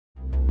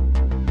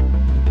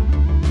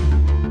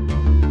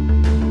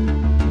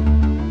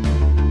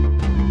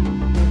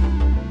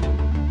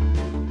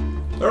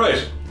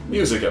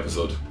music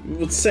episode.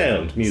 With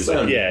sound, music.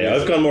 Sound, yeah,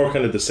 music. I've gone more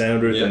kind of the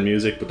sound route than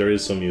music, but there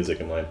is some music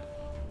in mine.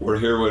 We're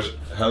here with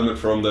Helmet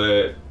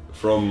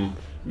from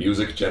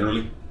music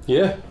generally.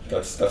 Yeah,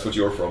 That's what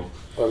you're from.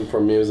 I'm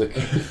from music.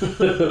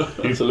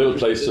 It's a little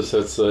place just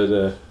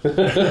outside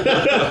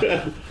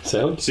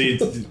sound. See,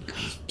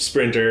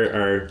 Sprinter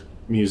are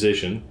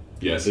musician.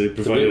 Yes. They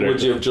provided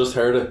Would you have just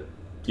heard it?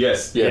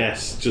 Yes. Yeah.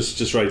 Yes,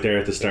 just right there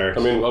at the start.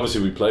 I mean,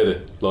 obviously we played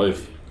it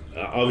live.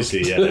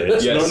 Obviously, yeah.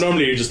 It's Yes.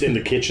 Normally you're just in the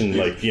kitchen,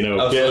 like, you know.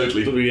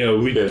 Absolutely.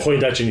 We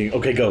point at you and you,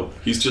 okay, go.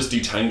 He's just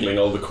detangling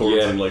all the chords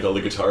Yeah. and like all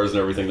the guitars and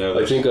everything now.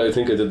 I think I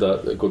did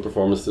that a good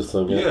performance this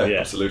time. Yeah, Yeah.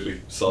 absolutely.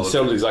 It Solid.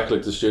 sounded exactly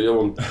like the studio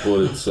one, but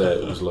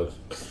it was live.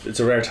 It's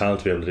a rare talent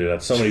to be able to do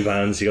that. So many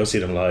bands, you go see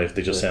them live,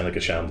 they just sound like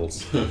a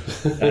shambles.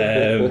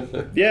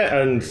 Yeah,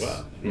 and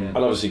And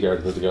obviously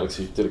Guardians of the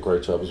Galaxy did a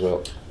great job as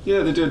well.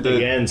 Yeah, they did.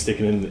 again,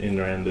 sticking in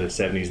around the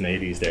 70s and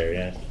 80s there,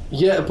 yeah.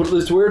 Yeah, but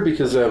it's weird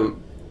because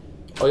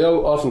I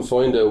often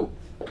find out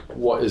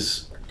what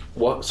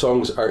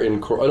songs are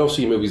in. I don't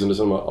see movies in the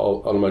cinema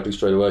automatically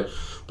straight away,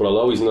 but I'll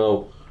always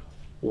know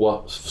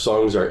what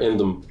songs are in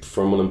them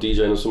from when I'm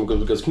DJing and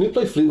someone goes, "Can you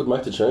play Fleetwood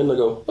Mac the Chain?" And I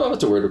go, "Oh,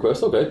 that's a weird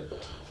request, okay."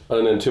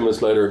 And then 2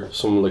 minutes later,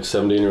 some like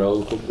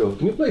 17-year-old will go,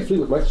 "Can you play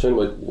Fleetwood Mac the Chain?" I'm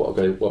like, well,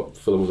 okay, what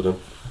film was it in?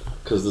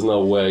 Because there's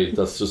no way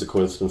that's just a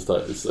coincidence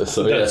that it's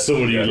so. That's Yeah.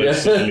 someone you like,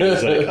 suddenly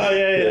was like, oh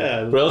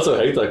yeah. But I also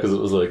hate that because it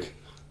was like,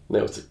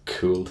 now it's a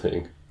cool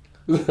thing.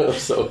 I'm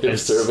so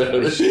hipster about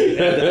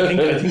it.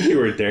 I think you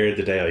were there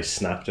the day I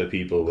snapped at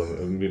people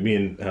when me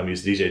and Ham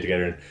used to DJ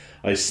together, and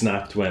I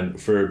snapped when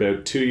for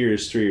about 3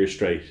 years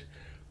straight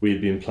we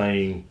had been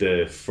playing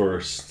the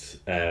first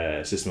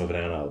System of a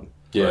Down album.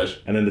 Yeah. Right.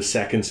 And then the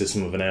second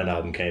System of a Down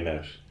album came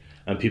out,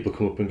 and people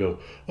come up and go,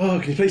 "Oh,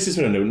 can you play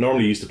System of a Down?"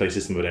 Normally you used to play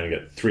System of a Down and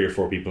get 3 or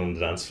 4 people on the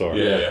dance floor.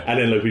 Yeah. And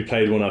then like we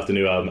played one off the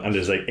new album and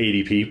there's like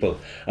 80 people,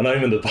 and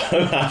I'm in the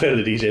bottom half out of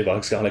the DJ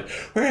box going like,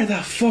 "Where the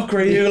fuck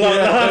were you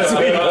last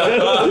week?"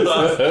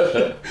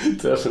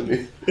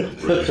 Definitely.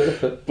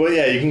 But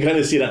yeah, you can kind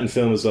of see that in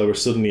film as well, where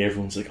suddenly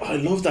everyone's like, "Oh, I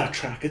love that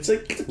track." It's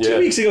like 2 Yeah.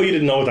 weeks ago you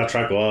didn't know what that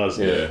track was.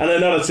 Yeah. And I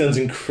know that sounds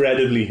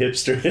incredibly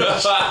hipster-ish.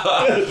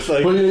 It's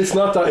like, But it's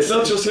not that. It's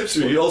not just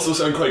hipster. You also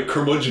sound quite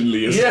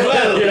curmudgeonly as Yeah.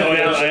 well. well, you know,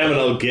 I am an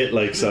old git,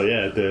 like, so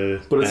yeah.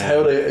 But it's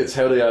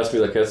how they ask me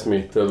that gets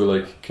me. They'll be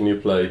like, "Can you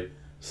play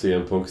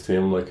CM Punk's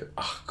team?" I'm like,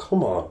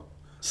 come on,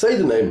 say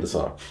the name of the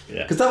song.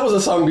 Yeah. Because that was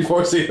a song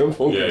before CM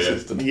Punk Yeah, yeah.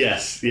 existed.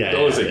 Yes, yeah. It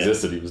always yeah.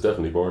 existed. He was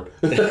definitely born.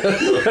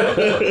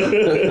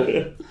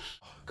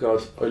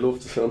 God, I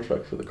love the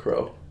soundtrack for The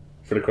Crow.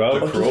 For the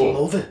crowd. The I Crow. just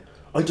love it.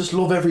 I just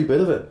love every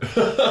bit of it.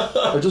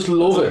 I just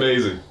love it.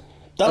 Amazing.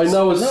 I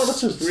know it's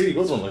that's a really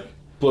good one. Like,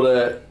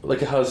 but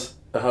like it has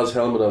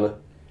Helmet on it.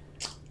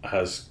 it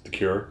has The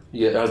Cure.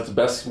 Yeah, it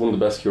has one of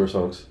the best Cure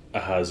songs.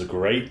 It has a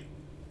great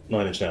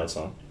Nine Inch Nails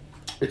song.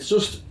 It's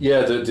just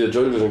the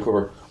Joy Division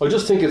cover. I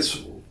just think it's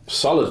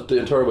solid the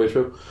entire way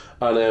through,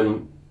 and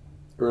it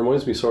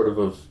reminds me sort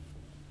of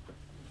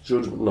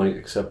Judgment Night,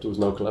 except there was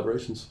no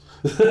collaborations.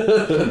 In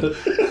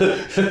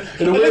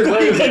a weird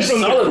way, You it's went like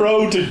from The solid.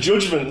 Crow to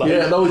Judgment. Like.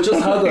 Yeah, no, it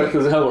just had that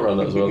because the helmet on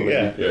that as well. maybe.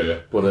 Yeah. Yeah.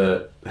 But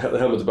the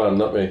helmet's band,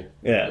 not me.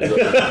 Yeah.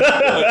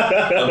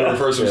 And he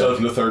refers to himself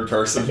in the third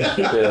person.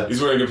 Yeah.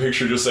 He's wearing a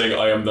picture just saying,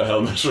 "I am the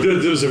helmet."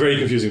 There was a very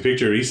confusing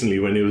picture recently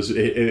when it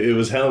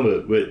was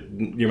Helmet with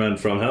your man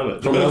from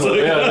Helmet. From Helmet,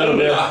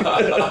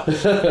 yeah.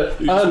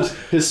 And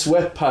his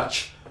sweat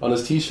patch on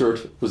his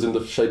t-shirt was in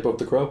the shape of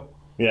the crow.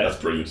 Yeah. That's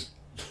brilliant.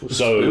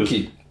 So it was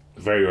Spooky.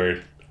 very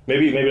weird.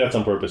 Maybe that's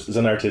on purpose. It's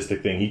an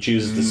artistic thing. He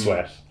chooses to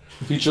sweat.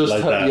 He just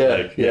Like that, yeah,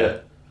 like, yeah.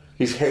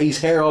 He's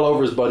hair all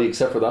over his body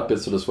except for that bit,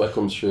 so the sweat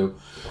comes through.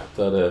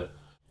 That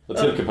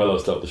Tim Capello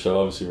stopped the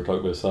show. Obviously, we're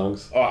talking about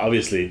songs. Oh,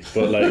 obviously,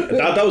 but like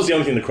that was the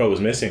only thing the Crow was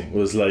missing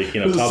was like, you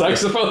know,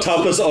 saxophone.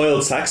 topless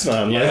oiled sax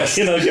man, like, Yes.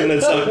 you know, giving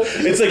it song.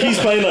 It's like he's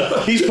playing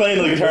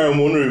the guitar on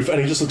one roof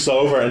and he just looks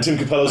over and Tim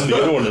Capello's on the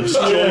other one and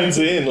just joins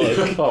in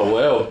like. Oh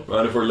wow!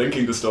 Man, if we're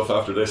linking the stuff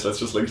after this, let's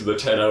just link to the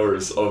 10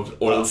 hours of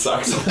oil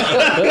sax. How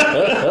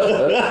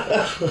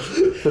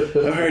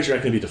hard do you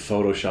reckon it'd be to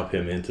Photoshop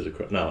him into the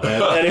Crow? No,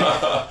 anyway.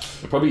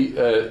 Probably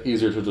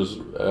easier to just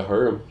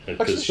hire him. Actually,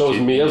 Because that was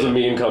me. That was a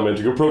mean comment.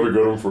 You could probably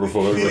get him for a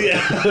photo.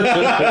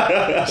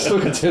 Yeah. Just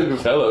look at Tim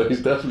Capello.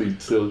 He's definitely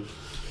still.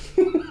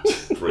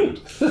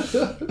 Brilliant.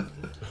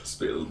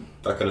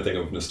 That kind of thing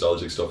of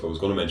nostalgic stuff. I was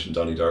going to mention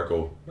Donnie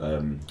Darko.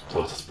 Oh,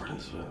 that's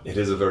brilliant as well. It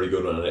is a very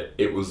good one, and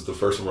it was the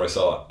first one where I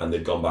saw it, and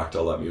they'd gone back to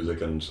all that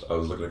music, and I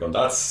was looking at it going,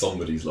 that's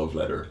somebody's love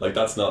letter. Like,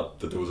 that's not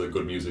that there was a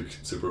good music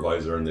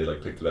supervisor and they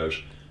like picked it out.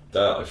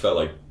 That I felt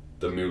like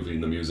the movie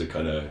and the music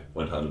kind of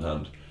went hand in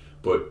hand.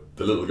 But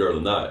the little girl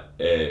in that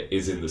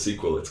is in the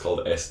sequel. It's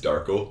called S.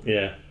 Darko,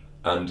 Yeah.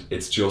 and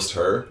it's just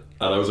her.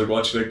 And I was like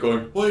watching it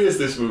going, why is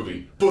this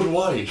movie? But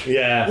why?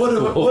 Yeah. What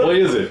Why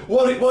is it?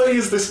 Why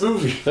is this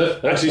movie?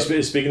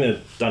 Actually, speaking of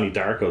Donnie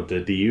Darko,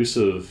 the use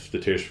of the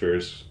Tears for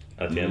Fears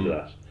at the end of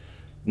that,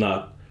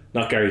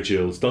 not Gary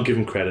Jules. Don't give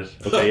him credit.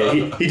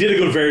 Okay, he did a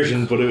good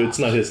version, but it's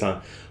not his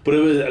song. But it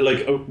was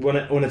like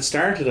when it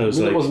started, I was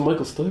I mean, like, it wasn't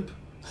Michael Stipe.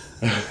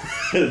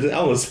 It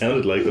almost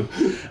sounded like them.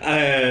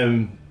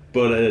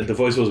 But the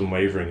voice wasn't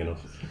wavering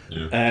enough.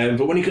 Yeah.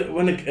 But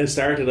when it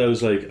started, I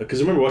was like, because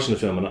I remember watching the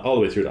film, and all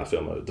the way through that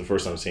film, the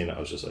first time seeing it, I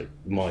was just like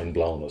mind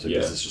blown. I was like,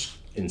 this is just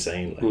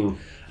insane. Like,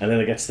 and then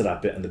it gets to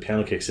that bit, and the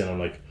piano kicks in. I'm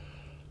like,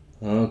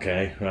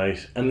 okay, right.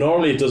 And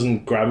normally it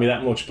doesn't grab me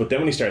that much, but then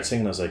when he started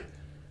singing, I was like,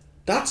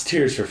 that's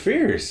Tears for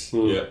Fears.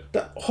 Yeah.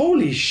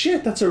 Holy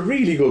shit, that's a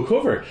really good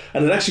cover.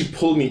 And it actually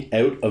pulled me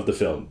out of the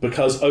film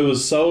because I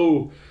was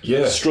so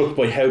struck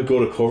by how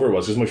good a cover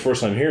was. It was my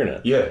first time hearing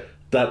it. Yeah.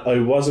 That I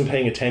wasn't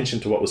paying attention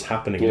to what was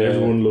happening and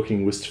everyone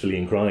looking wistfully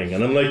and crying.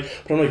 And I'm like,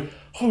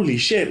 holy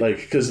shit, like,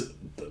 because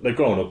like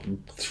growing up,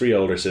 3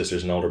 older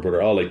sisters and older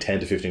brother, all like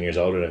 10 to 15 years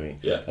older than me.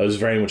 Yeah. I was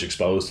very much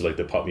exposed to like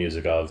the pop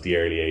music of the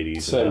early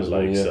 80s. Same and as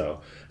that, me, like,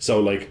 so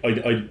like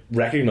I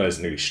recognised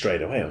it nearly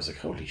straight away. I was like,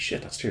 holy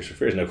shit, that's Tears for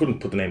Fears. And I couldn't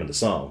put the name of the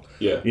song.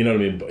 Yeah. You know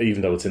what I mean? But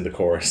even though it's in the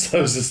chorus,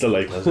 I was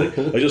like,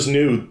 I just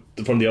knew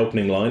from the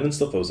opening line and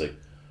stuff, I was like,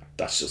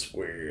 that's just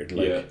weird.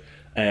 Like,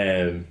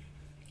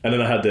 and then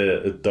I had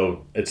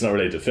though it's not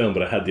related to film,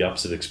 but I had the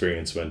opposite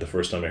experience when the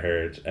first time I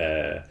heard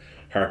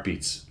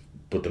Heartbeats,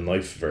 but the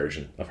knife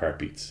version of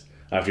Heartbeats.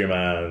 After your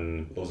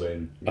man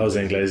Jose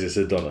Iglesias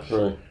had done it.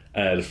 Right.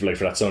 Like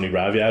for that Sony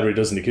Rav ad where he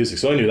does an acoustic.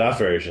 So I knew that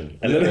version.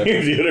 And then I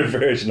hear the other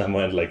version and I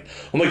went like,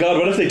 oh my god,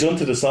 what have they done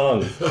to the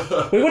song?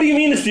 Wait, what do you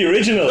mean it's the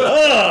original?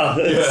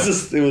 It's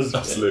just, it was,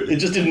 absolutely. It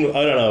just didn't,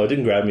 I don't know, it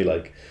didn't grab me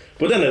like.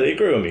 But then it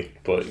grew on me.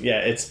 But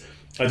yeah, I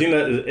think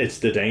that it's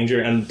the danger,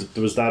 and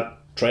there was that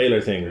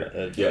trailer thing.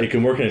 It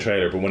can work in a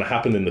trailer, but when it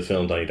happened in the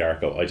film Donnie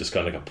Darko, I just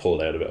kind of got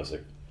pulled out of it. I was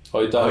like,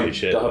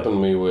 that happened to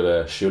me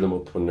with Shoot 'Em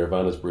Up when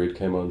Nirvana's Breed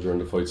came on during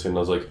the fight scene. I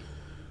was like,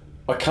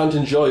 I can't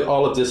enjoy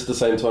all of this at the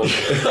same time.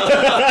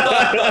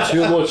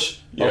 Too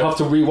much. I'll have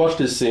to rewatch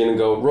this scene and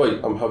go, right,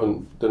 I'm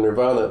having the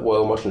Nirvana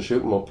while I'm watching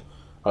Shoot 'Em Up,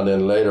 and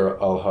then later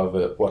I'll have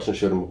it watching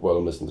Shoot 'Em Up while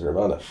I'm listening to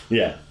Nirvana.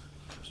 Yeah.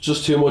 It's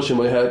just too much in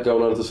my head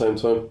going on at the same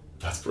time.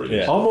 That's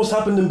brilliant. Yeah. Almost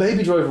happened in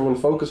Baby Driver when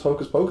Focus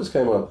Hocus Pocus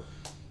came on.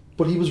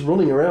 But he was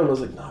running around. I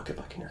was like, no, get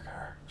back in your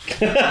car.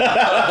 You're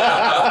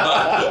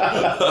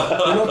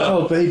not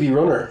called Baby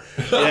Runner.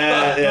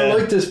 Yeah, I don't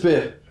like this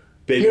bit.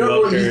 Baby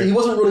Runner. He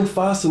wasn't running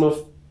fast enough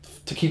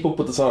to keep up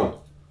with the song.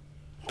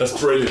 That's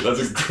brilliant.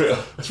 That's a great.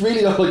 That's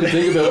really all I can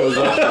think about was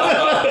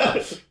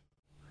that.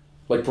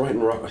 Like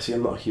Brighton Rock. I see,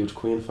 I'm not a huge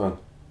Queen fan.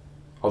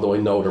 Although I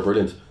know they're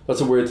brilliant. That's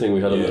a weird thing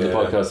we had in the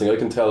podcasting. I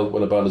can tell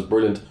when a band is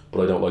brilliant,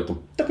 but I don't like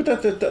them. But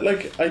that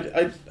like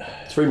I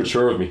It's very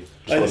mature of me.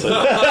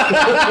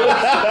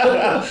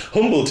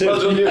 humble too. Well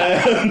done, you.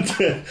 I'm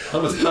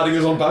just patting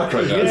his own back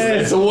right now.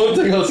 It's the one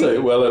thing I'll say.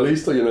 Well, at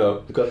least you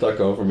got that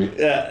going for me.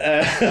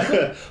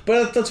 Yeah,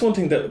 but that's one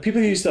thing that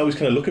people used to always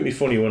kind of look at me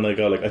funny when I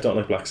go like, I don't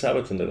like Black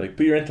Sabbath, and they're like,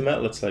 but you're into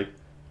metal. It's like,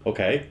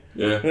 okay,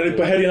 Yeah. And they're like,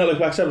 but how do you not like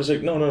Black Sabbath? It's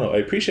like, no. I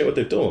appreciate what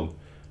they've done,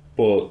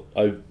 but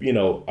I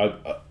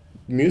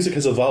music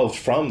has evolved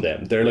from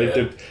them. They're like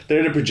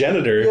they're the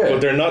progenitor, but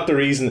they're not the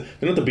reason.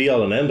 They're not the be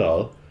all and end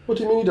all. What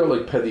do you mean you don't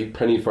like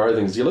penny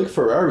farthings? You like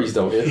Ferraris,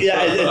 don't you?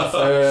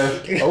 Yeah.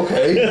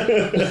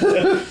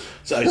 Okay.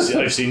 So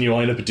I've seen you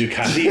wind up a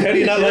Ducati. How do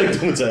you not like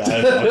them? I'm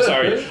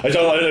sorry. I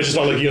just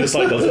don't like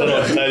unicycles. I don't know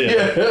what to tell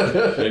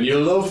you. And you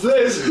love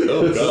this.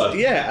 Oh god.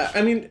 Yeah,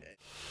 I mean,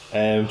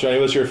 Johnny,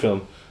 what's your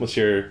film? What's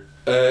your?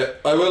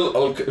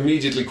 I'll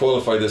immediately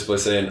qualify this by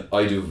saying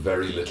I do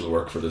very little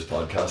work for this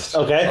podcast.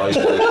 Okay.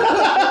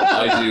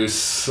 I do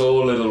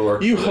so little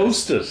work. You for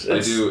host this.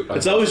 it.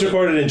 It's always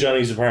recorded in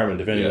Johnny's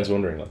apartment, if anyone's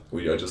wondering. Like.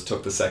 I just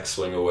took the sex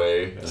swing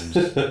away and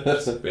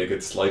make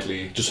it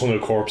slightly. Just hung a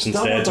corpse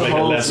instead to make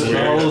it less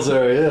weird. Holes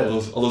there, yeah.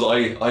 All those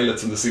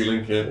eyelets in the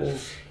ceiling,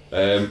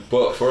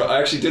 but I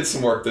actually did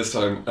some work this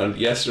time, and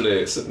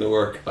yesterday sitting at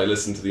work I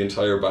listened to the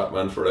entire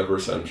Batman Forever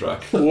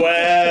soundtrack.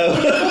 Well.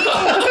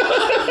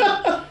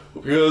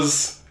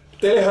 Because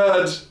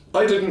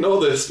I didn't know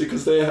this,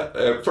 because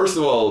first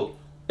of all,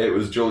 it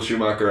was Joel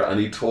Schumacher, and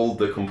he told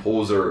the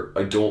composer,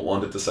 I don't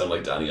want it to sound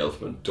like Danny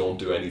Elfman. Don't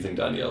do anything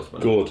Danny Elfman.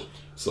 Good.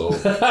 So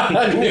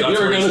I knew you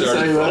were going to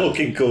say that.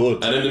 Fucking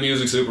good. And then the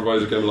music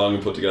supervisor came along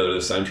and put together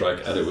this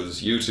soundtrack, and it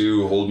was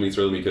U2, Hold Me,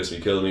 Thrill Me, Kiss Me,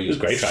 Kill Me. It was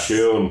great track.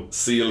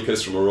 Seal,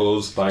 Kiss from a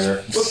Rose.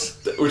 Banger.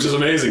 Which is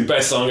amazing.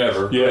 Best song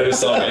ever.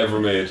 Greatest song ever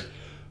made.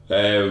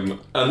 And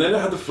then I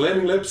had the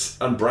Flaming Lips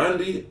and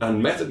Brandy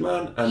and Method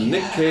Man and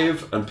Nick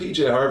Cave and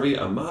PJ Harvey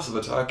and Massive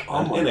Attack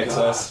and In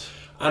Excess.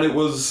 And it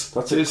was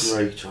That's a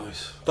great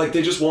choice. Like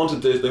they just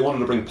wanted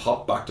to bring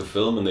pop back to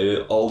film, and they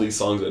did all these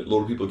songs. A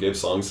load of people gave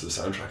songs to the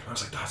soundtrack, and I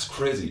was like, that's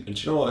crazy.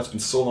 And you know what? It's been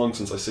so long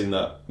since I've seen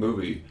that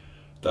movie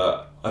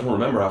that I don't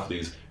remember half of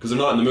these because they're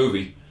not in the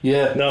movie.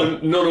 Yeah. No.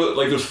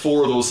 Like there's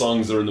 4 of those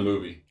songs that are in the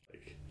movie.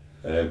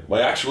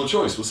 My actual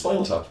choice was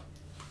Spinal Tap.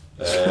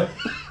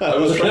 I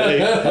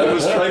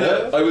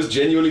was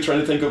genuinely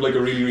trying to think of like a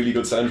really, really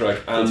good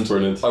soundtrack, and that's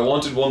brilliant. I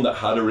wanted one that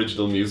had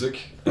original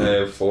music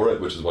for it,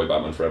 which is why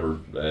Batman Forever,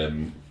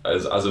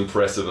 as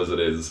impressive as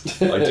it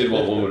is, I did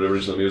want one with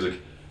original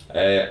music.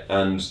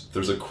 And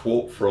there's a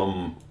quote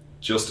from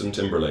Justin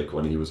Timberlake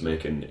when he was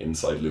making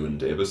Inside Llewyn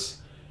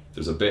Davis.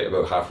 There's a bit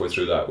about halfway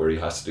through that where he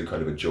has to do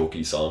kind of a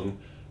jokey song,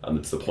 and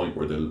it's the point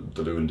where the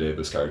Llewyn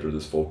Davis character,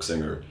 this folk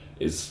singer,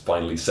 is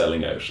finally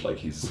selling out. Like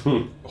he's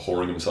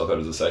whoring himself out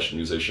as a session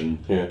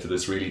musician to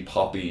this really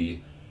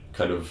poppy,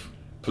 kind of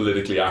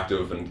politically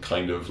active and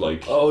kind of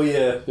like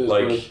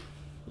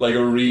like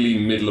a really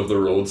middle of the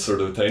road sort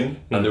of thing.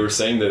 And they were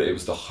saying that it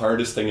was the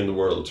hardest thing in the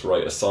world to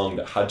write a song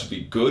that had to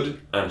be good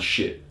and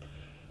shit.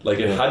 Like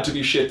it had to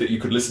be shit that you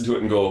could listen to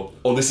it and go,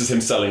 oh, this is him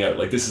selling out.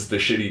 Like this is the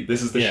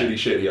shitty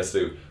shit he has to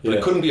do. But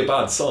it couldn't be a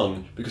bad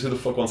song, because who the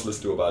fuck wants to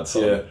listen to a bad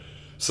song? Yeah.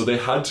 So they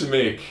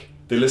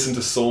listened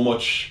to so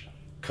much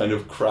kind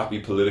of crappy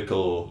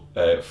political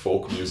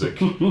folk music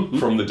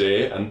from the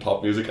day and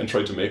pop music and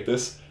tried to make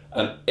this.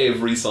 And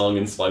every song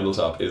in Spinal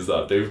Tap is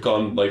that. They've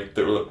gone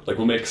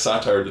we'll make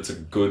satire that's a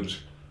good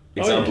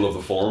example of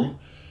the form,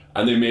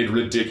 and they made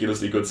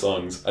ridiculously good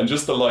songs. And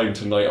just the line,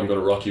 "Tonight I'm gonna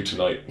rock you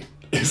tonight,"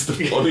 is the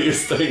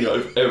funniest thing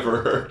I've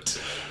ever heard.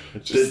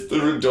 Just the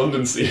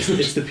redundancy.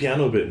 It's the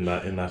piano bit in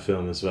that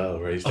film as well,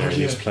 where he's there and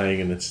he's playing,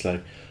 and it's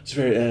like it's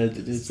very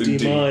it's D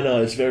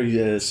minor, it's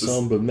very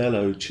somber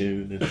mellow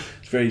tune, and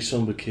it's very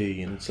somber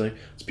key, and it's like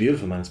it's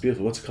beautiful, man, it's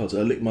beautiful. What's it called?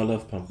 I Lick My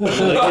Love Pump. Like,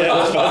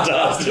 yeah, it's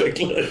fantastic.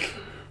 Look.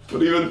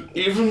 But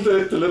even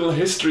the little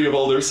history of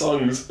all their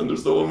songs, and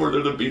there's the one where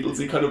they're the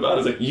Beatlesy kind of band.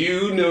 It's like,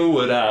 you know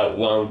what I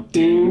want,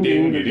 ding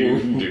ding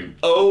ding ding.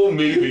 Oh,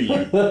 maybe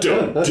you don't,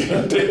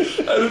 ding ding.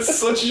 And it's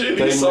such shitty.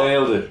 They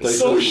nailed it.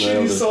 So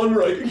shitty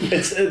songwriting.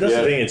 That's the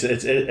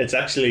thing. It's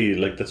actually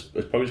like it's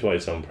probably why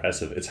it's so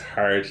impressive. It's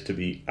hard to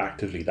be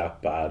actively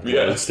that bad, but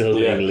it's still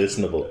being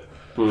listenable.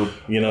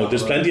 You know,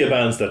 there's plenty of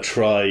bands that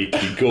try to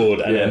be good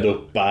and end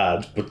up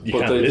bad, but you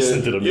can't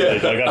listen to them. Yeah.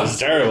 Like, it's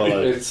terrible.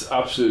 It's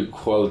absolute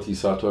quality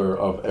satire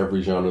of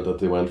every genre that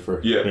they went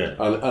for. Yeah.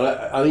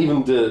 And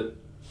even the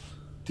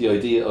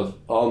idea of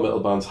all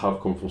metal bands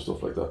have come from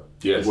stuff like that.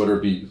 Yes. Whether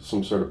it be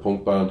some sort of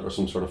punk band or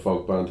some sort of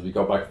folk band, if you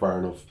got back far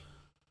enough.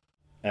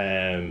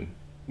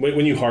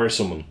 When you hire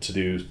someone to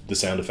do the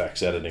sound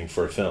effects editing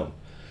for a film,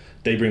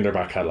 they bring their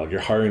back catalogue.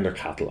 You're hiring their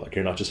catalogue.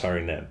 You're not just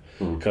hiring them.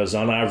 Because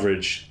on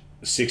average,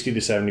 60 to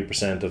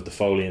 70% of the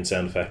Foley and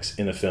sound effects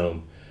in a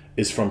film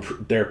is from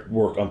their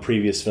work on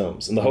previous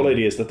films. And the whole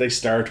idea is that they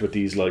start with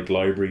these like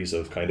libraries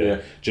of kind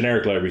of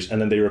generic libraries,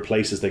 and then they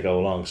replace as they go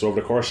along. So over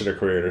the course of their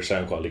career, their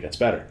sound quality gets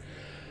better.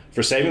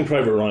 For Saving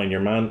Private Ryan, your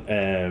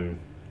man,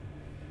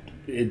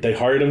 they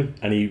hired him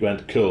and he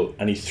went, cool,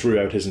 and he threw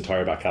out his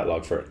entire back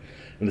catalogue for it.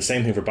 And the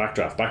same thing for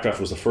Backdraft. Backdraft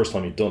was the first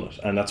time he'd done it,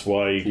 and that's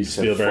why he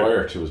set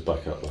fire to his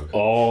back catalogue.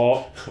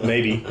 Oh,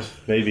 maybe.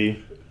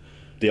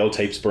 The old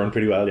tapes burned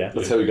pretty well, yeah.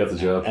 That's how he got the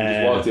job. He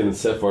just walked in and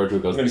set fire to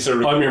it. Goes,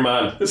 I'm your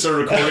man. He started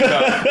recording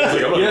that. I was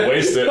like, I'm not going to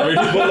waste it. I mean,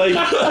 but like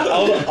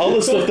all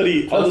the stuff that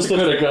he, all the stuff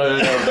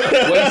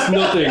that waste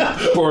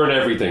nothing, burn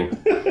everything.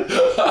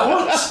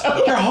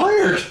 What? You're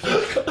hired.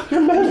 You're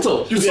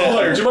mental. You're so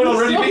hired. You might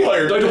already be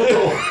hired. I don't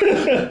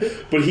know.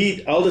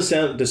 But all the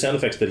sound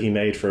effects that he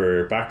made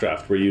for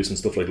Backdraft were used in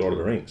stuff like Lord of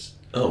the Rings.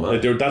 Oh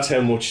man, that's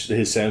how much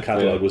his sound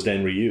catalogue was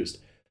then reused.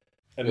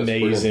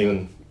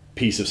 Amazing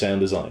piece of sound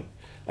design.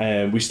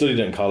 We studied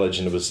it in college,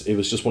 and it was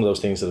just one of those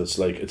things that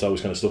it's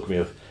always kind of stuck with me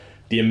of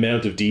the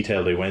amount of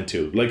detail they went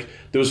to. Like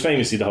there was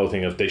famously the whole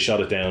thing of they shot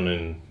it down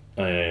in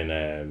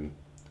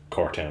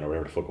Corktown or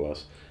wherever the fuck it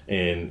was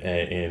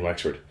in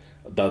Wexford,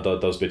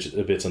 those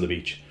bits on the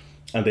beach,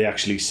 and they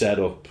actually set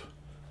up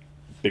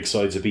big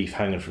sides of beef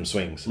hanging from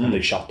swings, and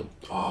they shot them.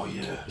 Oh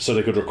yeah. So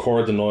they could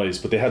record the noise,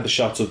 but they had the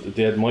shots of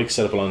they had mics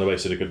set up along the way,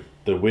 so they could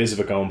the whiz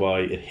of it going by,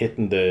 it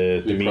hitting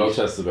the meat.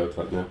 Protests about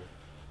that now.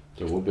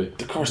 There would be.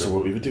 Of course there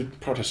would be, but dude,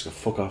 protesters could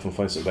fuck off and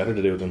find something better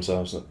to do with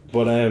themselves.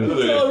 But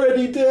it's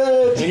already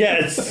dead.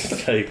 Yeah,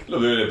 it's like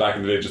back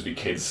in the day, just be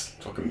kids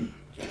fucking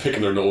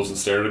picking their nose and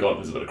staring at God.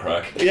 There's a bit of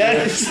crack. Yeah,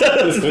 that's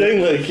the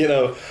thing. Like, you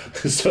know,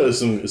 so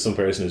some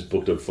person who's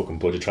booked a fucking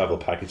budget travel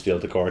package deal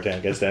to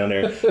Corktown gets down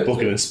there,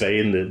 booking in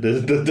Spain,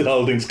 the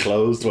whole thing's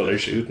closed while they're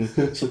shooting.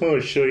 So, oh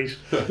shite.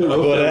 But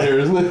here,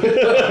 isn't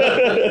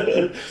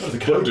it? What the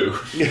can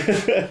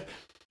do?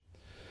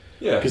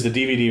 Yeah, because the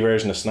DVD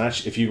version of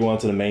Snatch, if you go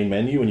onto the main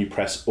menu and you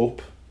press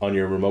up on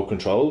your remote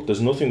control, there's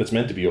nothing that's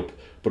meant to be up,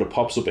 but it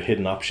pops up a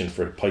hidden option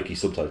for pikey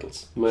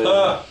subtitles.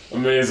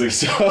 Amazing.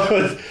 So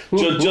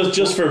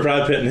just for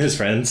Brad Pitt and his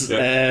friends.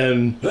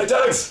 Yeah. Like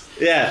dogs.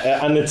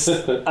 Yeah, and I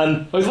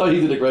thought he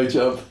did a great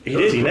job. He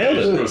did. He nailed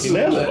it. He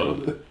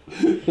nailed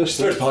it. She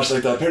starts posh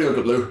like that.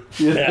 Periwinkle blue.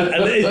 Yeah,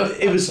 and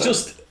it was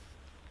just.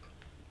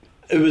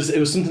 It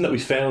was something that we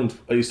found.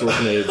 I used to work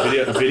in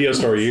a video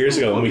store years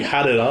ago, and we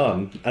had it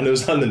on, and it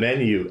was on the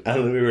menu,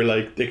 and we were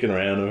like dicking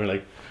around, and we were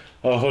like,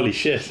 "Oh, holy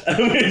shit!" And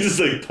we were just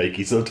like,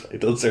 "Pikey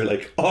subtitles." They're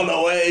like, "Oh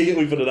no way!" And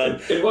we put it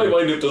on. In my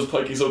mind, it does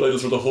pikey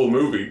subtitles for the whole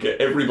movie.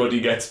 Everybody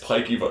gets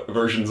pikey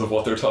versions of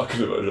what they're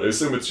talking about. I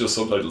assume it's just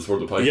subtitles for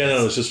the pikey. Yeah,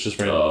 no, it's just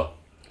for him.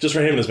 Just for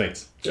him and his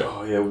mates. Yeah.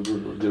 Oh yeah, we'll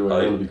do it.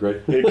 That'll be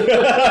great.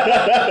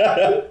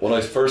 When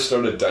I first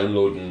started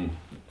downloading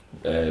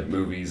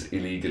movies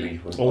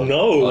illegally on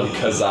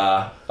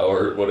Kazaa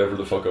or whatever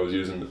the fuck I was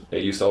using, I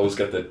used to always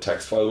get the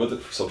text file with it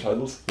for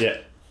subtitles. Yeah.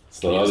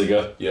 It's not all you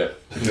got. Yeah.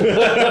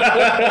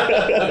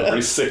 A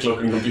very sick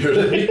looking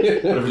computer.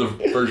 Whatever the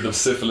version of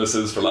syphilis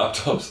is for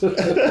laptops.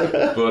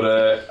 But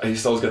I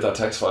used to always get that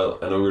text file,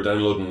 and we were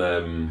downloading,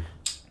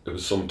 it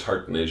was some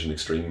Tartan Asian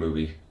Extreme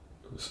movie.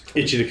 It was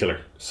Itchy the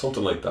Killer.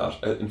 something like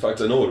that. In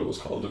fact, I know what it was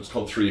called. It was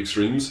called Three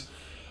Extremes.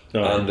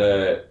 No. And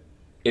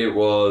it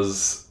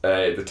was,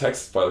 the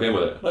text file came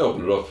with it. And I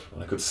opened it up,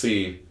 and I could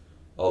see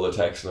all the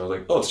text, and I was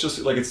like, oh, it's just,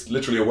 like, it's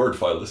literally a Word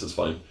file. This is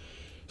fine.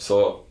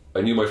 So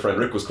I knew my friend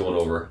Rick was coming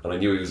over, and I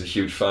knew he was a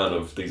huge fan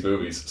of these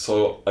movies.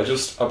 So I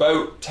just,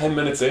 about 10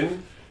 minutes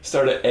in,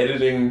 started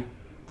editing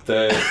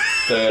the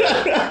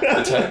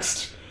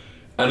text.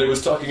 And it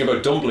was talking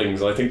about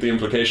dumplings, and I think the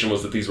implication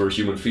was that these were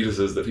human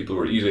fetuses that people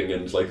were eating,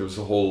 and like it was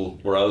a whole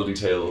morality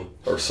tale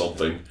or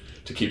something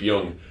to keep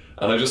young.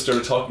 And I just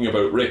started talking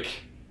about Rick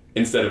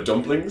instead of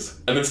dumplings,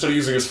 and then started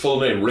using his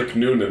full name, Rick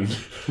Noonan,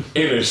 in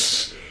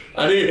it.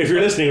 And If you're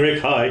listening,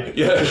 Rick, hi.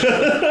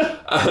 yeah.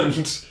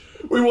 And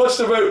we watched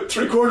about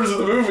 3/4 of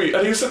the movie,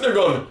 and he was sitting there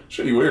going, it's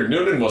really weird,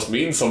 Noonan must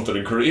mean something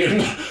in Korean.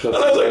 And I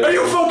was like, are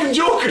you fucking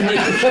joking me?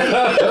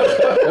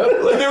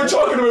 Like, they were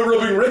talking about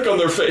rubbing Rick on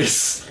their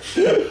face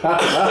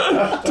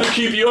to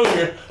keep young.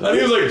 And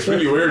he was like, it's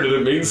really weird that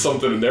it means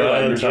something in their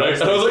language, right?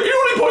 And I was like, you're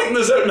only pointing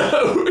this out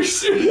now? Are you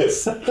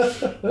serious?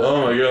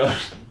 Oh my god.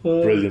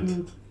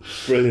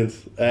 Brilliant.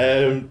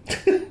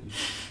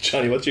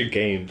 Johnny, what's your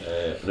game?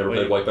 I never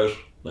played Wipeout,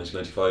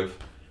 1995,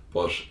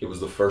 but it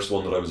was the first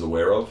one that I was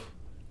aware of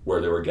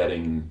where they were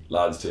getting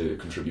lads to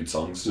contribute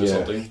songs to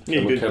something.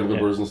 Yeah, good. Chemical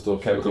Brothers and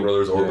stuff. Chemical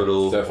Brothers,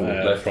 Orbital,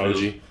 definitely. Left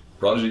Prodigy.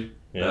 Prodigy.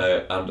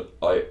 Yeah. And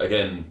I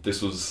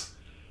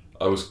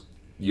was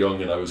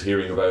young and I was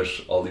hearing about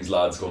all these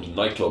lads going to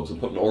nightclubs and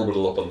putting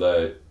Orbital up on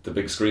the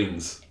big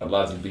screens and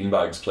lads in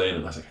beanbags playing,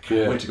 and I was like, I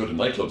can't wait to go to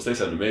nightclubs, they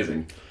sound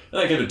amazing. And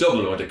I came to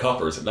Dublin and went to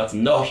Coppers, and that's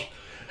not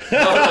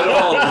at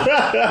all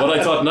what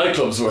I thought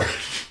nightclubs were.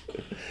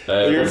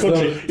 Your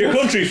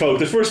country folk,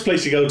 the first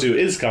place you go to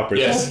is Coppers.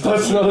 Yes.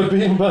 That's not a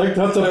beanbag,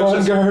 that's a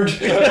vanguard.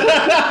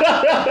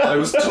 I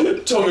was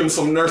tonguing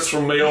some nurse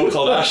from Mayo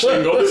called Ashley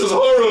and going, this is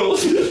horrible.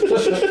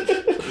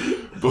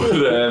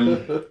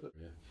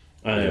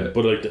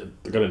 But like,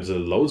 I got into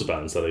loads of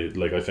bands that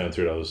I found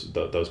through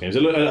those games.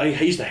 I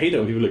used to hate it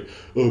when people were like,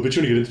 oh, but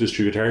you only get into this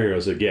through Guitar Hero. I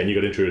was like, yeah, and you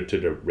got into it to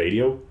the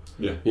radio,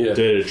 yeah,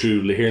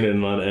 through hearing it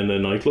in a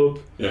nightclub,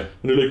 yeah, and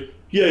they're like,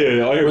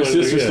 yeah, I heard My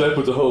sister slept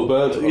with the whole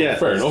band. Oh, yeah,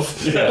 fair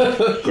enough. Yeah,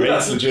 great,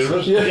 that's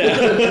legitimate.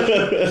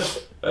 Yeah.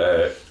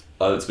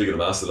 Speaking of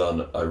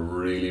Mastodon, I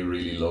really,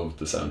 really loved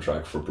the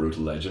soundtrack for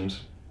Brutal Legend.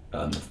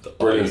 And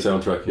brilliant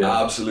soundtrack,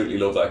 yeah. Absolutely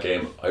love that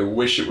game. I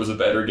wish it was a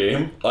better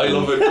game. I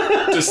love it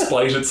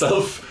despite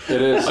itself.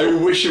 It is. I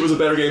wish it was a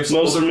better game.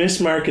 Most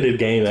mismarketed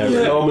game ever.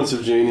 Yeah. Moments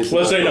of genius.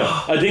 Well, sorry, no.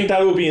 I think that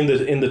would be in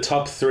the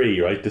top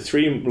three, right? The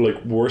three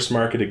like worst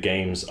marketed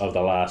games of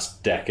the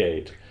last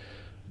decade: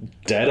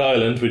 Dead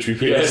Island, which we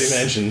previously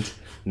mentioned,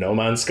 No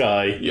Man's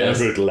Sky, and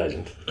Brutal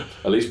Legend.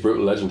 At least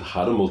Brutal Legend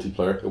had a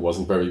multiplayer. It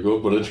wasn't very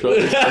good, but it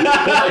tried.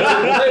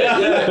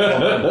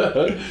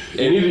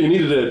 You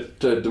needed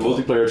the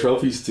multiplayer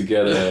trophies to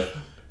get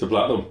the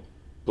platinum,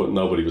 but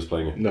nobody was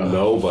playing it.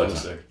 Nobody.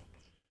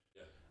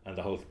 And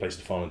the whole place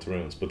to fall into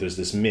ruins. But there's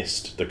this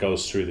mist that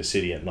goes through the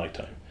city at night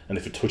time, and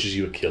if it touches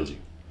you, it kills you.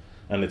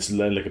 And it's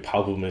like a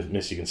palpable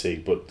mist you can see.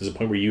 But there's a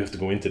point where you have to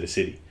go into the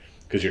city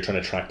because you're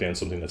trying to track down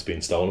something that's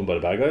being stolen by the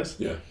bad guys.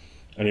 Yeah.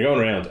 And you're going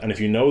around, and if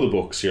you know the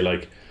books, you're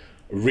like,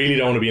 really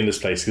don't want to be in this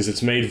place because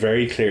it's made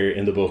very clear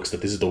in the books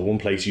that this is the one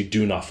place you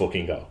do not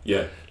fucking go.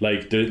 Yeah.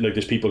 Like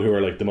there's people who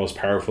are like the most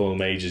powerful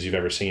mages you've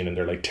ever seen, and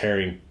they're like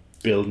tearing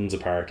buildings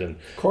apart and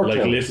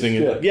like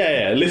lifting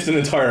lifting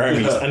entire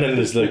armies. And then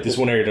there's like this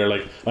one area they're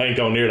like, I ain't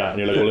going near that, and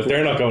you're like, well, if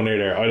they're not going near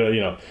there, I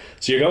don't,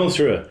 so you're going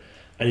through it,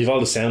 and you've all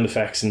the sound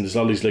effects, and there's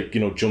all these like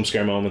jump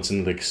scare moments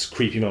and like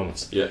creepy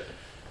moments. Yeah.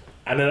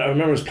 And then I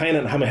remember I was playing it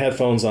and had my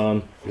headphones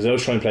on because I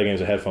was trying to play games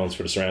with headphones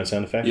for the surround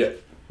sound effect. Yeah.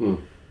 And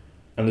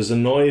there's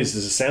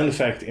a sound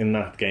effect in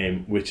that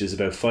game which is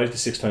about 5 to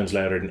 6 times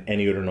louder than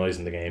any other noise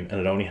in the game, and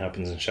it only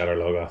happens in Shadow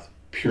Logoth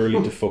purely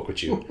to fuck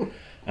with you.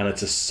 And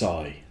it's a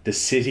sigh. The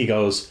city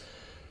goes,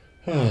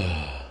 and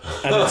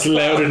it's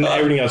louder than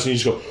everything else, and you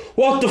just go,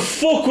 what the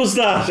fuck was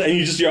that?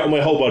 And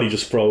my whole body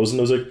just froze, and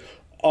I was like,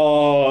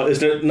 oh,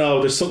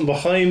 there's something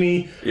behind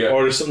me,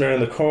 or there's something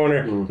around the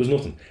corner. There's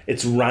nothing.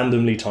 It's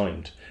randomly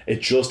timed. It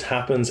just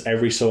happens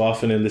every so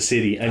often in the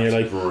city, and you're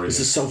like, brilliant. This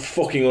is so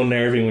fucking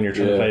unnerving when you're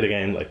trying to play the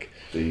game. Like,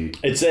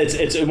 it's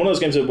one of those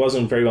games that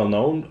wasn't very well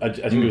known. I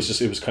think it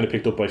was kind of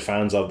picked up by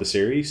fans of the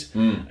series.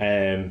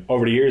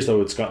 Over the years,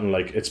 though, it's gotten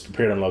like it's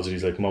appeared on loads of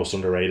these like most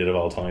underrated of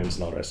all times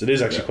and all the rest. It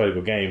is actually quite a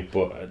good game,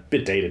 but a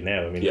bit dated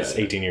now. I mean, it's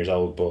 18 years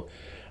old, but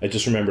I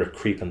just remember it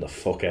creeping the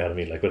fuck out of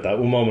me, like with that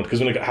one moment,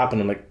 because when it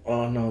happened, I'm like,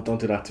 oh no, don't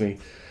do that to me.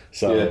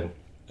 So.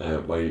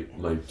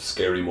 My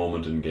scary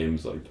moment in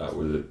games like that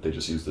where they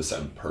just use the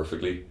sound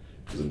perfectly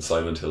was in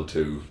Silent Hill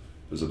 2.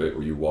 There's a bit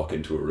where you walk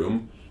into a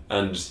room,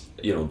 and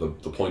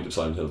the point of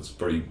Silent Hill is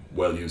very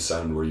well used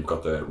sound where you've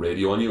got the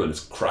radio on you and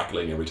it's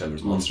crackling every time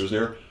there's monsters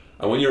near,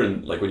 And when you're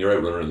when you're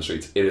out running in the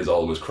streets, it is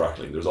always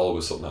crackling. There's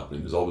always something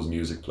happening. There's always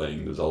music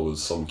playing. There's always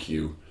some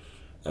cue.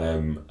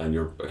 And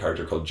you're a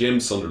character called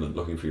James Sunderland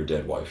looking for your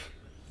dead wife.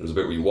 There's a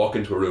bit where you walk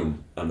into a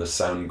room and the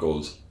sound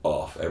goes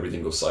off.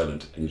 Everything goes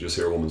silent, and you just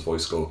hear a woman's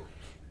voice go,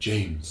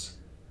 "James."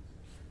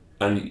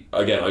 And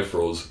again, I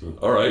froze.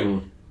 All right.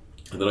 And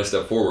then I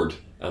stepped forward,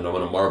 and I'm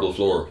on a marble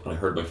floor, and I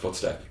heard my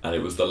footstep, and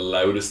it was the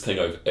loudest thing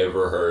I've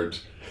ever heard.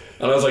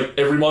 And I was like,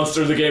 every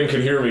monster in the game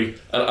can hear me.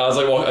 And as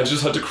I walked, I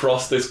just had to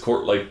cross this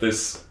court,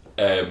 this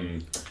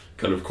kind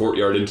of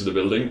courtyard into the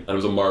building, and it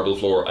was a marble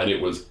floor, and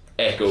it was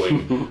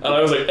echoing. And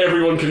I was like,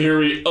 everyone can hear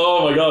me.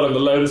 Oh my god, I'm the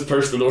loudest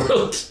person in the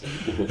world.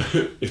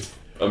 It's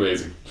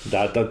amazing.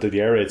 The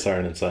air raid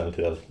siren in Silent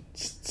Hill.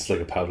 It's like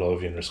a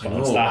Pavlovian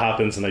response. That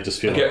happens, and I just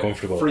feel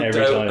uncomfortable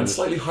every time. And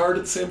slightly hard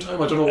at the same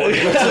time. I don't know what.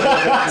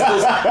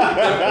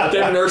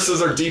 Them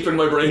nurses are deep in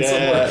my brain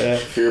somewhere. Yeah.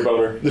 Fear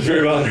boner. The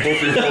fear boner.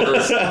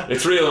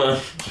 It's real, man.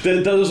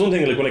 That was one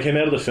thing. Like when I came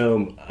out of the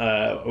film,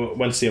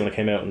 went to see it when I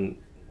came out, and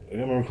I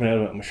remember coming out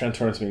of it. My friend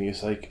turned to me and he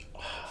was like,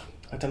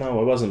 "I don't know.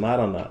 I wasn't mad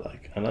on that."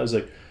 And I was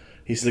like,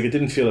 he said, "Like it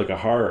didn't feel like a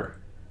horror."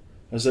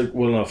 I was like,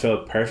 "Well, no, it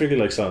felt perfectly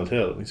like Silent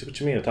Hill." And he said, "What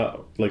do you mean? I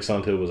thought like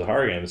Silent Hill was a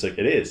horror game." It's like,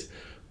 it is.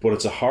 But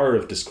it's a horror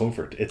of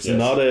discomfort. It's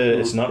not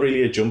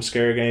really a jump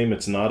scare game.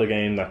 It's not a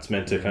game that's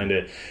meant to kind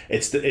of.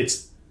 It's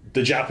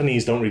the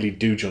Japanese don't really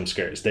do jump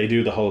scares. They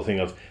do the whole thing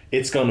of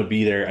it's going to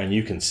be there and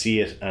you can see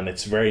it, and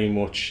it's very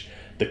much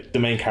the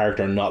main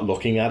character not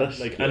looking at it.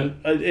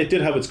 And it did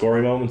have its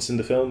gory moments in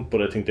the film,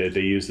 but I think they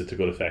used it to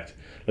good effect.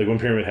 Like when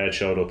Pyramid Head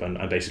showed up and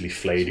basically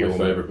flayed your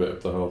woman. My favourite bit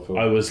of the whole film.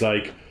 I was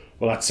like,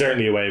 well, that's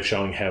certainly a way of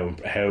showing how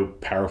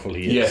powerful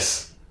he is.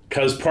 Yes.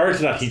 Because prior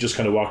to that, he just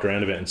kind of walked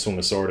around a bit and swung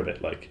a sword a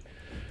bit, like.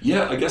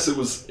 Yeah, I guess it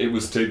was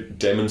to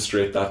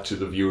demonstrate that to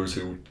the viewers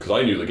because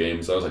I knew the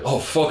games. I was like, oh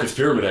fuck, it's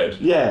Pyramid Head.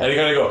 Yeah. And he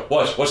kind of go,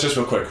 watch this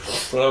real quick.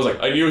 And I was like,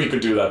 I knew he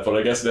could do that, but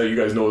I guess now you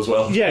guys know as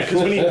well. Yeah,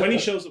 because when he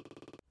shows up,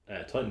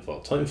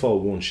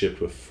 Titanfall 1 shipped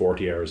with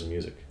 40 hours of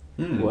music.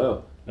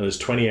 Wow. And there's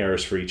 20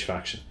 hours for each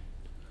faction.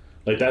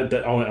 Like that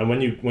and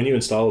when you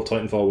install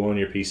Titanfall 1 on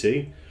your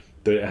PC,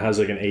 it has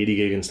like an 80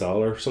 gig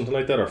install or something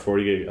like that, or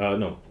 40 gig,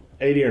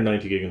 80 or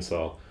 90 gig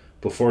install,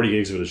 but 40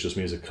 gigs of it is just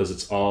music because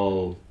it's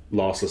all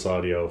lossless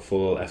audio,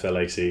 full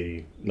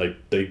FLAC. Like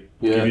they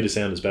give you the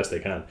sound as best they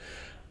can.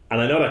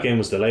 And I know that game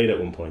was delayed at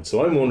one point,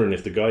 so I'm wondering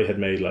if the guy had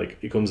made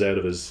he comes out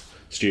of his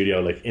studio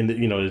in the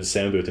in the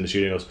sound booth in the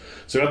studio and goes,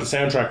 so I got the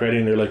soundtrack ready,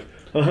 and they're like,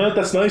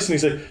 that's nice, and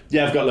he's like,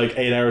 yeah, I've got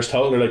 8 hours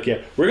total, and they're like,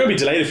 yeah, we're gonna be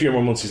delayed a few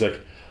more months. He's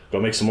like, go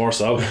make some more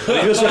so. He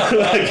just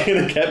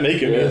kept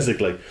making music.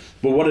 But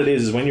what it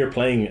is when you're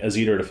playing as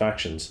either of the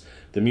factions,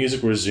 the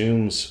music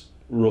resumes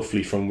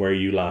roughly from where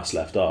you last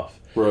left off.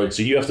 Right.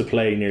 So you have to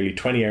play nearly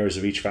 20 hours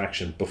of each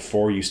faction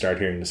before you start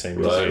hearing the same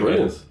music. Right.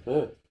 Brilliant.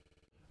 Yeah.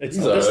 That's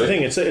the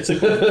thing. It's like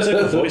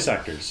the voice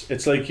actors.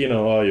 It's like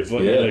you've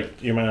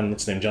like your man,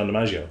 what's his name, John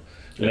DiMaggio.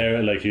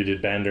 Now, who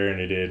did Bender and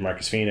who did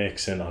Marcus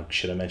Phoenix and I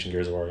mentioned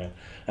Gears of War again.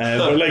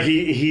 But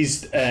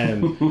he's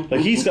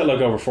got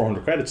over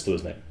 400 credits to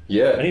his name.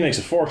 Yeah, and he makes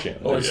a fortune.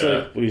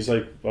 He's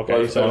like,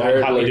 okay, so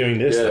I'm happy doing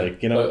this.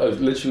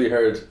 I've literally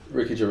heard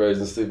Ricky Gervais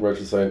and Steve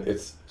Merchant saying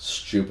it's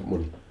stupid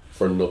money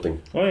for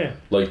nothing. Oh yeah,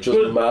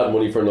 mad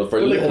money for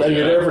nothing. And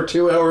you're there for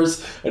 2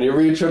 hours and you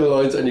read through the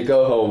lines and you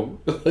go home.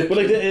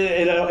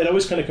 It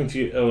always kind of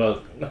confused.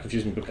 Well, not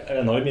confused me, but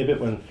annoyed me a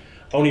bit when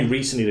only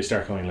recently they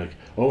start going and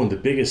the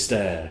biggest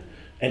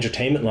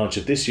entertainment launch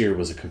of this year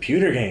was a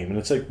computer game, and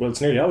it's like, well,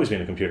 it's nearly always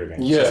been a computer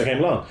game since it came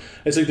along.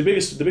 It's like the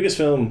biggest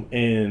film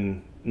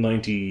in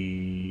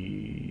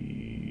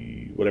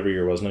 90 whatever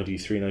year it was,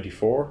 93,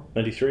 94,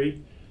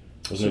 93.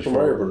 Super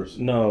Mario Brothers.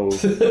 No,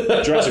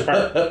 Jurassic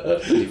Park.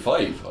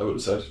 95, I would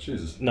have said.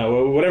 Jesus.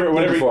 No, whatever.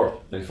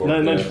 94.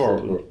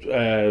 94.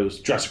 It was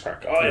Jurassic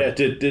Park. Oh yeah,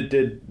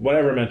 did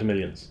whatever amount of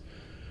millions.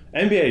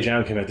 NBA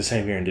Jam came out the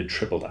same year and did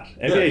triple that.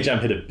 NBA Jam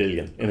hit $1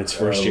 billion in its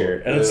first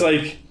year, and it's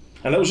like,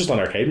 and that was just on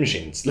arcade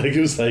machines. It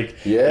was like,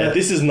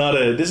 this is not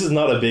a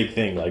big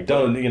thing.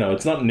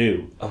 It's not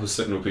new. I was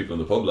sitting with people in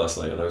the pub last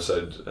night, and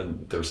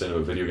and they were saying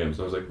about video games,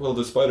 and I was like, well,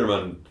 the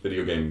Spider-Man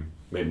video game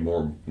made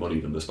more money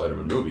than the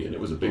Spider-Man movie, and it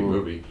was a big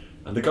movie.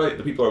 And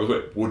the people I was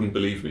with wouldn't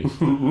believe me.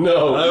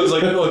 No. And I was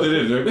like, no, they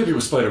didn't. Maybe it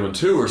was Spider-Man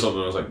 2 or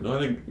something. I was like, no, I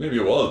think maybe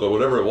it was, but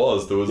whatever it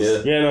was, there was.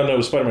 No, it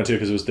was Spider-Man 2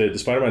 because it was the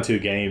Spider-Man 2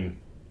 game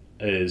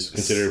is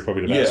considered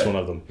probably the best one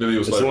of them. Maybe it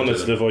was it's the one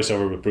that's the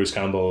voiceover with Bruce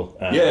Campbell.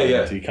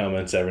 And he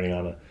comments everything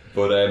on it.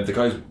 But the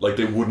guys,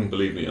 they wouldn't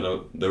believe me, and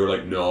they were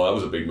like, no, that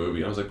was a big movie.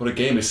 And I was like, but a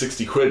game is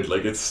 60 quid.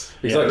 It's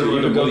exactly.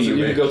 You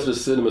could go to the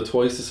cinema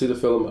twice to see the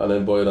film and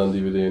then buy it on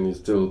DVD, and you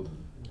still.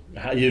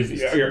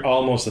 You're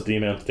almost at the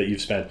amount that you've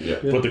spent,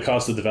 but the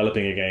cost of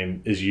developing a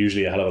game is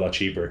usually a hell of a lot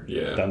cheaper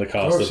than the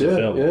cost of the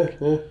film.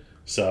 Yeah.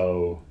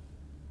 So,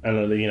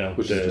 and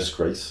which is a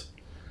disgrace,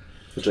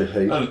 which I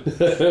hate.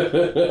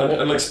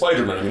 And like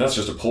Spider-Man, I mean, that's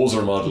just a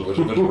poser model with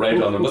a bit of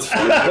red on him. That's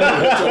fine.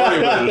 Don't worry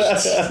about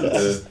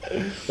it.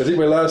 I think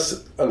my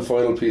last and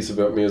final piece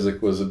about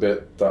music was a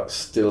bit that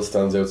still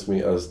stands out to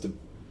me as the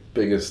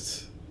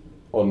biggest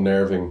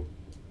unnerving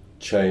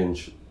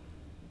change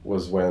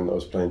was when I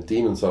was playing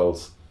Demon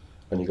Souls,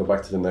 and you go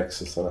back to the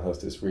Nexus, and it has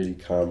this really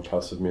calm,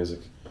 passive music,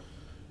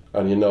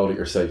 and you know that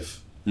you're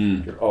safe.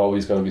 You're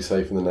always going to be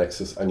safe in the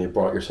Nexus, and you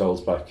brought your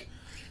souls back.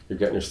 You're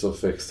getting your stuff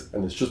fixed,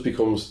 and it just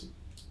becomes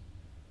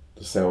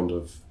the sound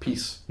of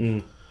peace.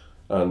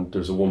 And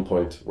there's a one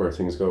point where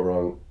things go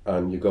wrong,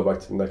 and you go back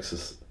to the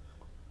Nexus,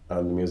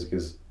 and the music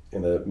is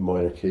in a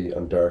minor key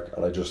and dark,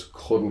 and I just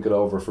couldn't get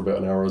over it for about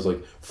an hour. I was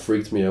like,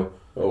 freaked me out.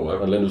 Oh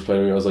wow. And Linda was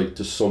playing with me, I was like,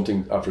 there's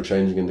something after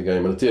changing in the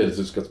game, and it did, it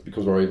just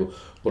becomes more able,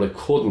 but I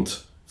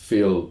couldn't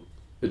feel,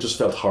 it just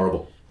felt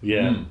horrible.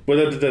 Yeah. Well,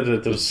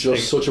 there was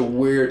Just such a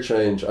weird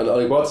change, and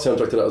I bought the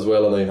soundtrack to that as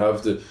well, and I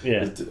have the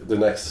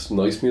Nexus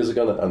nice music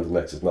on it, and the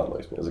Nexus not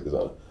nice music is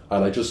on it,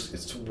 and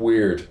it's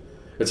weird.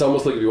 It's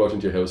almost like if you walked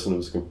into your house and it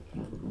was a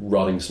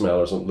rotting smell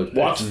or something. Like,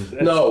 what?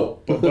 No.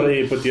 But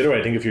the other way,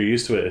 I think if you're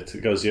used to it,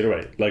 it goes the other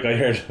way. Like I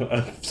heard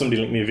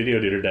somebody linked me a video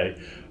the other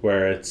day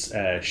where it's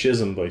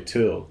Schism by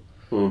Tool,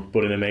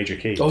 but in a major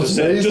key. Oh, just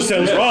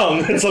sounds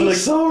wrong. It's like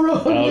so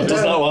wrong. Oh,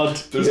 does not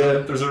want. There's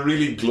a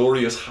really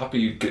glorious,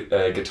 happy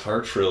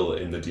guitar trill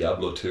in the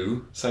Diablo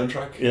 2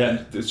 soundtrack.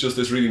 Yeah. It's just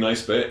this really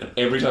nice bit, and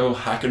every time I'm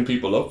hacking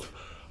people up,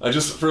 I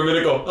just for a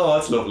minute go, oh,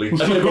 that's lovely, and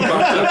then go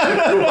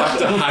back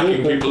to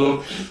hacking people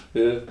up.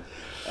 Yeah.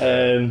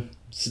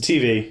 So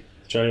TV,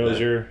 Johnny, what was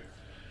your?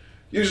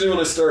 Usually when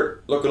I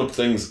start looking up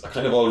things, I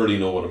kind of already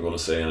know what I'm going to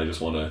say, and I just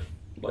want to,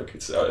 like,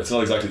 it's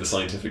not exactly the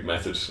scientific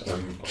method.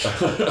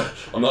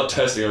 I'm not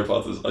testing our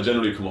hypothesis. I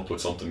generally come up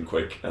with something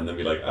quick and then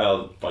be like,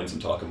 I'll find some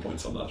talking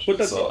points on that.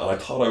 And I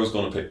thought I was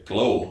going to pick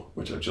Glow,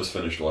 which I've just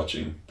finished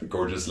watching, The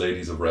Gorgeous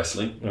Ladies of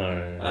Wrestling,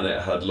 and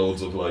it had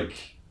loads of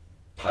like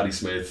Patti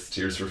Smith,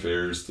 Tears for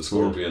Fears, The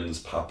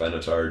Scorpions, Pat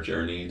Benatar,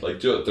 Journey,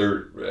 like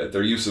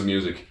their use of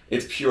music.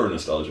 It's pure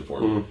nostalgia for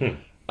me.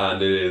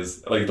 And it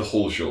is, like, the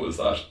whole show is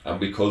that. And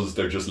because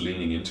they're just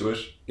leaning into it,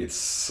 it's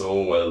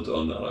so well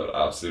done, and I would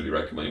absolutely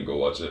recommend go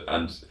watch it.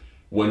 And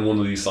when one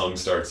of these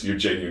songs starts, you're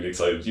genuinely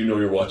excited. You know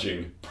you're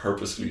watching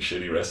purposefully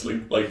shitty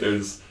wrestling. Like,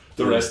 the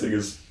wrestling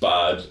is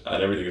bad,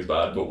 and everything is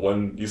bad, but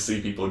when you see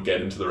people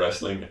get into the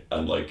wrestling,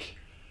 and, like,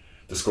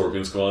 the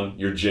Scorpions go on,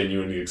 you're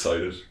genuinely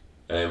excited.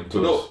 But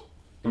no,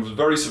 I was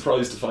very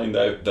surprised to find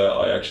out that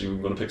I actually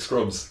was going to pick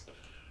Scrubs.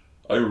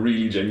 I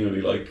really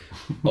genuinely like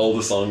all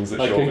the songs that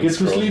show up in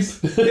Scrubs. I can get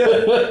to sleep. Yeah,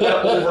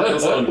 Overkill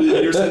song. And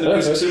you're saying the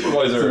music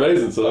supervisor. It's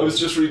amazing. So. I was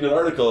just reading an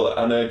article,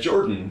 and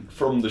Jordan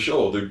from the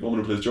show, the woman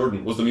who plays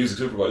Jordan, was the music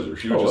supervisor.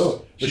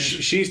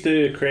 She's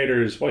the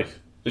creator's wife.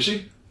 Is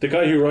she? The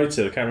guy who writes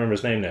it, I can't remember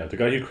his name now. The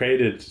guy who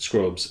created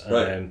Scrubs,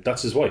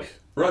 that's his wife.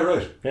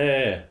 Right.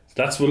 Yeah.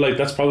 That's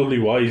probably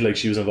why like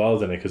she was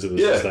involved in it, because it was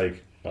just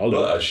like.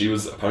 She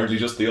was apparently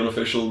just the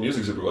unofficial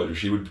music supervisor.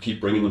 She would keep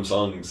bringing them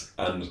songs,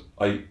 and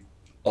I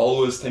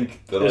always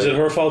think that is it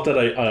her fault that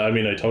I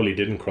mean I totally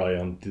didn't cry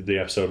on the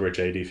episode where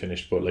JD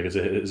finished, but like is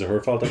it her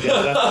fault at the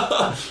end of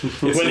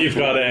that? When you've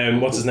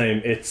got what's his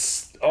name,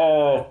 it's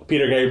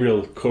Peter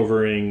Gabriel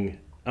covering,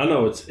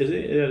 it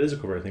is a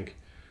cover, I think,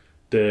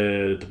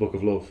 the Book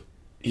of Love,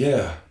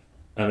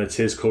 and it's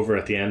his cover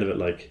at the end of it,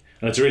 like,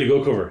 and it's a really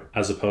good cover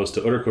as opposed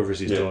to other covers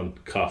he's done,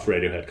 cough,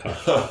 Radiohead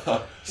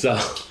cough. So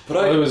but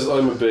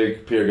I'm a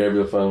big Peter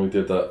Gabriel fan. We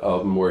did that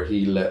album where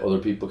he let other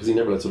people, because he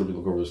never lets other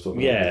people cover his stuff.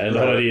 And the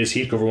whole idea is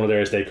he'd cover one of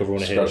theirs, they'd cover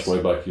one of his. Scratch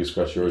my back, you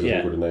scratch yours. I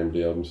think were the name of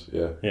the albums.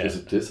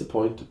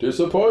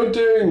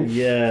 Disappointing.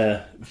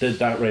 Yeah,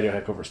 that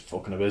Radiohead cover is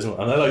fucking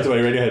abysmal, and I like the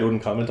way Radiohead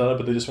wouldn't comment on it,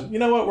 but they just went, you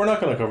know what, we're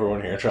not going to cover one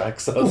of your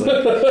tracks. So I was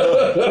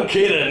like, I'm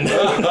kidding.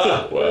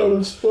 Well,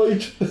 I'm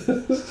spite.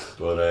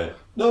 But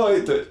no,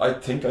 I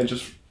think I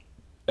just,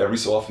 every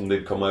so often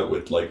they'd come out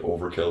with like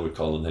Overkill with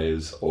Colin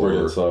Hayes, or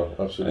brilliant song,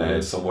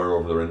 absolutely. Somewhere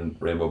Over the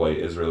Rainbow by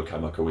Israel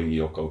Kamakawigi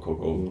Yoko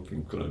Koko.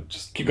 I'm gonna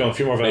just keep going, a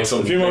few more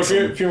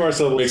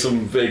syllables. Make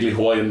some vaguely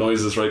Hawaiian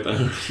noises right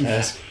now.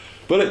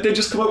 But they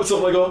just come out with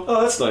something, I go,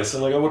 oh, that's nice.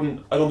 And like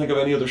I don't think of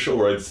any other show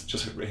where I'd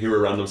just hear a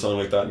random song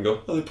like that and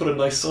go, oh, they put a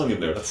nice song in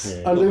there.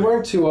 And they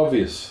weren't too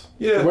obvious.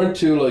 Yeah, they weren't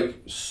too like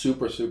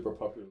super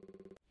popular.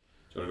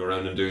 Do you want to go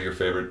around and do your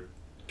favourite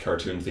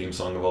cartoon theme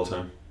song of all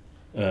time?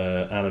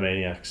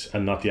 Animaniacs,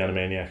 and not the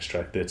Animaniacs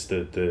track. It's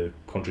the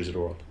Countries of the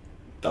World.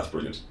 That's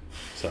brilliant.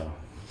 So,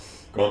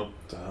 go on.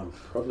 Damn,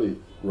 probably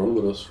Run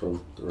With Us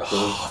from the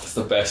Returns. That's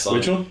the best song.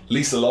 Which one?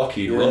 Lisa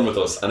Lockheed, Run With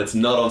Us, and it's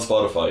not on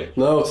Spotify.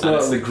 No, it's not.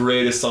 And it's the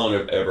greatest song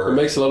I've ever heard. It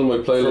makes a lot of my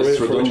playlists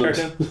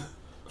redundant.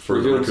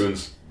 For the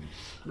Raccoons.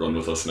 Run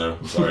With Us now.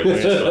 Sorry.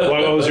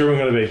 What was your one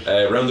going to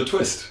be? Round the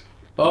Twist.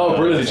 Oh,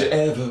 brilliant! Did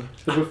you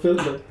ever feel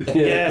that?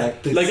 Yeah,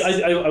 like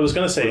I was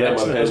gonna say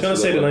X-Men. I was gonna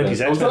say the 90s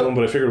X-Men one,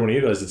 but I figured one of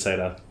you guys would say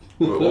that.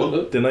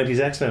 What? The 90s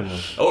X-Men one.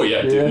 Oh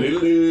yeah.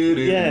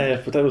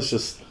 Yeah, but that was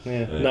just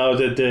no,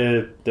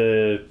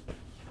 the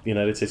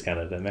United States,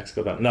 Canada,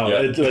 Mexico. Like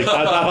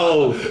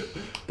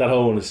that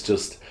whole one is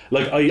just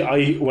like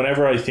I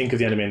whenever I think of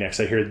the Animaniacs,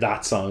 I hear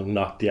that song,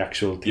 not the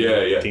actual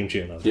theme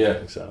tune of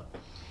it. So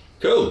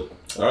cool.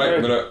 All right,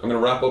 I'm gonna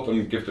wrap up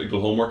and give people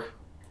homework.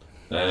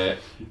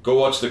 Go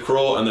watch The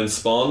Crow and then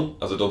Spawn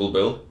as a double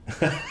bill.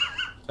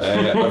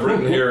 I've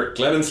written here,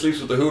 Glennon sleeps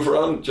with the Hoover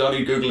on.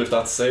 Johnny, Google if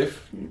that's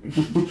safe.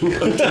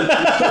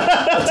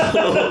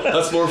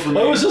 That's more for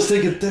me. I was just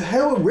thinking,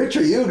 how rich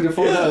are you to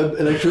afford that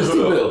electricity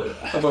bill?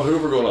 I have a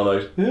Hoover going all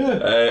night.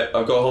 Yeah.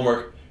 I've got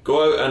homework.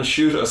 Go out and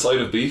shoot a side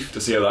of beef to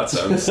see how that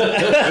sounds.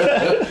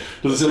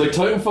 Does it say like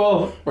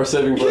Titanfall or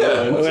Saving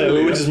Private Ryan?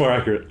 Well, which is more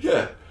accurate?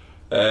 Yeah.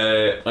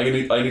 I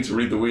need to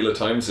read the Wheel of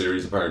Time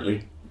series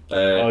apparently.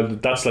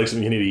 That's like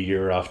something you need a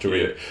year after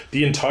read. Yeah.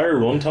 The entire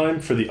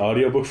runtime for the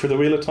audiobook for The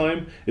Wheel of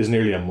Time is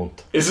nearly a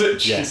month. Is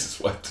it? Yeah. Jesus,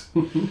 what?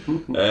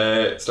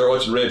 Start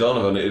watching Ray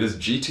Donovan. It is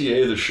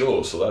GTA the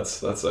show, so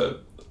that's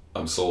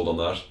I'm sold on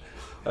that.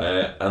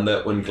 And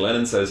that when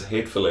Glennon says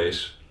hateful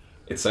eight,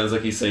 it sounds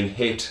like he's saying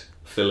hate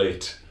fillet.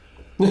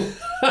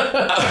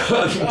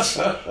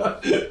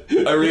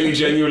 I really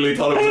genuinely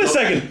thought it was. Wait a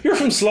second, you're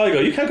from Sligo.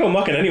 You can't go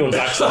mocking anyone's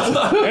accent.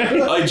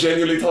 I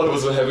genuinely thought it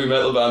was a heavy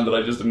metal band that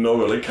I just didn't know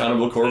about, like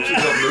Cannibal Corpse or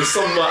something. There's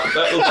some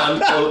metal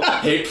band called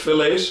Hate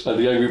Fillet. And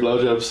the Angry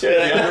Blowjobs. Yeah,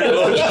 the Angry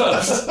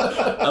Blowjobs.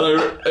 And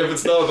if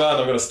it's not a band,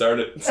 I'm going to start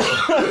it. So.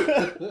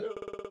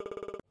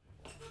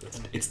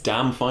 It's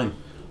damn fine.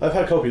 I've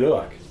had Kopi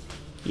Luwak.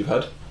 You've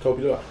had? Kopi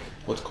Luwak.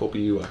 What's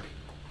Kopi Luwak?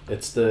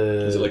 It's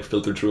the. Is it like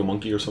filtered through a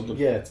monkey or something?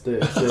 Yeah, it's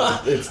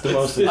the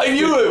most. I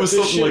knew it was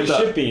something like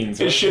that. Shit beans.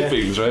 It's shit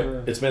beans, right?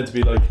 It's meant to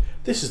be like,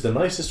 this is the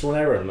nicest one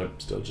ever, and it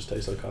still just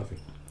tastes like coffee.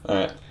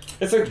 Alright.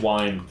 It's like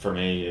wine for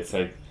me. It's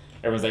like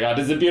everyone's like, "Oh,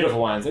 this is a beautiful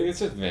wine." It's like it's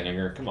just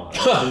vinegar. Come on.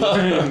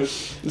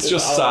 It's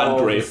just sad all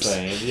the grapes.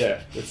 same.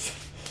 Yeah, it's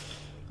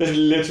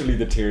literally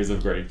the tears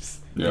of grapes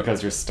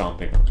because you're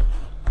stomping them.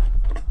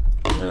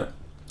 Yeah.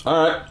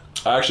 Alright.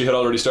 I actually had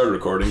already started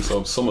recording,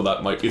 so some of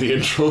that might be the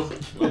intro.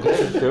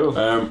 Okay,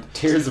 cool.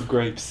 Tears of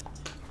grapes.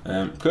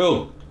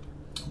 Cool.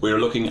 We're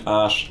looking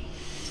at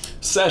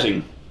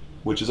setting,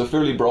 which is a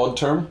fairly broad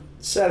term.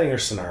 Setting or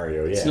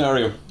scenario, yeah.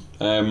 Scenario.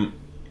 I'm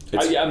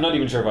not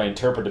even sure if I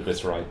interpreted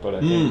this right, but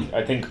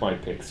I think my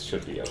picks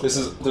should be okay. There's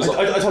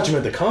I thought you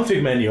meant the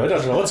config menu. I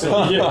don't know what's going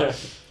on. Yeah.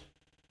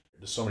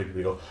 There's so many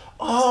people who go,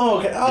 oh,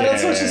 okay, oh,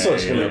 that's such and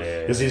such.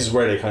 Because this is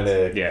where they kind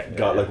of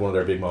got like one of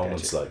their big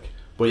moments, like.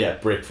 But yeah,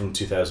 Brick from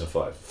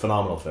 2005,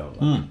 phenomenal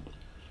film.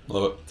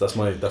 Love it. That's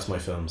my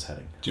film's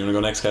heading. Do you want to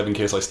go next, Kev, in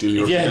case I steal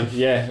your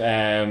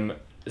Yeah.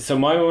 So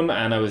my one,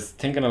 and I was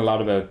thinking a lot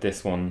about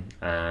this one,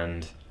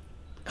 and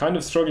kind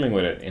of struggling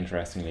with it.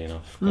 Interestingly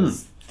enough,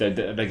 because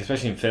like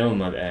especially in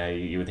film,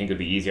 you would think it'd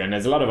be easier. And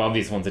there's a lot of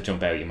obvious ones that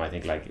jump out. You might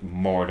think like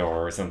Mordor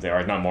or something,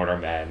 or not Mordor,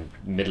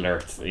 Middle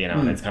Earth. You know,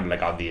 and it's kind of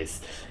like obvious,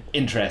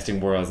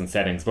 interesting worlds and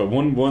settings. But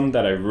one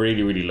that I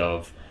really really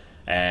love.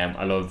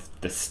 I love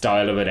the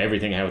style of it,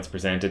 everything how it's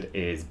presented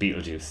is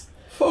Beetlejuice.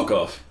 Fuck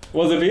off.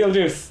 Was it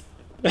Beetlejuice?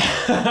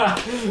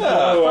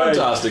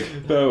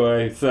 Fantastic. No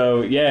way.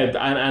 So yeah,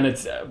 and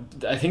it's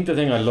I think the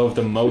thing I love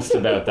the most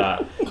about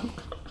that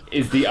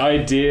is the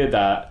idea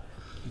that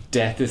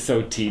death is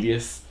so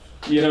tedious.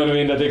 You know what I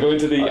mean? That they go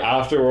into the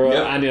afterworld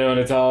and and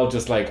it's all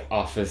just like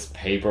office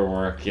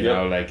paperwork, you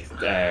know, like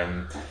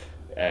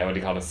what do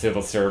you call it,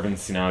 civil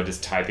servants,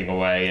 just typing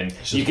away, and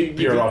you can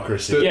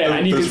bureaucracy.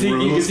 And you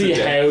can see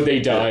how they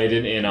died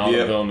in all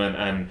of them,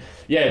 and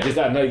just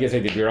that. Now you get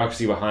like the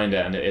bureaucracy behind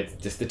it, and it's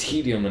just the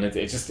tedium, and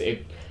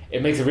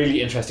it makes a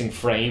really interesting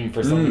frame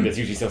for something that's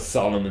usually so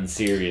solemn and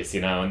serious,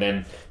 and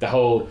then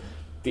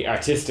the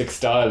artistic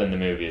style in the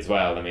movie as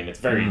well. I mean, it's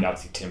very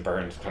obviously Tim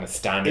Burton's kind of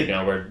standard,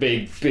 where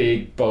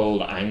big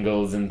bold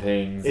angles and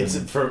things. It's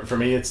for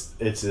me, it's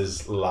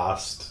the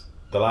last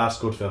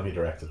good film he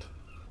directed.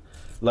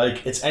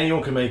 Like,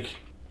 anyone can make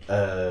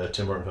a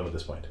Tim Burton film at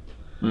this point.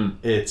 I'm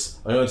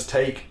going to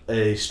take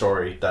a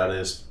story that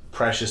is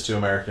precious to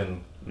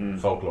American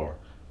folklore,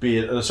 be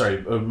it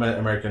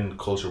American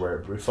culture,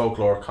 where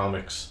folklore,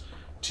 comics,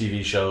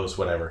 TV shows,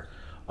 whatever.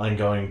 I'm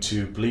going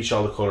to bleach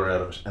all the colour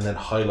out of it and then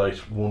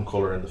highlight one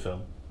colour in the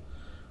film.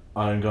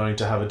 I'm going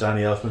to have a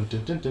Danny Elfman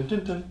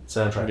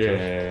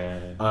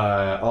soundtrack.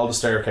 All the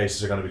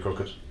staircases are going to be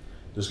crooked.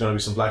 There's going to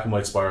be some black and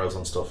white spirals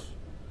and stuff.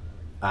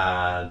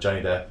 And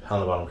Johnny Depp,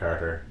 Helena Bonham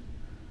Carter,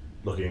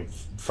 looking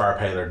far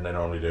paler than they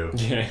normally do.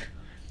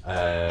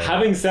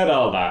 Having said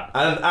all that,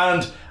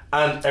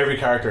 and every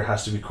character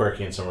has to be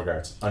quirky in some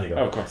regards. On you go.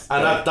 Of course.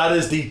 And that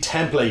is the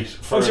template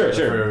for.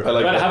 Sure. I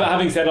like but that.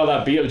 having said all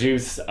that,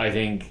 Beetlejuice, I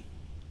think,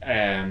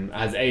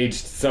 has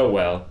aged so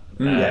well.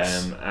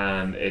 Yes.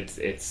 And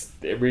it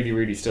really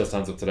really still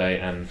stands up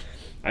today. And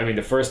I mean,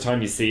 the first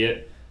time you see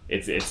it,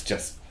 it's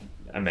just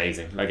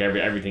amazing. Like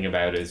everything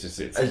about it is just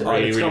it's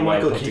really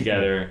well put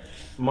together.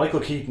 Michael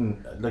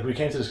Keaton, like we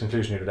came to this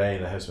conclusion the other day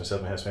in the house, myself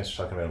and my housemates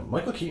were talking about it.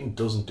 Michael Keaton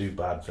doesn't do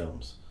bad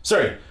films.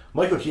 Sorry,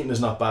 Michael Keaton is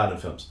not bad in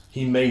films.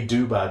 He may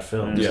do bad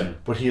films,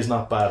 but he is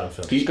not bad in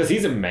films. Because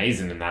he's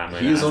amazing in that,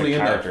 man. He's only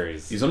in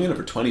it. He's only in it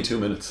for 22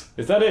 minutes.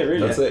 Is that it?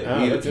 Really? That's it.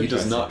 Oh, he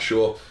does not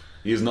show up.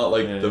 He's not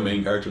like the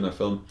main character in that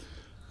film.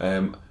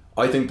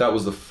 I think that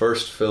was the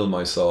first film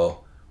I saw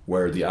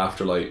where the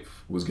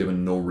afterlife was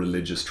given no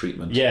religious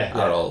treatment at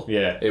all.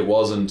 Yeah. It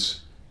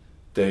wasn't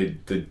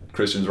the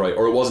Christian's right,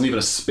 or it wasn't even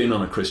a spin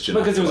on a Christian.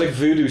 Because there was like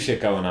afterlife. voodoo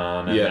shit going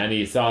on, and, Yeah. and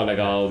you saw like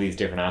all these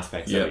different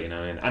aspects Yeah. of it, you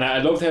know. And I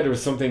loved how there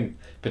was something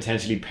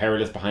potentially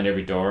perilous behind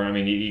every door. I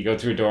mean, you go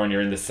through a door and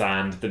you're in the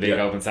sand, the big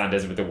Yeah. open sand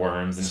desert with the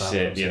worms and Sand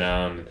shit, worms, you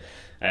know.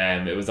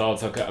 And it was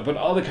also, but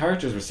all the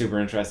characters were super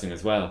interesting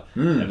as well.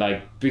 Hmm.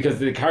 Like because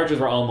the characters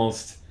were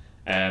almost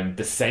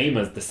the same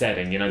as the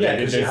setting, you know. Yeah,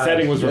 the 'cause you had-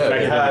 setting was yeah,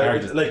 reflected It in the had,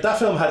 characters. like that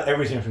film had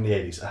everything from the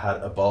 80s. It had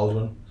a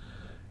Baldwin,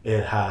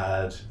 it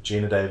had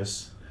Gina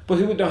Davis, But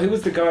who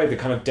was the guy, the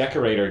kind of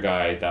decorator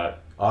guy that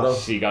Otto.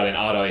 she got in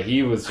Otto?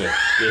 He was just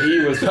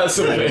That's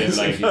brilliant.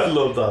 amazing. I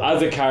love that.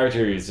 As a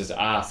character, he's just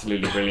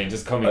absolutely brilliant.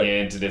 Just coming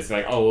into this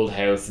like old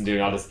house and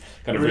doing all this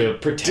kind of real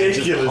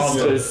pretentious, Ridiculous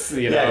pompous,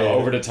 you know, Yeah, yeah.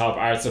 over the top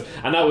art stuff,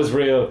 and that was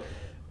real.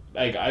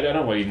 Like I don't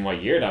know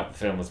what year that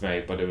film was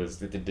made, but it was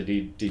the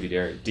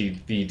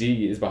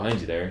DVD is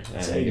behind you there.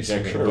 It's You can 80s, check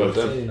I'm it. sure. But, It's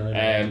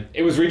 89.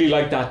 it was really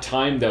like that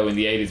time though in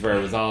the 80s where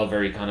it was all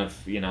very kind of,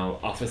 you know,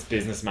 office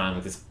businessman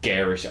with this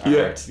garish art,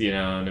 Yeah. you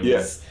know, and it Yeah.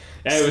 was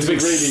it was like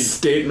Big really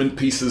statement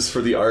pieces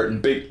for the art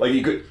and big, like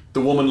you could.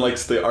 The woman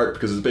likes the art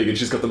because it's big, and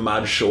she's got the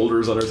mad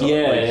shoulders on her top,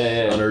 Yeah, like,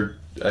 yeah, yeah. on her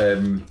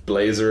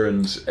blazer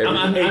and everything.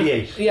 and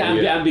 88. yeah,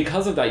 Yeah. and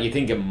because of that you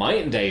think it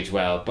mightn't age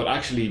well, but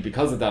actually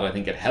because of that I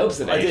think it helps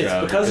it age It's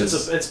well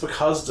because it's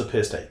because it's a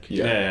piss take.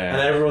 Yeah.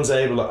 And everyone's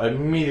able to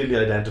immediately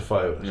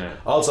identify with it. Yeah.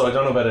 Also, I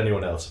don't know about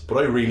anyone else, but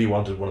I really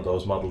wanted one of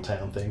those model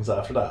town things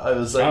after that. I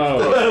was like, Oh,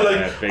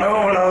 yeah, like big I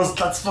want one time. of those.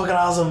 That's fucking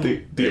awesome.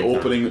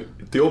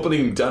 The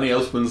opening Danny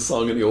Elfman's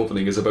song in the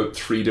opening is about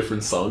 3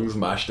 different songs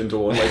mashed into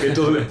one. Like it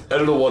doesn't. I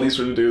don't know what he's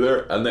trying to do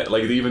there, and then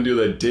like they even do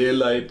the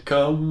daylight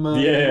come. On.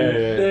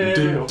 Yeah.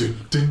 Dun, dun,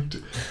 dun,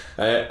 dun.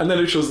 And then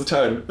it shows the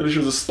town. Then it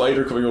shows a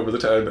spider coming over the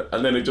town,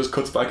 and then it just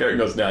cuts back out and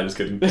goes, "Nah, just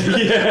kidding."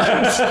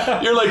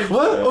 Yeah. You're like,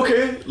 what?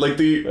 Okay. Like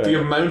the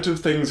amount of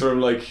things where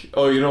I'm like,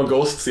 oh, you know,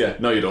 ghosts? Yeah,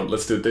 no, you don't.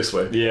 Let's do it this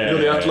way. Yeah, You know,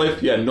 the yeah,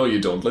 afterlife? Yeah, no,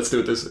 you don't. Let's do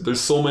it this. There's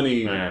so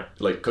many Yeah.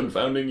 like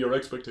confounding your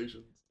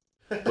expectations.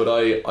 But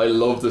I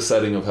love the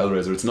setting of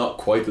Hellraiser. It's not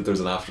quite that there's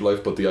an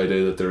afterlife, but the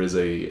idea that there is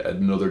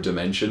another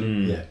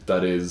dimension Yeah.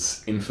 that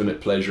is infinite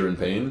pleasure and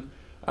pain.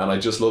 And I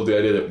just love the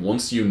idea that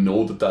once you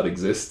know that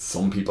exists,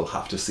 some people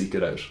have to seek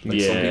it out. Like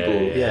some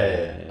people.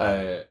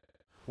 Yeah.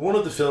 One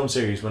of the film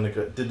series when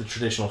it did the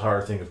traditional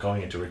horror thing of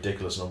going into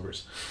ridiculous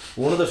numbers.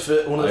 One of the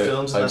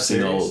films in that I've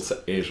seen series. all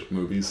 8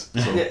 movies.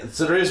 So. Yeah,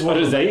 so there is one.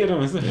 What is 8 of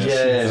them, isn't it? Yeah.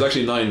 There's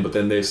actually 9, but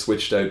then they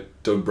switched out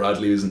Doug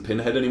Bradley isn't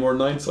Pinhead anymore in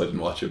 9, so I didn't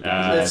watch it.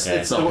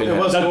 It's not it Pinhead.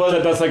 was,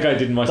 That's like I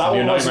didn't watch That the new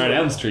one wasn't Nightmare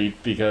on Elm good. Street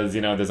because,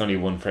 you know, there's only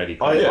one Freddy.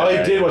 I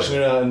Yeah. did watch New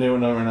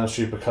Nightmare on Elm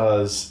Street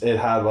because it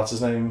had what's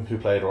his name who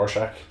played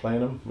Rorschach playing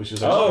him, which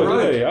is Oh,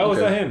 right. really? Oh, was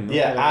Okay. that him?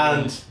 yeah,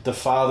 and the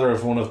father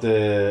of one of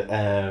the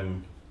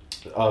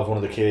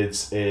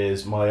kids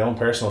is my own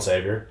personal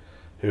savior,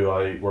 who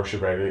I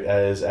worship regularly,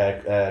 is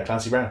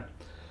Clancy Brown.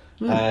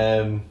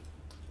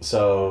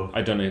 So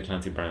I don't know who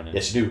Clancy Brown is.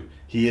 yes, you do.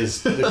 He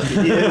is he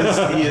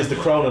is the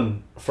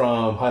Cronin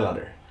from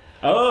Highlander.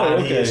 Oh, And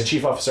okay. he is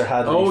Chief Officer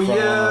Hadley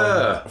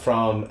Oh,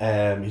 from,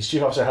 yeah. he's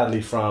Chief Officer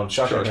Hadley from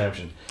Shawshank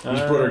Redemption. He's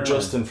brother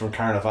Justin from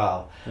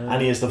Carnival.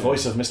 And he is the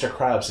voice of Mr.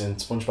 Krabs in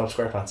SpongeBob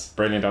SquarePants.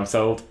 Brilliant, I'm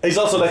sold. He's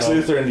also Lex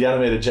Luthor in the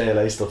animated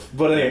JLA stuff.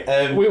 But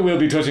anyway, We'll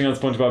be touching on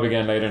SpongeBob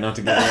again later, not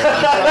to get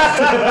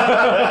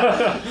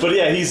but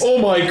yeah, he's Oh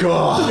my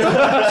god!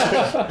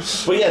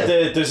 but yeah,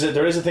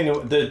 there is a thing.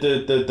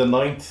 The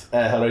ninth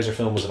Hellraiser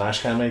film was an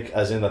ashcan make,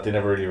 as in that they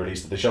never really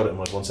released it. They showed it in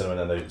like one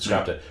cinema and then they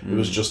scrapped it. It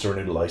was just to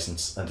renew the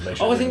license and to make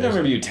sure. Oh, I they think I released it.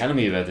 remember you telling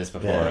me about this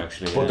before,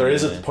 actually. But there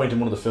is a point in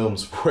one of the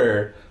films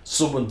where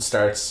someone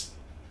starts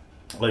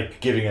like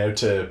giving out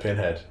to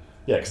Pinhead.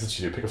 Yeah, because that's what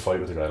you do. Pick a fight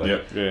with the guy. Like.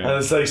 Yep. Yeah. And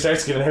it's like he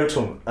starts giving out to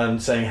him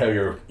and saying how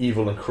you're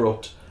evil and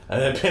corrupt.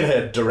 And then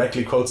Pinhead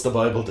directly quotes the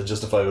Bible to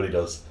justify what he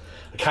does.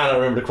 I cannot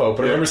remember the quote,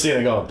 but I remember seeing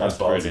it going, that's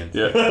ballsy. Brilliant.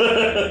 Yeah.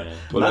 Yeah.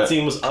 But, That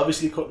scene was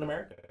obviously cut in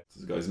America. What's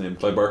this guy's name?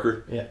 Clive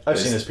Barker? Yeah, I've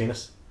Yes. seen his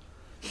penis.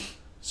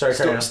 Sorry,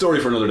 carry on. Story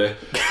for another day.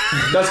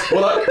 That's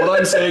what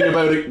I'm saying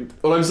about it.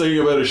 What I'm saying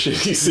about a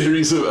shitty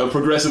series of a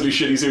progressively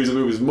shitty series of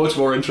movies. Much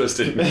more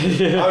interesting.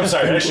 I'm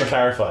sorry, I should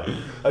clarify.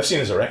 I've seen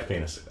his erect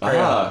penis. Carry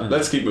on.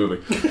 Let's keep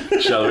moving,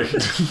 shall we?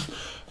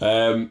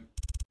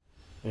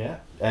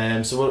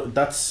 Yeah. So what,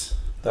 that's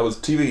That was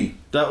TV.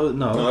 that was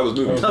No, that was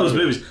movies. that was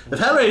movies. If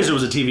Hellraiser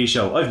was a TV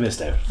show, I've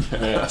missed out.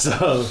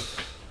 So,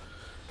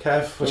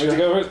 Kev, what Should you we got?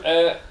 go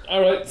first?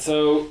 Alright,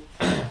 so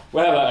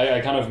well, I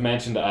kind of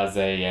mentioned as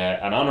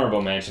an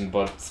honourable mention,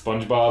 but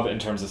SpongeBob in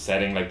terms of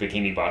setting, like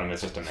Bikini Bottom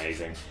is just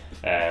amazing.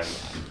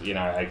 You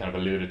know, I kind of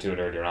alluded to it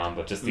earlier on,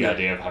 but just the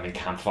idea of having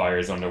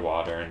campfires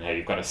underwater and how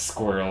you've got a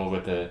squirrel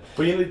with a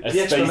But you know, a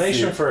the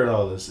explanation spacesuit. for it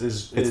all is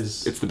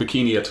It's the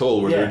Bikini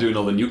Atoll where Yeah. they're doing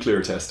all the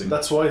nuclear testing.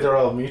 that's why they're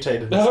all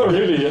mutated. Oh,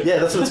 really? Yeah,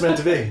 that's what it's meant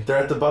to be. They're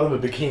at the bottom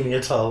of Bikini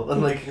Atoll,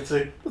 and like it's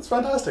like that's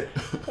fantastic.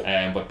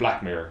 But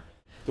Black Mirror.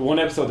 The one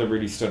episode that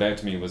really stood out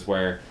to me was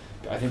where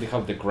I think they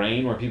called it The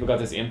Grain, where people got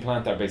this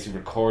implant that basically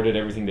recorded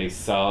everything they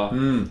saw,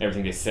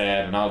 everything they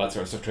said, and all that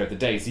sort of stuff throughout the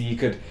day. So you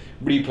could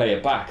replay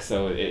it back.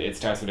 So it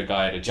starts with a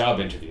guy at a job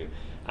interview,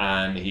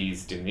 and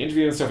he's doing the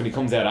interview and stuff, and he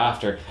comes out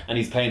after and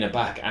he's playing it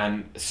back,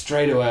 and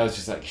straight away I was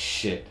just like,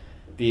 shit,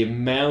 the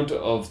amount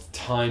of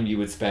time you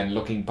would spend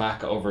looking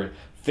back over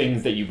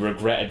things that you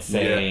regretted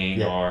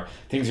saying, or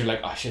things you're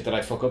like, oh shit, did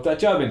I fuck up that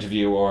job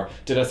interview, or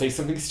did I say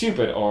something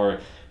stupid, or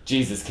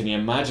Jesus, can you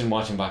imagine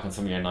watching back on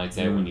some of your nights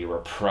out when you were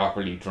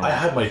properly drunk? I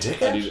had my dick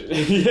out.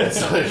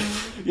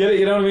 Yeah,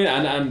 you know what I mean,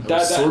 and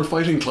that sword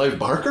fighting Clive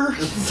Barker.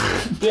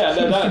 yeah,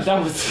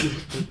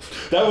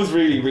 that was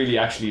really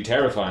actually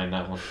terrifying,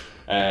 that one.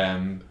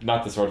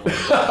 Not the sword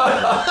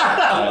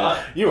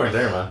fighting. You weren't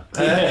there,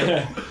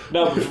 man.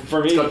 No,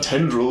 for me, It's got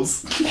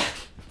tendrils.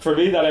 for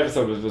me that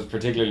episode was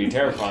particularly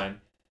terrifying.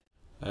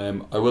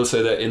 I will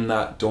say that in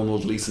that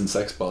Donald Gleason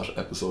sex bot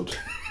episode,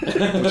 which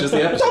is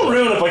the episode. Don't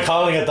ruin it by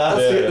calling it that.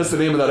 That's the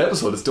name of that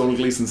episode. It's Donald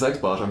Gleason sex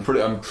bot. I'm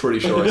pretty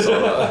sure I saw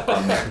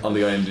that on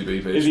the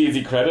IMDb page. Is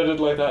he credited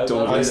like that?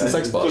 Donald Gleason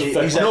sex bot.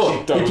 He's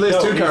No, actually- he plays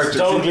two characters.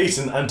 Donald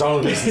Gleason and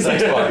Donald Gleason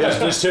sex bot.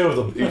 There's two of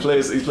them. He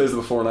plays the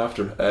before and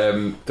after.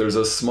 There's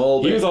a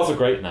small bit. He was also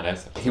great in that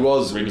episode. He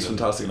was Really good.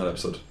 fantastic in that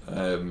episode.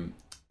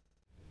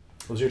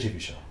 What was your TV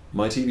show?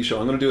 My TV show,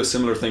 I'm going to do a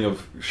similar thing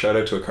of shout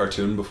out to a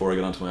cartoon before I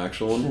get onto my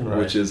actual one, Right.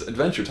 which is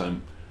Adventure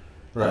Time.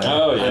 Right.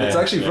 Oh yeah, And it's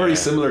actually very yeah.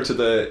 similar to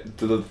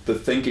the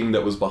thinking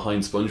that was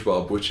behind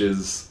SpongeBob, which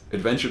is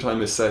Adventure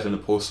Time is set in a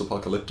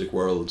post-apocalyptic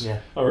world Yeah.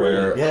 Oh, really?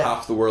 where Yeah.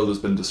 half the world has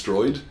been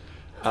destroyed,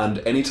 and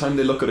anytime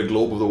they look at a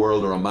globe of the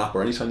world or a map,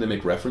 or anytime they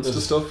make reference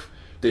to stuff,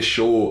 they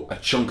show a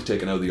chunk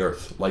taken out of the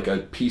Earth, like a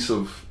piece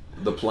of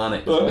the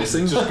planet is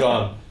missing, Just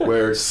gone.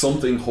 where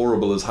something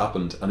horrible has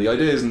happened. And the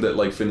idea isn't that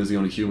like Finn is the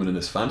only human in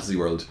this fantasy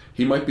world.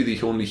 He might be the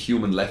only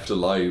human left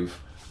alive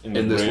In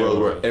in the this real world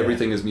where world,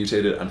 everything is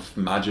mutated and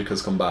magic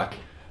has come back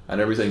and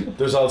everything.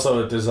 There's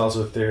also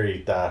a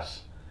theory that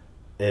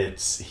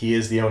he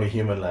is the only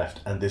human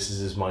left, and this is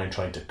his mind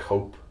trying to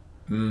cope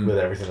with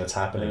everything that's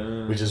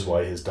happening, which is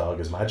why his dog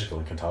is magical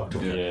and can talk to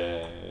him.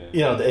 Yeah. You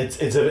know,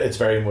 it's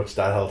very much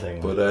that whole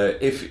thing. But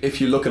if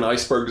you look at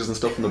icebergs and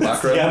stuff in the It's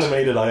background, the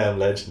animated I Am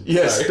Legend.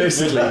 yes, Sorry.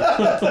 basically.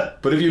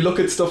 But if you look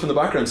at stuff in the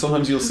background,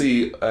 sometimes you'll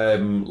see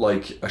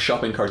like a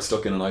shopping cart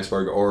stuck in an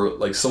iceberg, or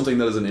like something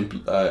that is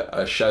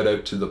a shout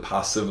out to the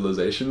past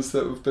civilizations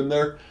that have been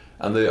there.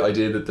 And the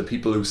idea that the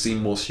people who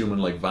seem most human,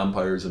 like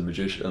vampires and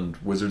magicians and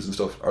wizards and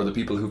stuff, are the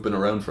people who've been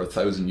around for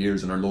 1,000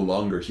 years and are no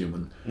longer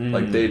human.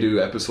 Like they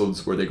do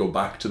episodes where they go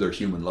back to their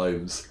human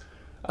lives,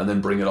 and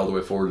then bring it all the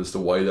way forward as to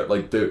why they're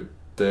like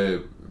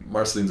the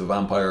Marceline's a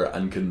vampire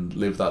and can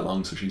live that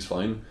long, so she's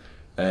fine.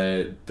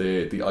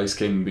 The Ice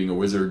King, being a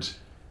wizard,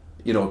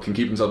 you know, can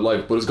keep himself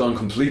alive, but has gone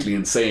completely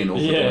insane over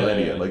the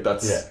millennia. Like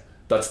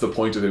that's the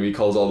point of him. He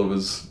calls all of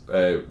his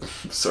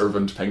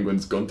servant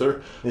penguins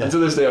Gunther. And to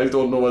this day, I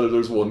don't know whether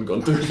there's one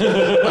Gunther.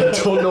 I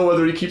don't know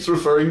whether he keeps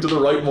referring to the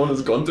right one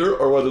as Gunther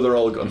or whether they're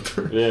all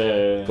Gunther.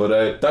 Yeah.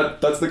 But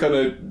that's the kind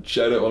of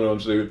shout out I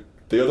want to do.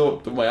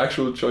 My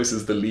actual choice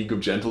is the League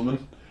of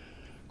Gentlemen,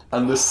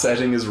 and the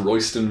setting is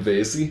Royston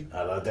Vasey.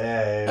 Hello,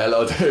 Dave.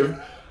 Hello,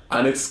 Dave.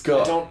 And it's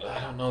got.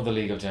 I don't know the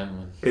League of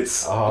Gentlemen.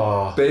 It's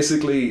Oh.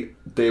 basically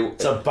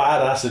It's a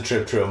bad acid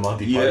trip through a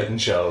Monty Python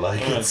show.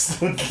 Like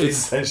it's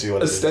essentially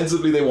what it is.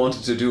 ostensibly they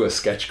wanted to do a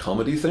sketch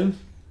comedy thing.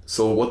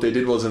 So what they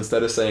did was,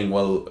 instead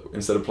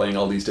of playing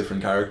all these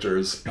different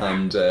characters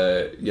and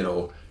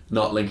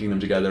not linking them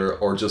together,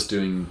 or just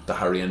doing the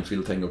Harry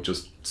Enfield thing of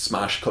just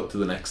smash cut to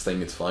the next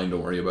thing, it's fine,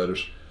 don't worry about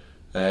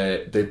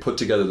it. They put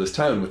together this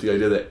town with the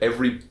idea that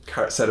every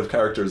set of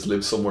characters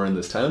lives somewhere in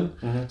this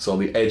town. So on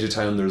the edge of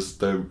town there's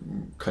the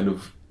kind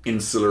of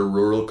insular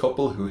rural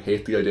couple who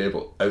hate the idea of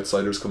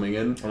outsiders coming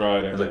in.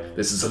 Right. It's like,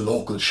 this is a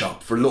local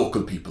shop for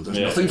local people, there's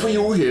nothing for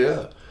you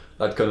here,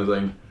 that kind of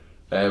thing.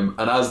 And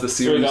as the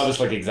So series, all this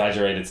like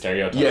exaggerated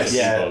stereotypes. Yes. of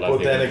Yeah, people, but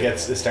as then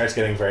people- it starts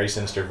getting very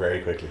sinister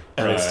very quickly.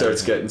 and Right. it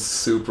starts getting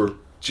super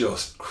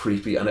just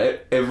creepy, and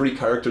every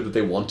character that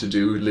they want to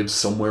do lives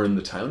somewhere in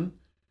the town.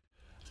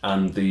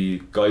 And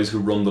the guys who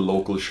run the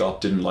local shop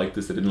didn't like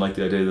this. They didn't like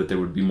the idea that there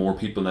would be more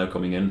people now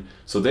coming in.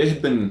 So they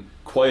had been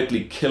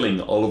quietly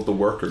killing all of the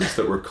workers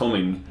that were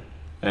coming.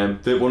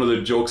 One of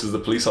the jokes is the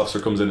police officer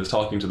comes in, is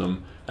talking to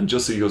them, and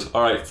just so he goes,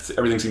 all right,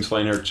 everything seems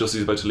fine here. Just as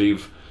he's about to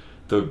leave,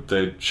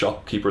 the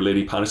shopkeeper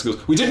lady panics and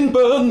goes, we didn't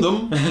burn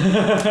them.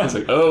 It's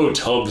like, oh,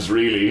 Tubbs,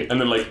 really? And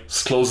then like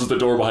closes the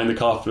door behind the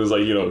cop and is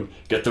like,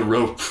 get the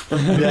rope.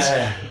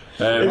 Yeah.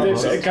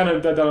 It kind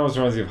of that almost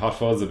reminds me of Hot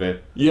Fuzz a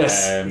bit.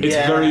 Yes, it's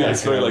yeah, very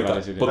that's like kind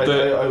of that. what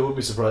But I would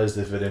be surprised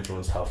if it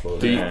influenced Half Blood.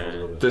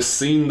 the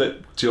scene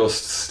that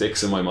just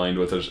sticks in my mind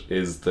with it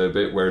is the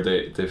bit where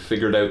they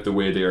figured out the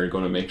way they are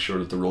going to make sure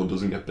that the road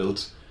doesn't get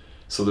built.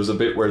 So there's a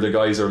bit where the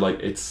guys are like,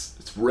 it's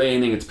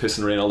raining, it's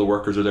pissing rain, all the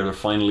workers are there, they're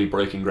finally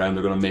breaking ground,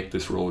 they're going to make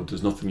this road,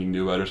 there's nothing you can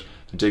do about it.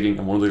 They're digging,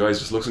 and one of the guys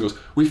just looks and goes,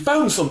 we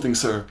found something,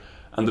 sir.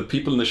 And the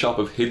people in the shop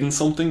have hidden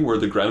something where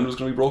the ground was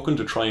going to be broken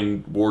to try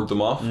and ward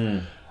them off.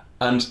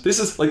 And this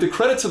is like, the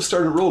credits have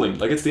started rolling,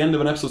 like it's the end of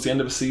an episode, it's the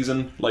end of a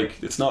season, like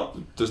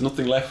there's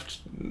nothing left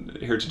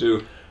here to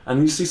do.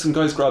 And you see some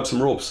guys grab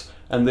some ropes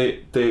and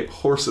they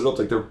horse it up,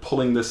 like they're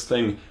pulling this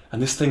thing,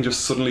 and this thing just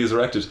suddenly is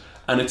erected,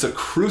 and it's a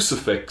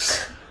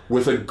crucifix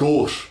with a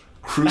goat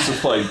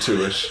crucified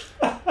to it,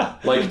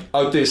 like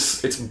out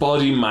this, its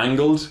body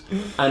mangled,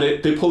 and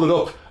they pull it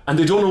up and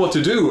they don't know what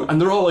to do,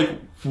 and they're all like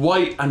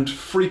white and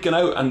freaking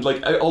out, and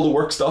like all the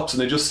work stops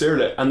and they just stare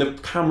at it, and the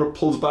camera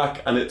pulls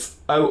back and it's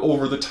out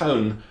over the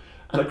town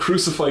and a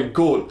crucified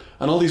goat,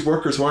 and all these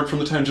workers who aren't from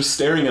the town just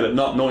staring at it,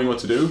 not knowing what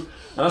to do,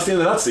 and that's the end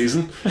of that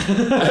season.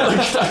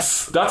 Like,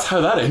 that's how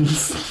that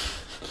ends.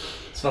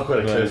 It's not quite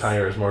a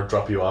cliffhanger, it's more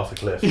drop you off a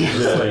cliff.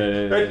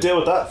 Yeah. Right, deal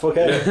with that, fuck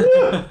it.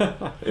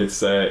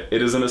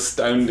 It is an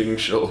astounding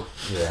show.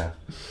 Yeah,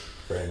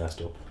 very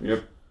messed up.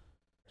 Yep.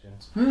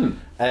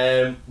 One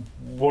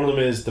of them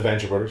is The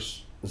Venture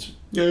Brothers. It's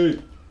a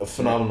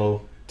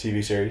phenomenal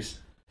TV series.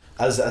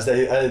 As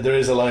they there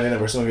is a line in it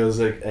where someone goes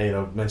like,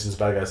 mentions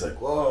bad guys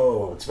like,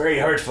 whoa, it's very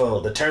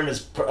hurtful. The term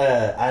is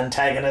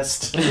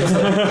antagonist. And he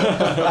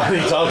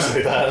talks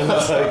like that, and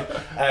it's like,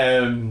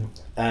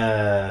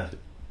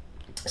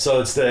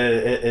 so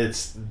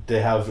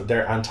they have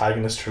their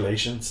antagonist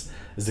relations.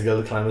 Is the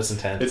guild of calamitous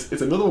intent. It's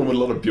another one with a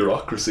lot of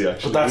bureaucracy,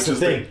 actually. But that's the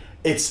thing.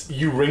 It's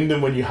you ring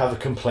them when you have a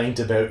complaint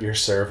about your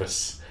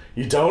service.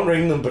 You don't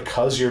ring them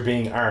because you're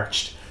being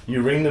arched.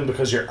 You ring them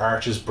because your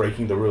arch is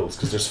breaking the rules,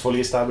 because there's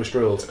fully established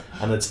rules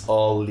and it's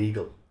all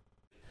legal.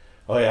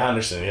 Oh yeah,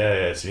 Anderson,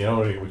 yeah. So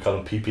we call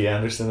him PP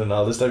Anderson and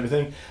all this type of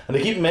thing. And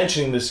they keep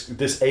mentioning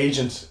this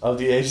agent of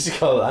the agency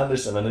called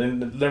Anderson,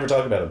 and they never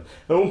talk about him.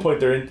 At one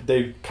point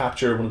they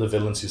capture one of the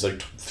villains who's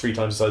like 3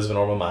 times the size of a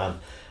normal man,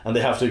 and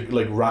they have to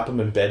like wrap him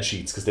in bed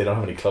sheets because they don't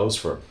have any clothes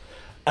for him.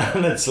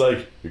 And it's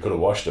like, you could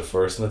have washed it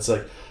first, and it's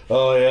like,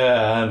 oh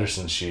yeah,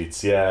 Anderson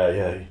sheets,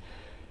 yeah.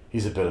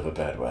 He's a bit of a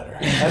bedwetter.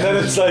 And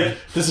then it's like,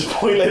 there's a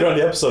point later on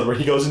the episode where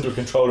he goes into a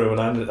control room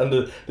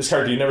and this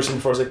character you've never seen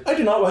before is like, I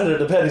do not want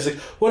it in bed. He's like,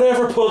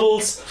 whatever,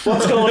 Puddles,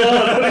 what's going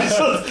on? And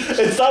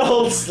it's that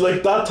whole,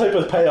 like, that type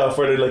of payoff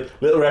where they're like,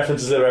 little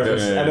references,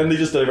 and then they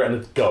just deliver it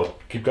and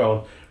keep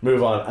going,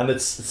 move on. And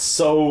it's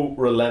so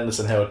relentless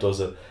in how it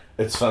does it.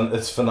 It's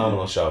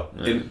phenomenal show.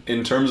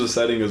 In terms of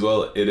setting as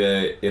well,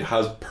 it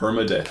has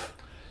permadeath.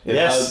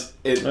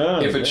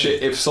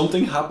 If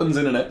something happens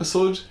in an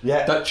episode,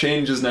 that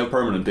change is now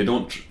permanent. They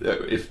don't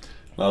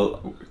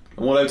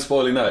without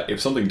spoiling that, if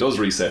something does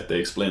reset, they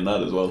explain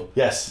that as well.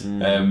 Yes.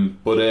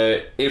 But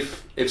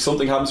if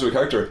something happens to a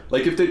character,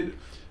 like it'd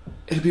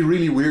be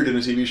really weird in a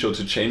TV show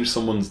to change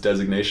someone's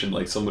designation,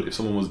 like if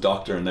someone was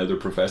doctor and now they're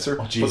professor.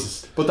 Oh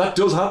Jesus! But that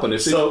does happen.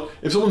 If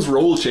someone's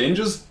role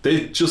changes,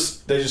 they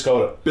just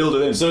go build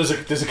it in. So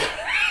there's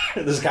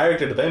a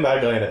character. The main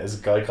bad guy in it is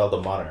a guy called the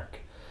Monarch.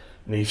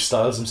 And he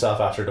styles himself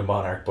after the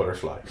monarch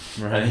butterfly.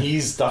 Right. And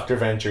he's Dr.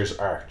 Venture's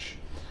arch.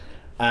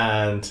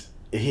 And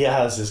he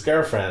has his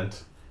girlfriend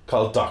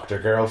called Dr.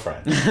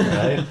 Girlfriend.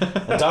 Right?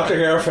 And Dr.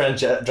 Girlfriend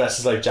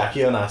dresses like Jackie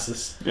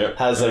Onassis. Yep.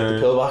 Has like the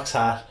pillbox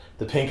hat,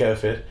 the pink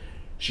outfit.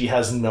 She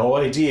has no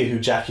idea who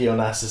Jackie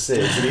Onassis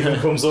is. It even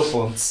comes up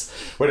once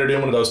where they're doing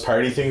one of those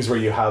party things where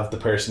you have the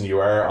person you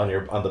are on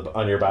your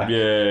back.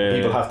 Yeah.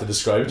 People have to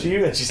describe to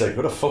you, and she's like,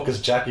 "Who the fuck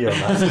is Jackie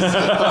Onassis?"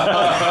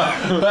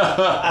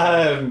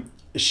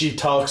 She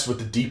talks with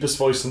the deepest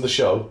voice in the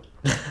show.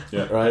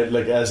 Yeah. Right?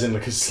 Like, as in,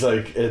 because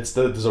like there's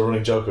a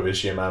running joke of, is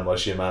she a man,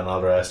 was she a man, and all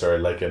the rest, or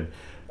like, and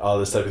all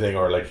this type of thing,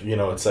 or like,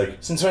 it's like,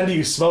 since when do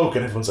you smoke?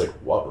 And everyone's like,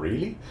 what,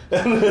 really?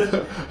 And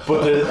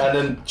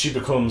then she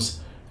becomes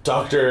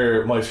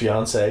Dr. My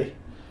Fiance,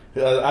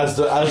 as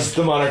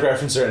the monarch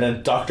referencer, and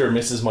then Dr.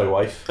 Mrs. My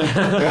Wife.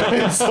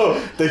 Right?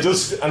 So it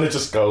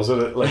just goes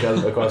with it, like,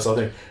 across the whole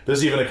thing.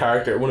 There's even a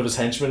character, one of his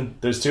henchmen,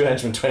 there's 2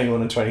 henchmen, 21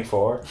 and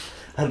 24,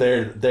 and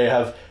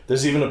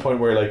there's even a point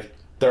where like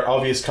they're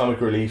obvious comic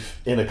relief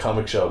in a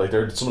comic show, like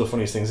they're some of the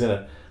funniest things in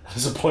it.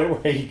 There's a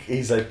point where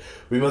he's like,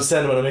 we must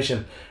send him on a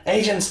mission,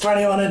 Agents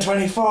 21 and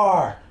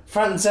 24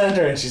 front and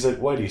center, and she's like,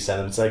 why do you send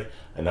them? It's like,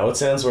 I know it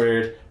sounds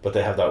weird, but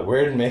they have that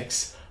weird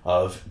mix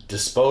of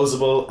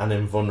disposable and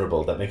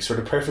invulnerable that makes for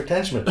the perfect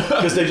henchman,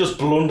 because they just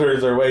blunder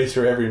their way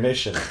through every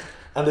mission,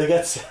 and they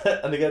get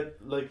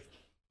like.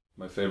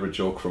 My favourite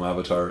joke from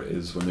Avatar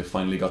is when they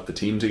finally got the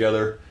team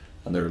together,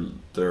 and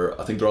they're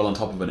I think they're all on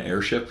top of an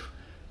airship,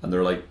 and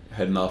they're like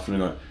heading off, and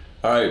they're going,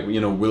 all right,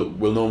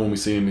 we'll know when we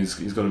see him. He's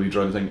going to be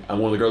driving the thing, and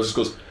one of the girls just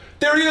goes,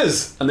 there he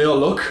is, and they all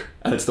look,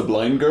 and it's the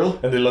blind girl,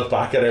 and they look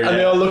back at her, and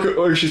they all look at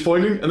where she's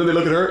pointing, and then they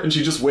look at her, and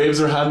she just waves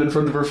her hand in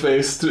front of her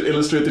face to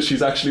illustrate that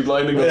she's actually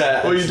blind, and goes,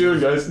 what are you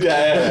doing, guys?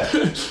 Yeah.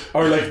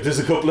 Or like, there's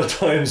a couple of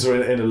times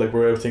where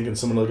I'm thinking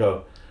someone will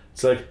go,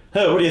 it's like,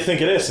 hey, what do you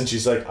think it is? And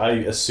she's like, I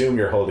assume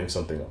you're holding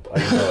something up. I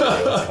have no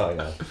idea what's going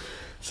on.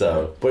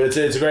 So, but it's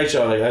a great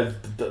show. Like,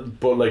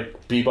 but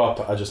like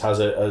Bebop, just has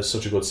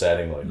such a good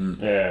setting. Like,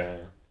 yeah.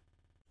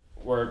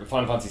 Where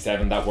Final Fantasy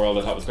VII, that world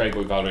I thought was great, but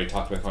we've already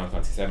talked about Final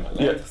Fantasy VII at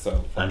length.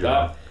 So and you're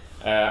wrong.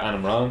 And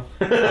I'm wrong.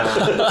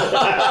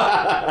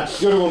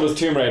 The other one was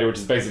Tomb Raider, which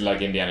is basically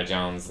like Indiana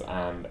Jones,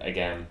 and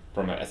again,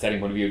 from a setting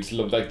point of view, just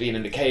loved like being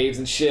in the caves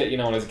and shit. When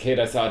as a kid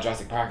I saw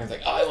Jurassic Park and I was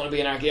like, I want to be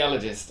an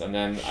archaeologist. And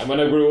then when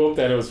I grew up,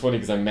 then it was funny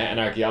because I met an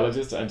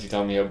archaeologist and she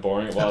told me how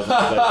boring it was. And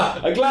I was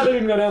like, I'm glad I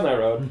didn't go down that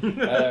road.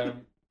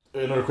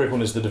 Another quick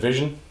one is The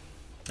Division.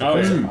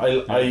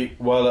 Oh,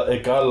 While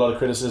it got a lot of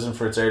criticism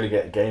for its early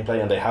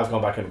gameplay, and they have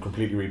gone back and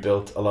completely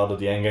rebuilt a lot of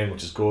the end game,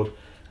 which is good,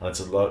 and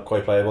it's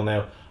quite playable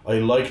now. I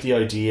like the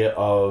idea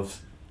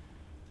of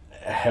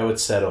how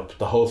it's set up.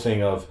 The whole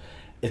thing of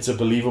it's a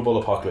believable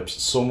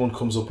apocalypse. Someone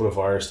comes up with a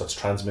virus that's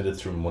transmitted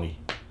through money.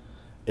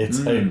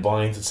 It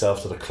binds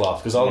itself to the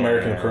cloth because all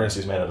American currency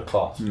is made out of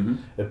cloth.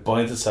 It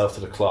binds itself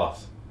to the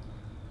cloth.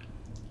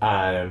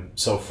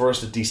 So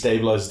first it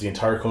destabilizes the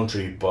entire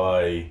country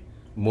by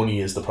money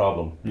is the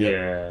problem.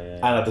 Yeah.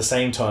 And at the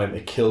same time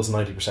it kills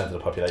 90% of the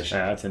population.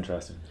 Yeah, that's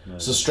interesting.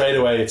 So straight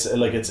away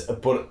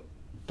but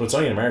it's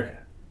only in America.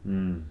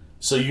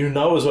 So you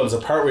know as well as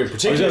a part where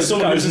particularly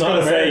someone who's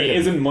not American. Say,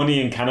 isn't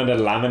money in Canada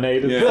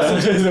laminated?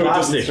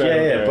 Plastic.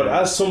 Yeah. But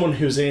as someone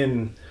who's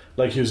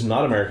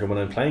not American, when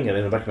I'm playing it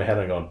in the back of my head,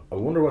 I'm going, I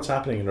wonder what's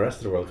happening in the rest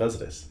of the world because of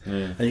this.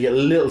 And you get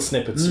little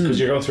snippets because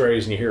you're going through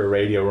areas and you hear a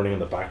radio running in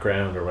the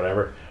background or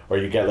whatever, or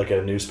you get like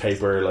a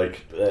newspaper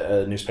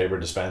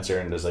dispenser,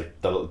 and there's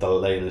like the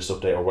latest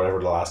update or whatever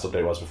the last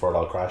update was before it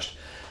all crashed,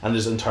 and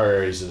there's entire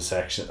areas of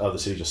the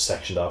city just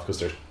sectioned off because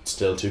they're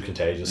still too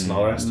contagious and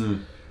all the rest.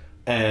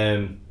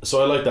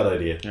 So I like that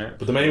idea.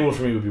 But the main one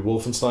for me would be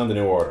Wolfenstein: The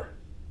New Order.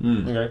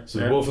 Okay. So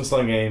the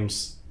Wolfenstein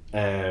games.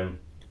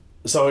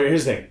 So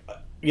here's the thing.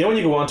 You know when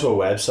you go onto a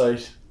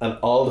website and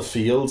all the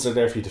fields are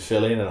there for you to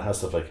fill in, and it has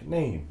stuff like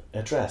name,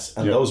 address,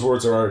 and those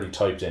words are already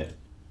typed in.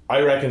 I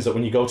reckon that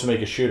when you go to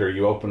make a shooter,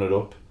 you open it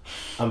up,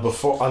 and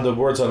the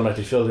words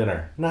automatically filled in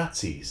are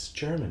Nazis,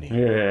 Germany,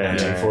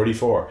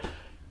 1944,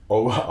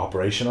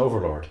 Operation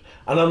Overlord,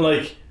 and I'm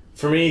like,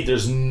 for me,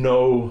 there's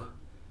no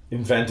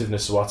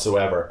inventiveness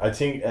whatsoever. I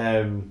think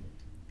Ben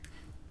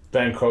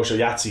Croshaw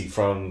Yahtzee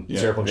from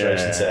Zero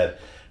Punctuation said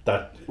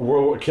that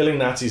killing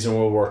Nazis in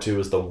World War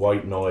II is the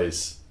white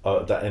noise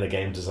that in a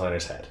game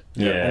designer's head.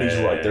 And he's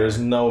right. There is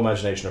no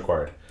imagination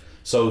required.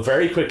 So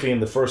very quickly in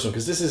the first one,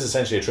 because this is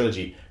essentially a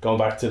trilogy going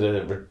back to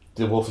the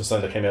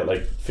Wolfenstein that came out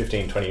like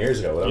 15, 20 years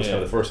ago. That was kind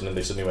of the first one, and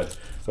then they suddenly went,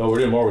 oh, we're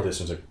doing more with this.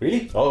 And it's like,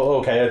 really? Oh,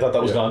 okay, I thought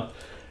that was gone.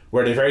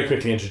 Where they very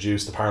quickly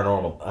introduced the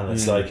paranormal, and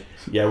it's like,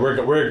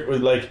 we're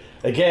like,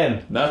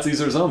 again, Nazis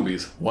or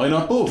zombies? Why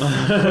not both?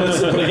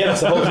 but again,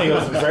 it's the whole thing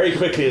of very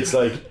quickly it's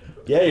like,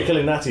 you're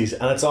killing Nazis,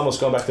 and it's almost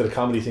going back to the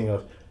comedy thing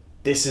of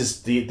this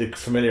is the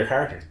familiar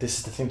character. This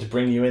is the thing to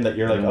bring you in that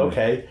you're like,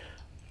 okay,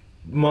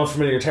 I'm on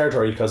familiar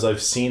territory because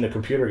I've seen a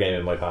computer game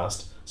in my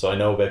past, so I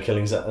know about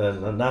killing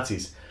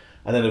Nazis.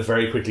 And then it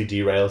very quickly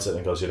derails it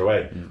and goes the other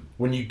way.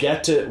 When you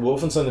get to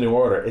Wolfenstein: The New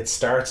Order, it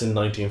starts in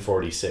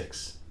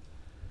 1946.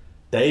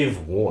 They've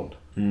won.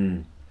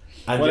 And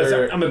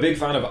I'm a big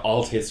fan of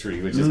alt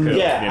history, which is cool.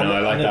 I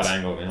like that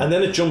angle. And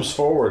then it jumps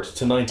forward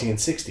to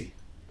 1960.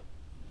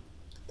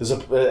 There's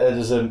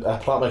a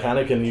plot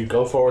mechanic, and you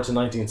go forward to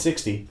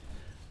 1960,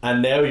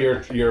 and now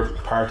you're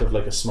part of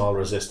like a small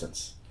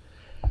resistance.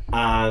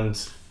 And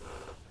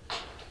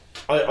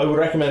I would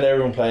recommend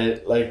everyone play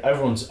it. Like I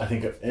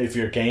think if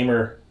you're a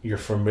gamer, you're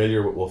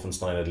familiar with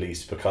Wolfenstein at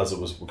least because it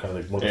was kind of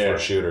like one of the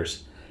first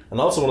shooters, and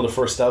also one of the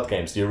first stealth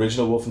games. The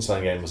original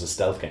Wolfenstein game was a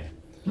stealth game.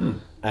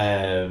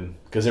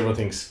 Because everyone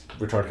thinks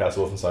Return to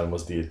Castle Wolfenstein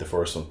was the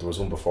first one. There was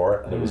one before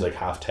it, and it was like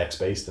half text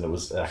based, and it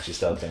was actually a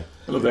stealth game.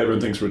 I love that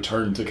everyone thinks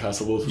Return to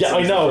Castle Wolfenstein. Yeah,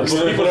 I know.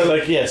 But people are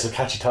like, it's a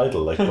catchy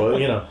title, like, but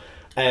you know.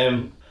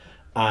 And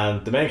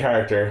the main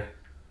character,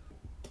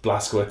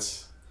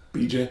 Blazkowicz,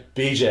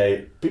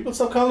 BJ. People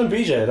stop calling him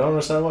BJ. I don't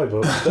understand why,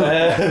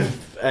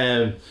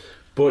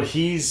 but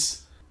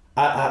he's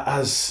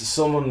as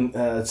someone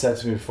had said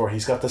to me before,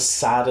 he's got the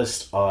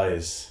saddest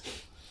eyes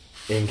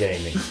in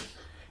gaming.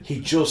 He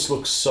just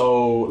looks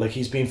so like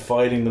he's been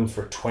fighting them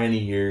for 20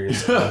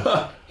 years.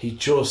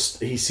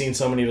 He's seen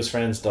so many of his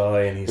friends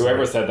die, and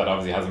whoever said that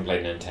obviously hasn't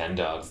played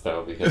Nintendogs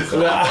though, because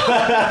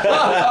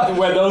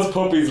when those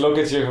puppies look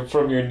at you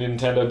from your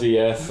Nintendo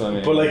DS, I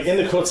mean, but like in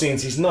the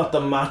cutscenes, he's not the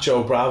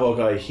macho bravo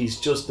guy. He's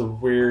just the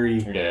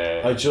weary.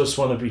 I just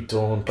want to be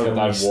done. Can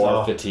that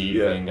war fatigue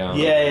thing going.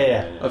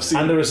 Yeah. I've seen,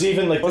 and there was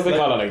even like what do they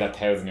call it, like that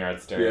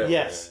 1,000-yard stare.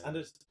 Yes, and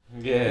there's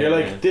you're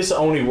like this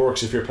only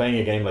works if you're playing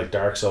a game like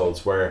Dark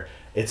Souls where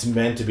it's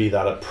meant to be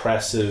that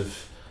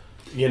oppressive,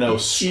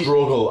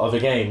 struggle of a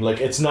game.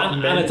 Like it's not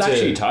meant to. And it's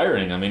actually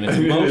tiring. I mean, it's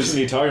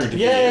emotionally tiring to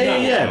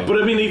Yeah.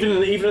 But I mean, even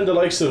in the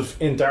likes of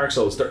in Dark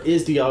Souls, there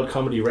is the odd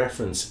comedy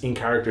reference in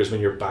characters when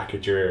you're back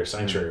at your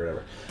sanctuary or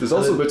whatever. There's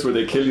also bits where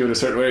they kill you in a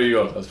certain way. You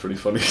go, that's pretty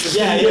funny.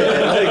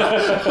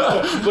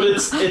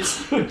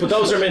 But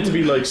those are meant to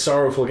be like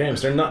sorrowful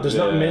games. They're not. There's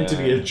not meant to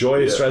be a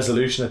joyous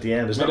resolution at the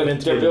end. There's not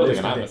meant to be building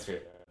an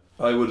atmosphere.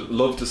 I would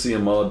love to see a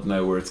mod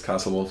now where it's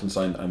Castle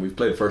Wolfenstein, and we've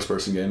played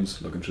first-person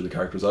games looking through the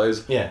character's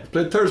eyes. We've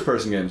played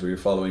third-person games where you're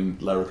following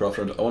Lara Croft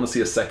around. I want to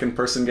see a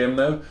second-person game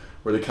now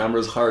where the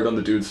camera's hard on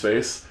the dude's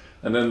face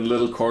and then in the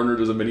little corner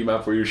there's a mini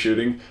map where you're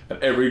shooting,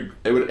 and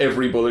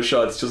every bullet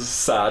shot it's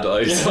just sad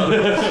eyes on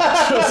it.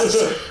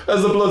 Just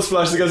as the blood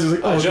splashes against you,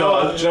 it's like, oh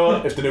god. Do you know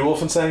what? If the new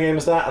Wolfenstein game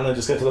is that, and I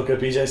just get to look at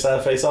BJ's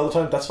sad face all the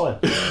time, that's fine.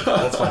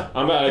 That's fine.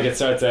 Like it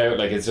starts out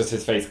like it's just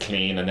his face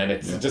clean, and then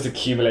it's just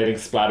accumulating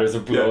splatters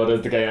of blood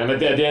as the game, and at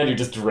the end you're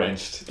just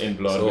drenched in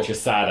blood with your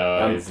sad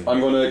eyes. I'm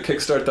going to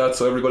kickstart that,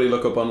 so everybody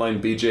look up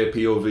online BJ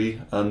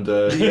POV, and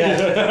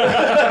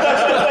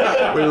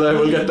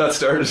we'll get that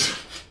started.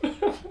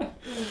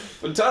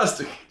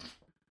 Fantastic.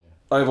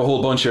 I have a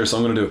whole bunch here, so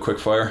I'm going to do a quick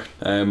fire.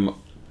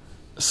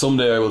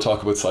 Someday I will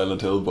talk about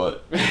Silent Hill,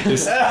 but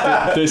this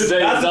That's its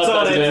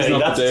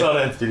own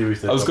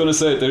entity. I was going to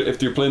say,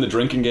 if you're playing the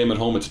drinking game at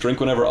home, it's drink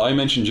whenever I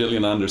mention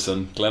Gillian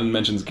Anderson, Glenn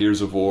mentions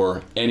Gears of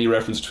War, any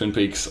reference to Twin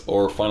Peaks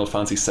or Final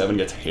Fantasy VII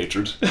gets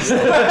hatred.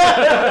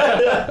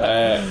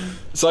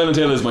 Silent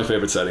Hill is my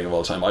favourite setting of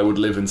all time. I would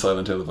live in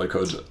Silent Hill if I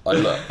could.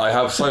 I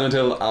have Silent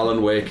Hill,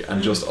 Alan Wake,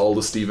 and just all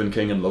the Stephen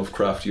King and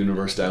Lovecraft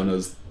universe down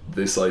as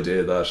this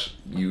idea that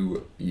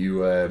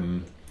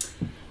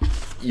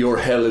your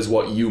hell is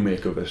what you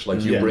make of it.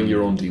 Like you bring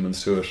your own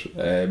demons to it.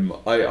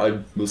 I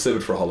will save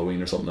it for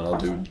Halloween or something,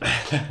 and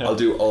I'll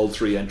do all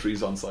 3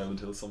 entries on Silent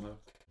Hill somehow.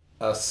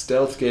 A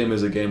stealth game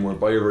is a game where,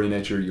 by your very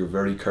nature, you're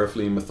very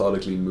carefully and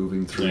methodically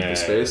moving through the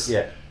space.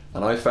 Yeah.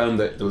 And I found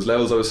that there was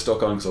levels I was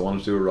stuck on because I wanted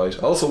to do it right.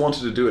 I also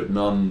wanted to do it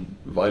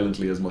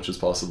non-violently as much as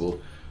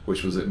possible,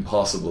 which was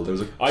impossible.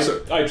 I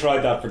tried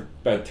that for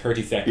about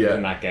 30 seconds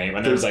in that game,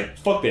 and I was like,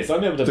 fuck this,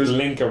 I'm able to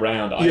blink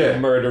around,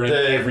 I'm murdering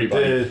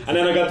everybody. And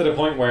then I got to the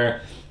point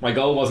where my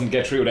goal wasn't to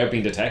get through without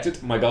being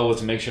detected. My goal was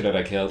to make sure that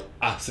I killed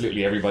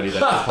absolutely everybody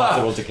that was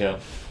possible to kill.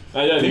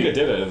 I think I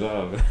did it as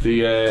well.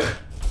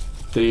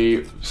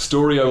 The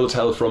story I will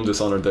tell from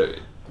Dishonored that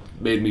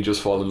made me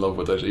just fall in love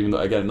with it, even though,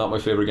 again, not my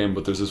favourite game,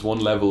 but there's this one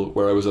level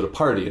where I was at a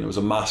party and it was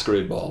a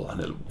masquerade ball,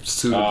 and it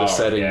suited the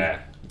setting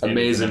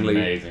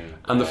amazingly.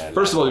 And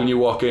first of all, when you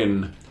walk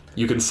in,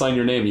 you can sign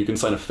your name. You can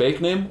sign a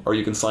fake name, or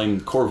you can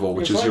sign Corvo,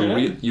 which is your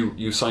real.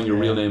 You sign your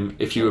real name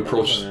if you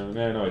approach.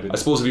 I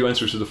suppose if you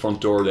enter through the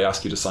front door, they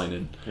ask you to sign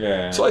in.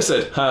 Yeah. So I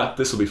said,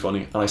 this will be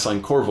funny, and I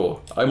signed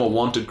Corvo. I'm a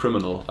wanted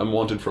criminal. I'm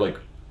wanted for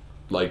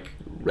like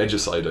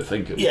regicide, I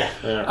think.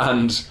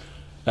 And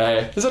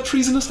is that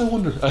treasonous? I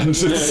wonder. And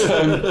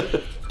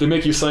they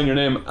make you sign your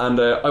name, and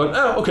I went,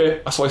 okay.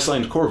 So I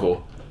signed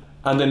Corvo.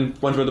 And then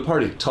went around the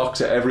party, talked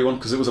to everyone,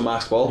 because it was a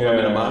mask ball. I'm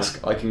in a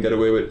mask. I can get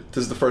away with.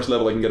 This is the first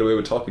level I can get away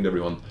with talking to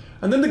everyone.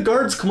 And then the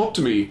guards come up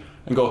to me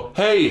and go,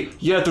 "Hey,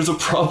 there's a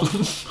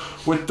problem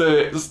with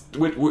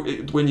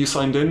when you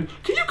signed in.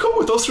 Can you come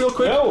with us real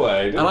quick?" No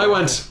way. And I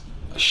went,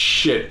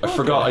 "Shit, I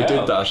forgot I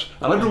did that."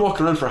 And I'd been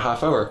walking around for a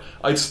half hour.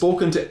 I'd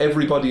spoken to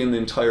everybody in the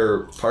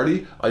entire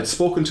party. I'd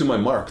spoken to my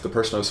mark, the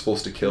person I was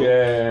supposed to kill.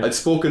 I'd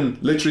spoken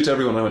literally to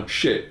everyone. I went,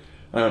 "Shit."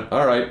 I went,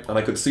 alright, and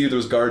I could see there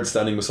was guards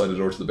standing beside the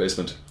door to the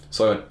basement.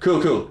 So I went,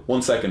 cool,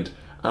 1 second.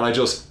 And I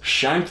just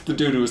shanked the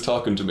dude who was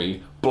talking to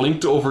me,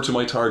 blinked over to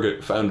my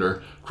target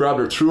founder, grabbed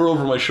her, threw her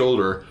over my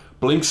shoulder,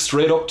 blinked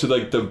straight up to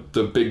like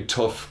the big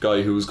tough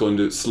guy who was going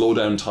to slow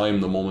down time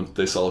the moment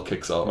this all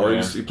kicks off. Or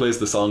he plays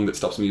the song that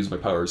stops me using my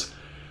powers.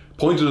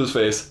 Pointed at his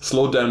face,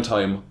 slowed down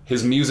time.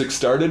 His music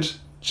started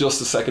just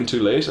a second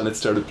too late, and it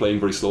started playing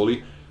very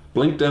slowly.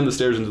 Blinked down the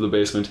stairs into the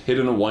basement, hid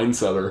in a wine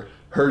cellar,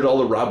 heard all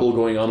the rabble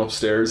going on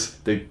upstairs.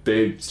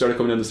 They started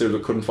coming down the stairs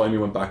but couldn't find me,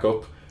 went back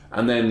up,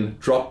 and then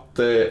dropped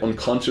the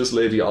unconscious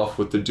lady off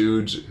with the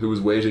dude who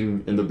was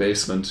waiting in the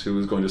basement, who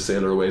was going to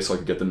sail her away so I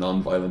could get the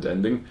non-violent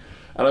ending.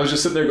 And I was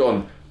just sitting there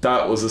going,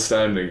 that was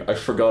astounding. I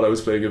forgot I was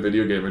playing a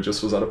video game. I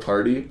just was at a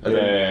party, and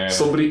then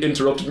somebody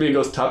interrupted me and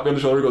goes, tapped me on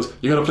the shoulder, goes,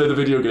 "You gotta play the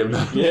video game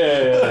now." Do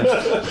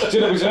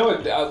you know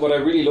what I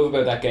really love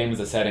about that game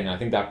as a setting? I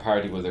think that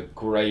party was a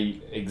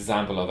great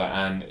example of it,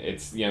 and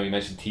it's, you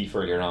mentioned Thief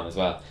earlier on as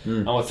well.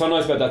 And what's so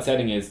nice about that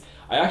setting is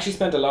I actually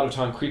spent a lot of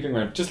time creeping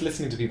around just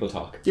listening to people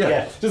talk.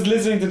 Just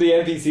listening to the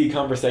NPC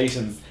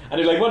conversations, and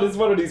you're like, what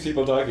are these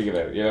people talking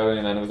about? You know what I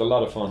mean? And it was a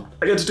lot of fun.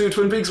 I get to do a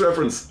Twin Peaks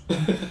reference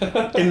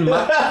in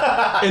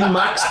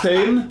Max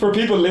Payne. For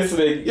people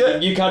listening,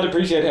 you can't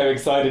appreciate how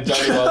excited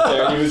Johnny was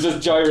there. He was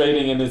just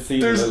gyrating in his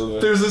seat. There's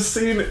a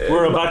scene.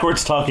 We're a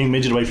backwards talking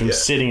midget away from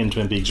sitting in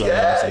Twin Peaks right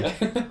now.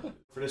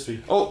 For this week.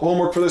 Oh,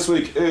 homework for this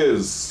week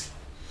is.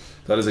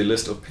 That is a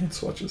list of paint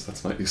swatches.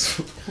 That's not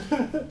useful.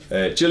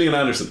 Gillian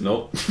Anderson,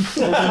 no.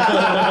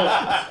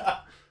 I'm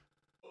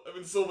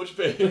in so much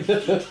pain.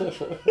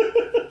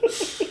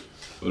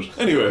 But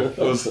anyway, that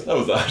was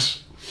that.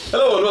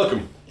 Hello and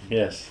welcome.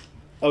 Yes.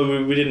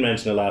 Oh, we didn't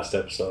mention the last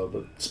episode,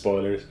 but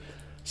spoilers.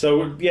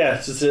 So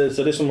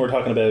so this one we're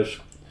talking about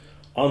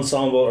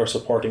ensemble or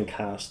supporting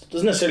cast. It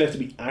doesn't necessarily have to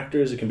be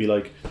actors. It can be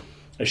like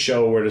a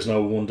show where there's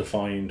no one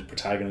defined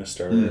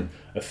protagonist, or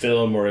a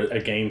film or a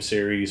game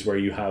series where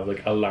you have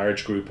like a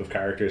large group of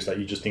characters that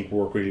you just think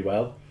work really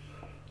well.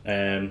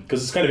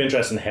 Because it's kind of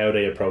interesting how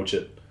they approach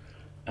it.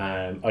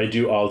 I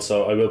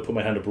will put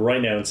my hand up right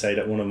now and say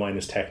that one of mine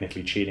is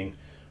technically cheating,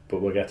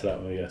 but we'll get to that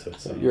when we get to it.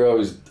 So. You're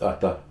always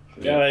at that.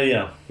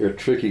 You're a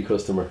tricky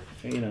customer.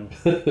 you know.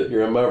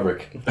 You're a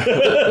maverick.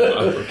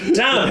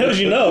 Damn, how did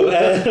you know?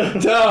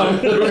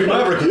 Damn! Movie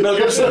Maverick, Mel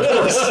Gibson, of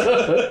course.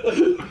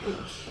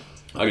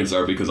 I can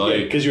start because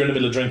Because you're in the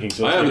middle of drinking.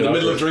 So I it's am in really the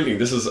middle of awkward. drinking.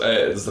 This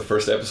is the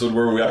first episode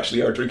where we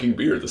actually are drinking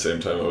beer at the same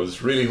time. I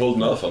was really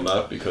holding off on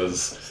that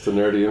because It's the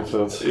nerdy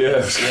influence. I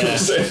was gonna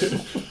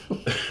say,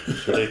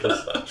 It's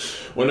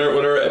ridiculous. when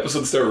our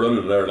episodes start running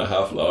an hour and a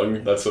half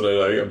long, that's what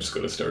I'm just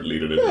going to start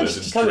leading into this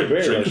just and have a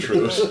beer, drink like.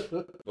 through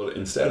it. But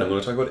instead, I'm going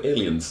to talk about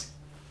Aliens.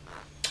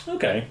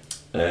 Okay.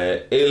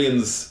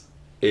 Aliens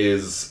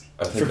is,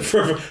 I think,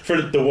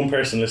 For the one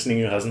person listening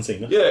who hasn't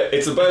seen it. yeah,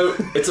 it's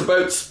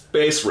about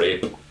space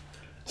rape.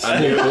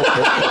 And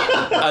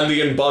and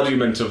the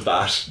embodiment of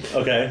that,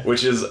 Okay.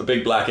 which is a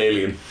big black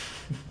alien.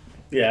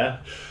 Yeah.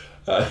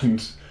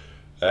 And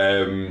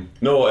I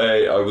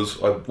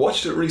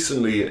watched it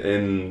recently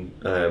in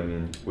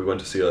we went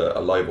to see a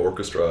live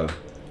orchestra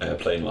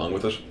playing along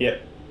with it. Yeah.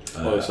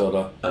 I saw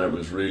that. And it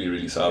was really,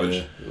 really savage.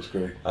 Yeah, it was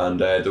great. And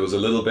there was a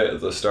little bit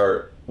at the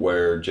start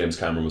where James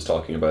Cameron was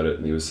talking about it,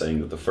 and he was saying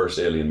that the first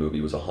Alien movie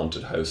was a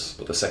haunted house,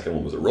 but the second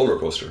one was a roller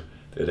coaster.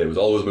 It was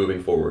always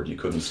moving forward. You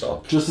couldn't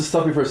stop. Just to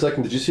stop you for a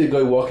second, did you see a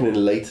guy walking in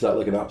late to that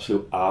like an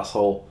absolute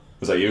asshole?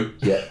 Was that you?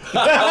 Yeah.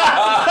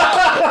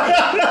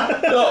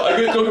 No,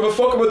 I don't give a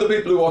fuck about the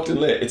people who walked in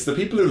late. It's the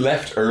people who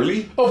left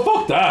early. Oh,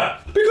 fuck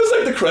that! Because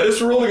like the credits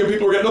were rolling and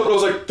people were getting up, and I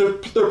was like,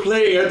 they're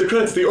playing out the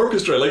credits, the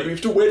orchestra. Like we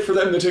have to wait for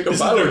them to take a This is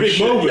bow. their and big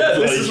shit. moment, Yeah,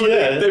 this like, is when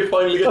yeah. they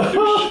finally get to do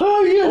shit.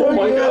 Oh, yeah, Oh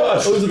my God.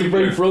 I was at the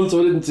very front, so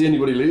I didn't see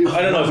anybody leave.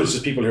 I don't know if it's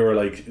just people who are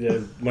like,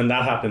 when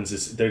that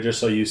happens, they're just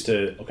so used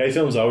to, okay,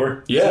 film's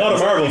over. Yeah, It's not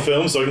exactly. a Marvel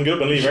film, so I can get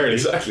up and leave early.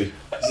 Exactly.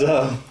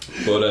 So,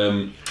 But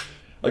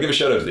I'll give a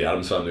shout out to the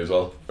Addams Family as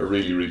well. I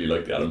really, really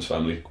like the Addams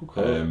Family.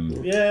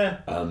 yeah.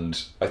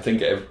 And I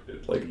think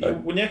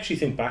When you actually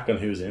think back on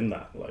who's in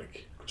that,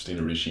 like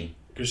Christina Ricci.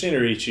 Christina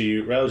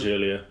Ricci, Raul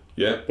Julia,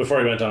 Yeah. before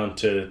he went on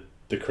to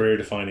the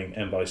career-defining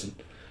M. Bison.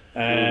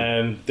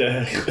 And Gee,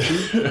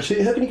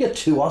 how can you get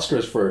 2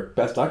 Oscars for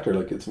Best Actor?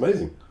 Like, it's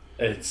amazing.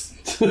 it's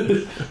He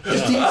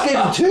gave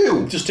him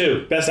 2! just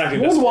 2. Best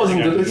acting, One best wasn't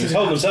supporting actor. the- He's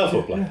holding himself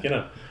up, like, you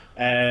know.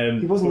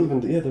 He wasn't even,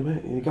 the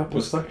man. He got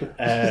Best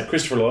Actor.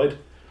 Christopher Lloyd.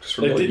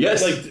 Christopher Like, Lloyd.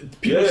 Yes. like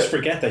people Yeah. just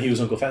forget that he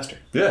was Uncle Fester.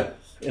 Yeah.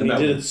 And he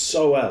did it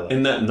so well.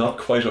 In that not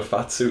quite a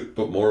fat suit,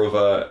 but more of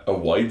a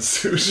wide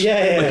suit.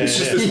 Yeah, Like it's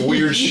just this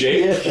weird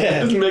shape. Yeah.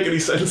 Doesn't make any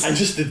sense. And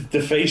just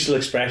the facial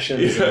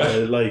expressions,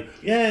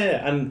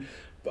 Yeah. and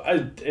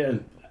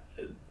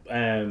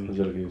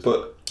Angelica Houston.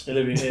 But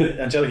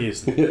Angelica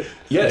Houston.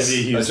 yes,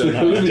 Olivia Houston.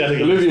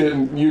 Angelica- Olivia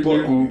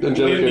Newton,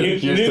 Angelica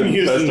Newton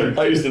Houston.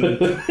 Houston.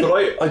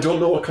 but I don't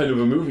know what kind of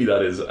a movie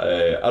that is.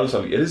 Addams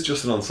Family. It is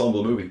just an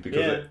ensemble movie because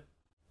Yeah.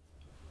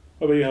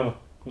 What about you, Hannah?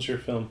 What's your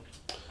film?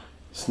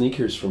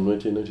 Sneakers from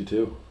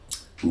 1992.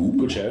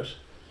 Good shout.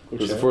 It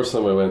was the first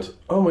time I went,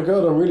 oh my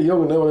god, I'm really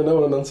young and now I know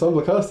what an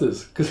ensemble cast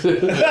is. 'Cause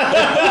it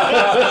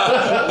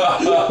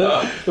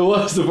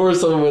was the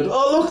first time I went,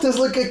 oh look, there's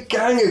like a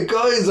gang of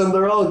guys and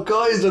they're all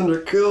guys and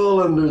they're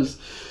cool and there's...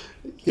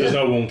 There's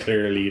no one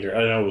clear leader.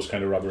 I know it was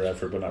kind of Robert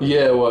Redford, but not.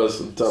 Yeah, it was.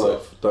 Dan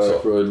So-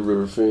 Aykroyd,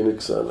 River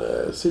Phoenix and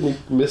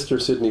Mr.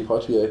 Sidney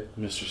Poitier.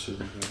 Mr.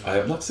 Susan. I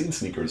have not seen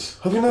Sneakers.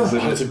 Have you not?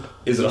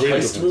 Is it a really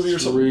heist good. movie or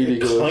It's something? really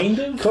good.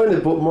 Kind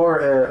of. But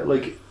more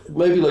like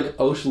maybe like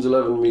Ocean's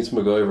 11 meets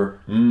MacGyver.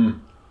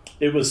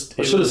 It was.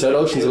 I should have said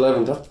Ocean's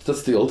 11.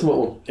 That's the ultimate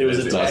one. It was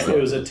a It's tech. awesome.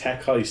 It was a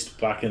tech heist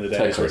back in the days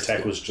Tech where heist, tech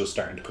yeah. was just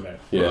starting to come out.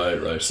 Yeah.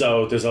 Right.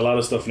 So there's a lot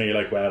of stuff, and you're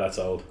like, wow, that's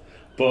old.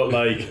 But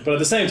like, but at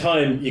the same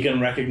time, you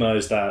can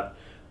recognize that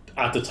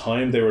at the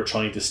time they were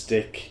trying to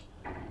stick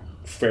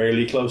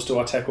fairly close to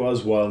what tech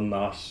was while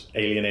not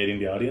alienating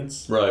the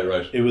audience. Right.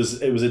 It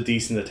was a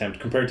decent attempt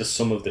compared to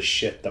some of the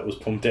shit that was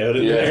pumped out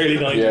in Yeah, the early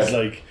 90s,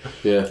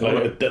 yeah.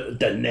 like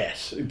the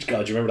net.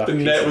 God, do you remember that? The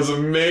piece Net of was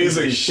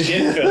amazing.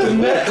 shit The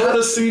film? Net had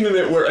a scene in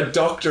it where a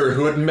doctor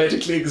who had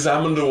medically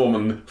examined a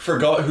woman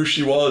forgot who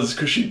she was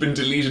because she'd been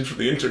deleted from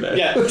the internet.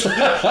 Yeah.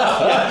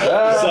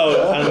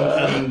 So,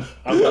 and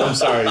I'm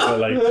sorry, but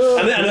like,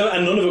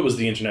 and none of it was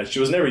the internet. She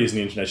was never using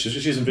the internet. She was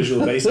just using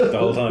Visual Basic the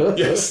whole time.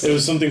 Yes. It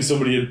was something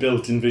somebody had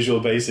built in Visual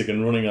Basic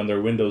and running on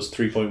their Windows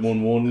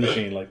 3.11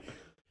 machine.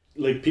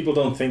 Like people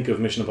don't think of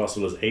Mission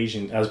Impossible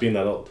as being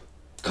that old.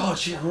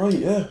 God, yeah, right,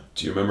 yeah.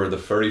 Do you remember the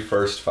very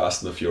first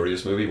Fast and the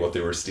Furious movie? What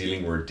they were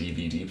stealing were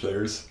DVD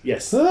players.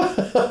 Yes.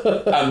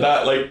 And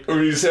that, like, when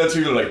you say that to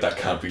people, like, that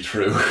can't be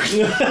true.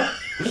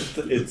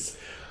 It's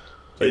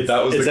Like,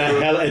 that was it's the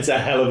a hell of a It's a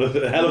hell of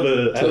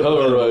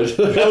a ride.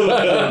 hell of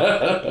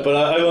a film. But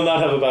I will not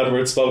have a bad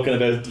word spoken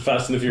about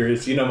Fast and the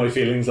Furious. You know my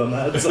feelings on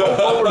that. So.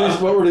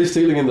 What were they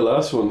stealing in the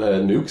last one?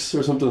 Nukes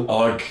or something?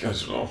 Oh, I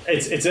don't know.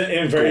 It's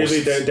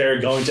invariably Ghosts.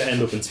 they're going to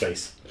end up in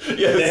space.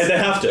 Yes, They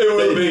have to. It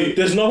will be.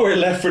 There's nowhere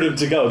left for them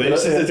to go. They're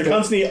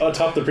constantly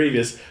atop the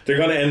previous. They're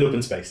going to end up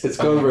in space. It's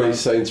gone very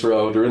Saints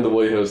Row. They're in the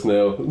White House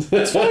now.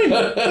 That's fine.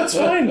 That's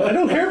fine. I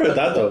don't care about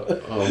that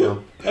though. Oh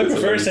man. I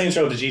prefer Saints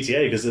Row to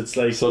GTA because it's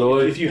like So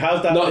do I. if you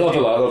have that, Not the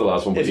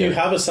last one. But if you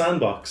have a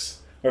sandbox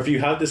or if you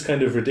have this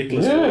kind of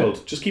ridiculous Yeah.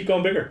 world, just keep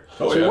going bigger.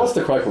 Oh, So yeah. what's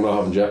the crack with not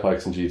having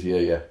jetpacks in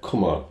GTA? Yeah,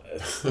 come on,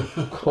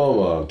 come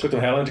on. Took them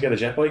how long to get a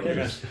jet bike?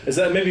 Is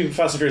that maybe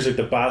Fast and Furious like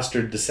the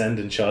bastard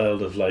descendant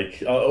child of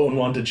like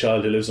unwanted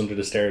child who lives under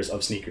the stairs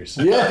of sneakers?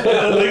 Yeah,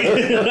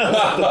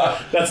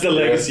 That's the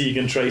legacy you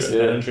can trace it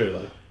Yeah. down through.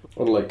 Like.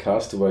 unlike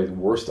Castaway, the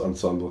worst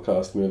ensemble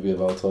cast movie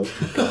of all time.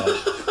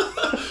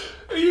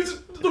 I use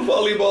the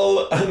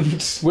volleyball and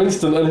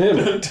Winston and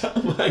him.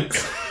 Tom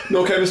Hanks.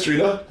 No chemistry,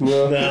 no.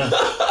 No. Nah.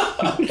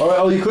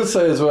 All right, you could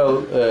say as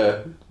well.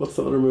 What's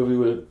the other movie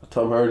with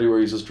Tom Hardy where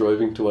he's just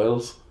driving to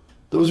Wales?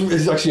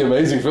 It's actually an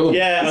amazing film.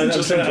 Yeah, I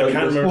can't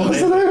remember. What's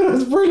the the name. name of it?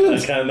 It's I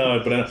brilliant. can't know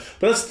it, but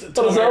that's But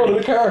Tom it's that one in Hardy.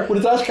 the car with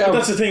a dash cam. But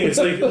that's the thing. It's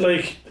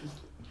like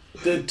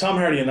the Tom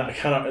Hardy in that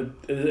cannot.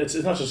 It's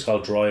not just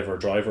called driver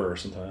or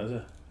something, is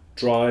it?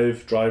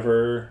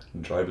 Driver.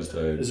 Drive is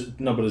the. Is it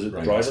no? But is it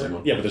Ryan driver? Gosling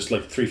one. Yeah, but there's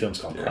like 3 films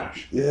called Yeah.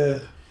 Crash. Yeah.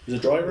 Is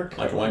it driver?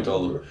 I can wank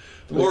all of them.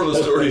 The moral of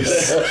the story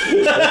is.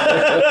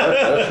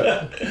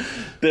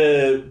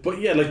 But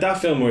yeah, like that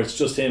film where it's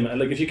just him, and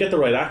like if you get the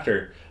right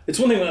actor, it's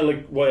one thing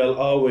like why I'll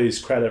always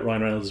credit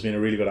Ryan Reynolds as being a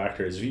really good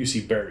actor is if you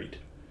see Buried,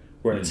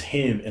 where it's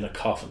him in a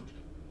coffin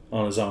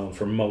on his own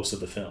for most of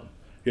the film.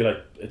 You're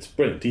like, it's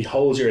brilliant. He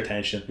holds your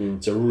attention.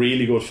 It's a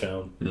really good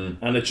film,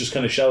 and it just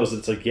kind of shows that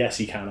it's like, yes,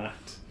 he can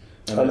act.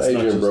 And it's not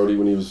Adrian just- Brody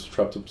when he was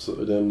trapped upside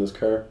down in his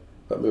car.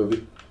 That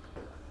movie.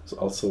 It's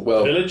also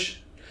Village.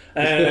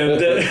 no,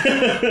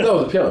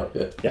 the piano.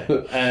 Yeah.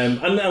 Yeah.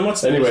 And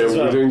what's the Anyway, name as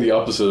well? we're doing the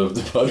opposite of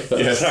the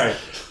podcast. Yeah. Sorry,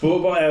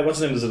 but what's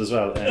the name is it as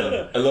well?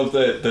 I love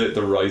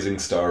the rising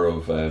star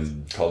of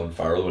Colin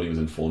Farrell when he was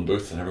in Phone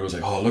Booth, and everyone was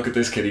like, "Oh, look at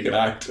this kid, he can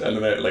act." And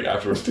then like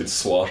afterwards did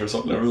SWAT or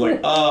something. Everyone was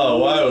like, "Oh,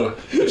 wow,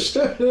 hitched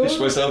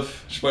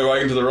my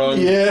wagon to the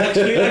wrong." Yeah.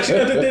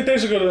 Actually,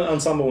 there's a good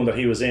ensemble one that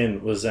he was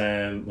in was 2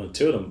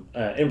 of them.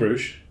 In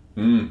Bruges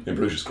In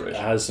Bruges is great.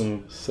 has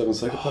some. 7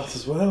 Psychopaths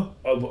as well.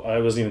 I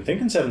wasn't even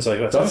thinking Seven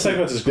Psychopaths. That's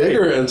Seven Psychopaths is great.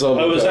 bigger ensemble.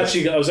 I was cast.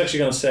 actually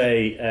going to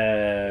say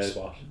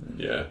SWAT.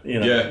 Yeah, You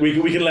know, yeah. we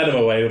can let him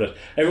away with it.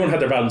 Everyone had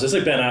their problems. It's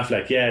like Ben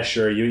Affleck. Yeah,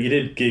 sure, you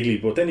did Giggly,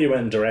 but then you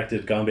went and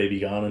directed Gone Baby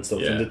Gone and stuff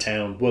Yeah. in the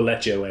town. We'll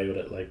let you away with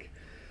it. Like,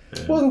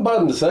 Wasn't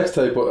bad in the sex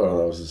tape, but oh,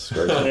 that was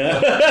disgraceful.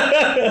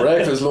 yeah.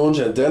 Breakfast, lunch,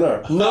 and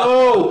dinner.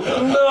 No,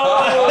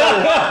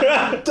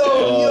 don't.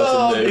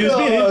 Oh, that's He was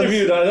being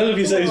interviewed. I don't know if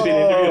you said he was being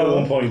interviewed at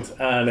one point,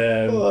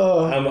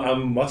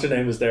 and what's her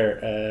name was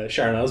there?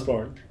 Sharon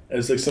Osbourne. It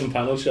was like some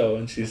panel show,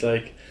 and she's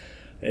like,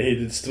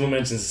 "Hey, someone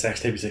mentions the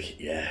sex tape." He's like,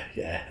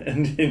 "Yeah,"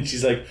 and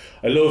she's like,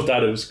 "I love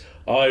that. It was.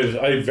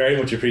 I very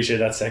much appreciate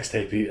that sex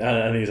tape."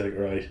 And he's like,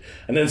 "Right."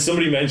 And then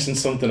somebody mentioned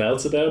something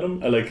else about him,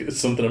 like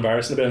something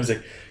embarrassing about him. He's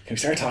like, "Can we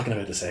start talking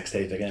about the sex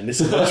tape again? This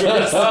is much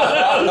worse."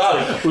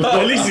 Well,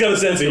 at least he's got a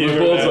sense of It was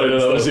humor. both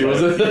sides, obviously,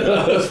 was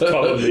it?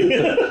 Probably.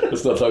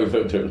 Let's not talk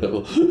about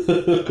Daredevil.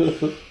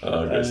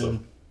 Oh, great stuff.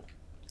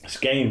 It's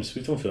games.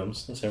 We've done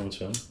films. That's everyone's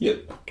film.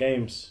 Yep.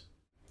 Games.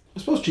 I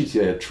suppose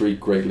GTA had 3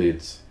 great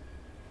leads.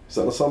 Is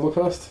that an ensemble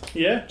cast?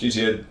 Yeah.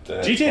 GTA.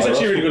 GTA is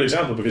actually a really good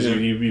example because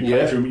you play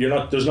Yeah. through. You're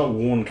not. There's not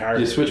one character.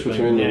 You switch you're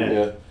between playing. them,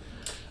 yeah.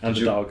 And the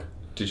you- dog.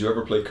 Did you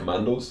ever play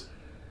Commandos?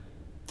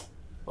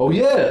 Oh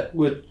yeah,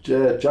 with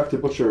Jack the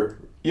Butcher.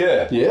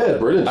 Yeah. Yeah,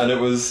 brilliant. And it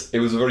was a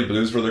very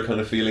Blues Brother kind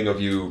of feeling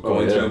of you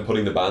going yeah. through and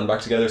putting the band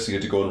back together, so you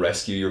had to go and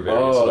rescue your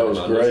various Oh, that other was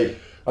commandos. great.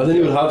 And then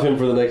you would have him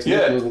for the next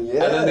Yeah. mission.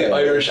 And then the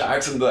Irish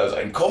accent that I was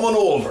like, "I'm coming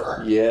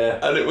over." Yeah.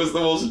 And it was the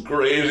most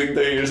grating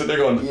thing. You're sitting there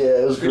going,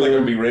 Yeah, it was I feel like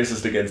I'm great. being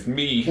racist against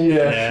me.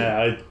 Yeah.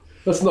 Yeah.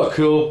 That's not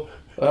cool.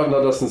 I haven't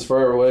had that since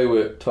Far Away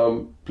with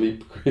Tom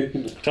Bleep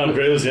Green. Tom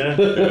Cruise. Yeah.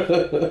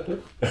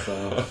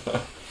 So,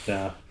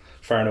 yeah.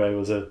 Far and Away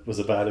was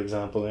a bad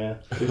example. Yeah.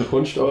 He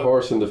punched a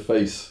horse in the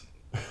face.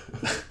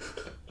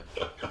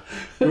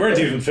 We weren't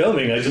even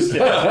filming. I just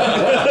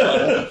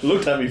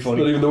looked at me Not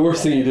funny. even the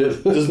worst thing he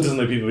did. Doesn't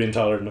like people being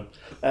taller than him.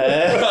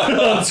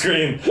 On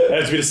screen, it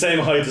has to be the same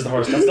height as the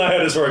horse. That's not how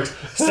this works.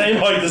 Same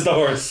height as the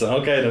horse.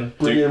 Okay then.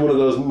 Bring in one of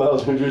those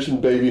malnutrition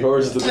baby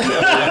horses.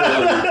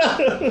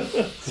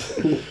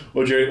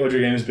 What'd your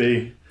games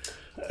be?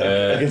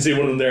 I can see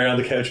one of them there on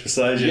the couch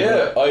beside you.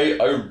 Yeah,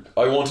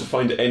 I want to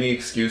find any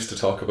excuse to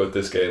talk about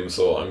this game,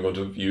 so I'm going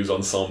to use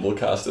Ensemble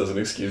Cast as an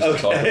excuse to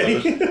talk about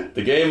it.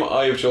 The game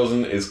I have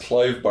chosen is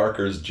Clive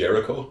Barker's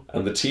Jericho,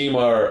 and the team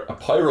are a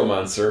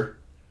pyromancer,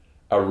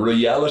 a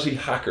reality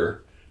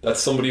hacker, that's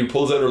somebody who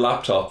pulls out her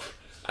laptop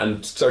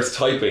and starts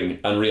typing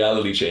and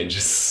reality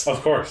changes.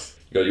 Of course.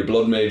 You got your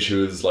blood mage,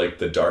 who is like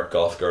the dark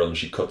goth girl, and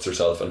she cuts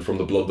herself, and from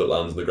the blood that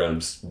lands on the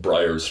ground,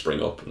 briars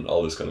spring up and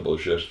all this kind of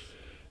bullshit.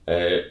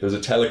 There's a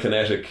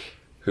telekinetic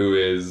who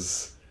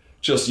is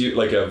just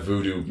like a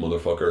voodoo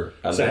motherfucker.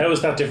 And So how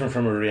is that different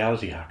from a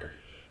reality hacker?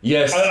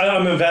 yes,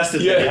 I'm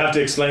invested. Yeah. You have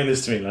to explain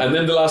this to me. Like. and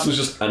then the last was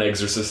just an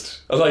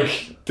exorcist.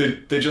 Like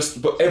they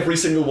just, but every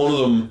single one of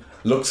them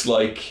looks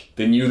like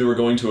they knew they were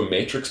going to a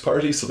Matrix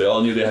party, so they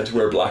all knew they had to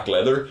wear black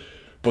leather,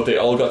 but they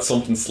all got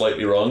something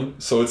slightly wrong.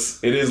 So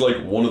it is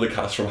like one of the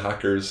cast from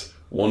Hackers,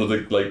 one of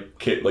the like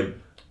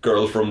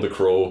girl from The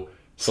Crow,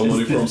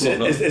 somebody from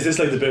something else. Is this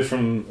like the bit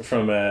from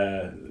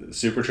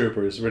Super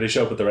Troopers where they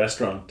show up at the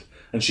restaurant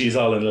and she's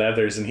all in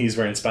leathers and he's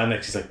wearing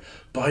spandex. He's like,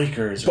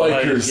 bikers,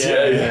 Bikers,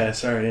 yeah.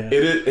 Sorry, yeah.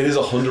 It is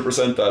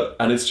 100% that,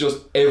 and it's just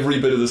every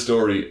bit of the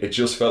story. It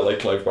just felt like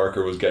Clive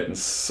Barker was getting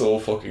so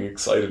fucking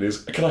excited. He's,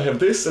 can I have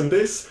this and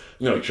this?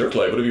 And you're like, sure,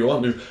 Clive, whatever you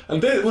want.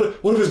 And then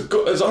what if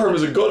his arm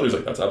is a gun? He's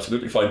like, that's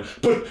absolutely fine.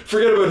 But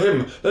forget about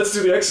him. Let's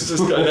do the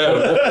Exorcist guy now.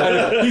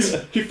 And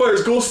he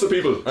fires ghosts at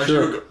people.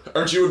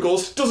 Aren't you a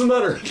ghost? Doesn't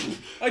matter.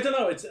 I don't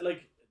know. It's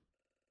like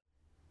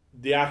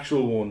the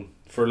actual one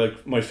for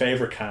like my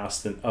favorite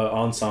cast and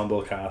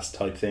ensemble cast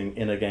type thing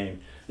in a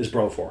game is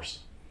Broforce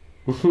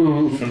from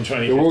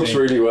 2015. It works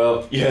really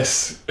well.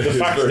 Yes. The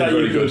fact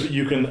that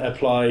you can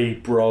apply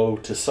bro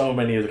to so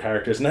many of the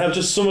characters, and I have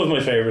just some of my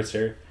favorites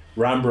here: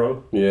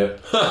 Rambro, Yeah.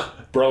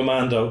 Bro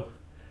Mando,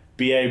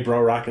 B.A. Bro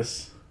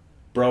Rackus,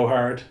 Bro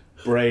Hard,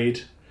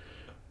 Braid,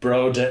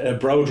 Bro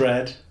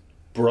Dread,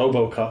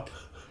 Brobocop,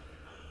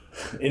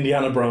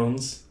 Indiana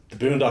Brones, the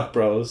Boondock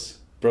Bros,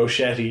 Bro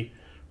Shetty,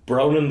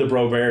 Bronan the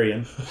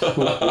Brobarian,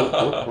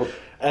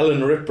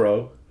 Ellen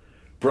Ripbro,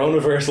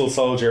 Broniversal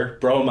Soldier,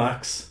 Bro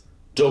Max,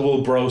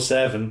 Double Bro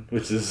 7,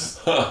 which is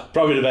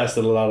probably the best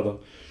of a lot of them,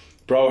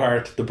 Bro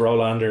Heart, the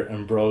Brolander,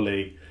 and Bro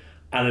Lee.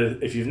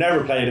 And if you've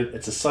never played it,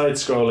 it's a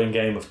side-scrolling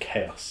game of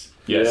chaos.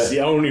 Yes. It's the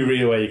only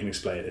real way you can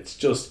explain it. It's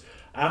just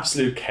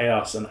absolute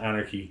chaos and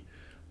anarchy,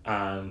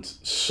 and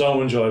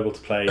so enjoyable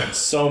to play, and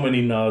so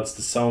many nods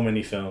to so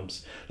many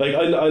films. Like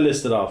I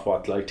listed off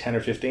like 10 or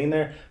 15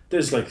 there.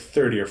 There's like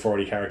 30 or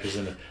 40 characters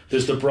in it.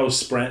 There's the Bro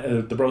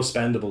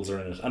Spendables are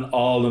in it, and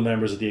all the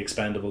members of the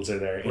Expendables are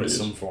there in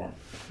some form.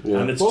 Yeah.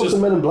 And it's what was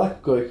just the Men in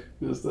Black guy?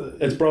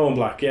 it's Bro and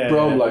Black, yeah.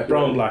 Bro and Black,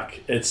 Bro yeah. and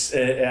Black. It's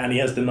and he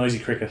has the noisy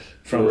cricket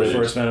from the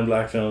first Men in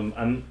Black film,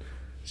 and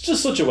it's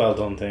just such a well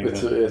done thing.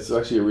 It's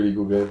actually a really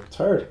good game. It's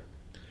hard.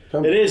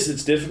 It is.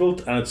 It's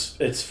difficult and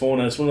it's fun.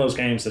 And it's one of those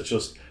games that's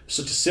just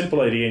such a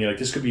simple idea, and you're like,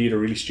 this could be either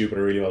really stupid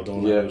or really well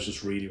done. Yeah. And it was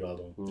just really well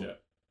done. Yeah.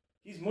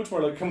 He's much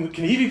more like, can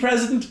he be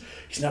president?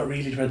 He's not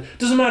really president.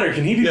 Doesn't matter.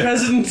 Can he be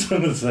president?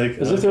 And it's like,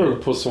 As if they were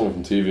to put someone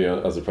from TV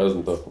on as a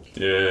president, though.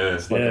 Yeah.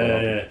 It's not gonna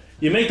happen. yeah.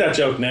 You make that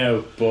joke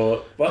now,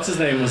 but what's his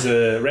name was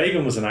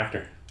Reagan was an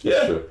actor.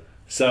 That's true.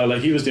 So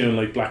like he was doing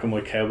like black and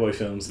white cowboy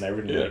films and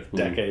everything Yeah. like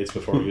decades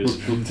before he was a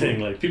thing.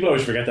 Like people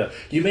always forget that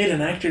you made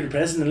an actor the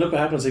president. Look what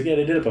happens. Like yeah,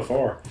 they did it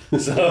before.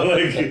 So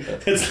like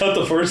it's not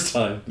the first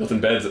time. Nothing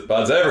bad's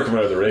ever come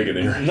out of the Reagan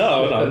era.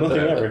 No, nothing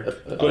ever.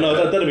 But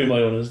no, that'd be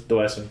my one. Is the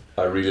West Wing.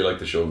 I really like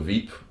the show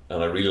Veep,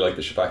 and I really like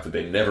the fact that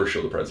they never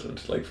show the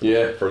president. Like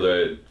for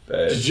the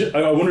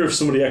I wonder if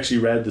somebody actually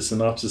read the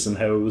synopsis and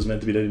how it was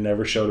meant to be that they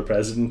never show the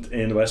president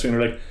in the West Wing.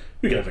 They're like,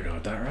 we could have a go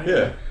at that, right?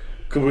 yeah.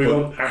 Could we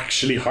don't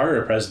actually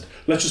hire a president?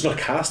 Let's just not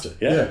cast it.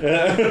 Yeah.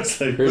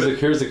 It's like,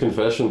 Here's the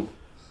confession.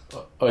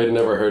 I had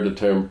never heard the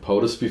term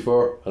POTUS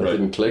before, and Right. it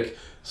didn't click,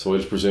 so I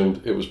just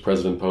presumed it was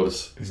President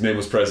POTUS. His name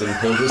was President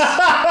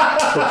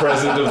POTUS. For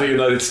President of the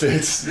United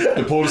States.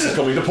 The POTUS is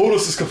coming. The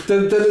POTUS is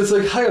coming. Then it's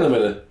like, hang on a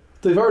minute.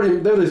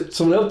 There's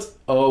someone else.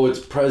 Oh, it's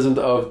President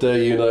of the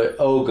United.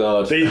 Oh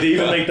God. They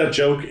even make that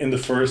joke in the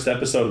first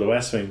episode of The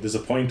West Wing. There's a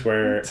point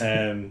where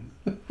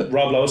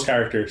Rob Lowe's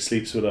character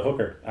sleeps with a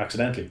hooker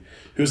accidentally,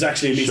 who's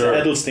actually Lisa Sure.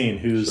 Edelstein,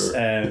 who's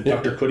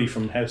Dr. Cuddy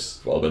from House.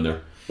 We've all been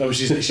there. No,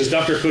 she's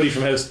Dr. Cuddy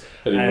from House,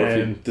 Eddie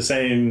Murphy. the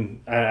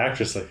same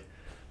actress, like.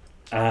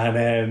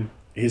 And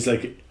he's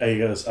like, he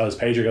goes, his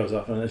pager goes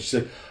off, and she's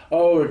like,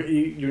 oh,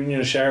 you're in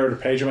a shower, the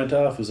pager went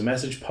off. It was a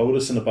message,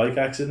 POTUS in a bike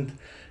accident.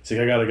 He's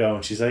like, I gotta go,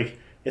 and she's like,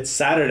 it's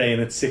Saturday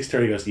and it's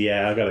 6:30. He goes,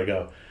 yeah, I gotta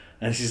go.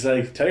 And she's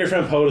like, tell your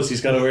friend POTUS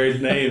he's got a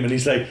weird name. And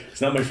he's like,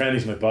 it's not my friend,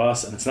 he's my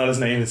boss. And it's not his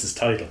name, it's his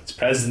title. It's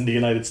President of the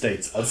United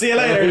States. I'll see you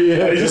later.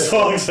 Yeah. And he just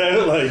walks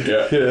out like...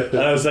 Yeah. And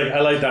I was like, I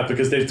like that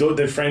because they've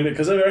framed it...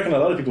 Because I reckon a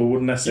lot of people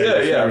wouldn't necessarily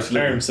frame the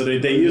absolutely. term. So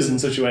they use it in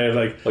such a way of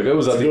like... Like I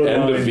was at it's a the good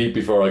end line. of Veep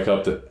before I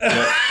copped it.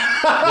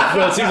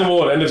 Well, season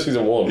 1, end of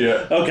season 1.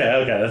 Yeah.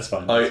 Okay, that's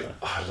fine. I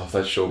love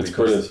that show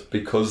brilliant.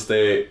 because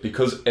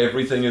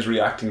everything is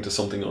reacting to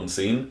something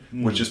unseen,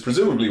 which is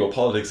presumably what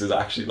politics is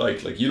actually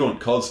like. Like you don't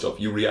cause stuff,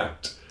 you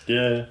react.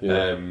 Yeah.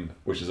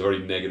 Which is a very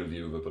negative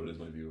view of it, but it is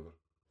my view of it.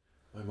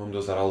 My mum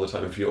does that all the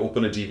time. If you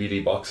open a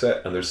DVD box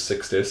set and there's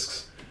 6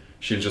 discs,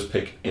 she'll just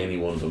pick any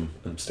one of them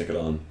and stick it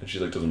on. And she's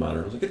like, doesn't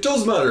matter. I was like, it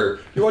does matter.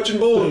 You're watching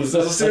Bones.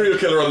 There's a serial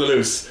killer on the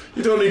loose.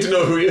 You don't need to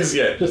know who he is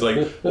yet. She's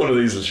like, one of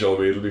these will show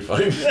me. It'll be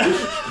fine.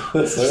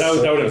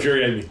 that would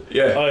infuriate me.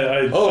 Yeah.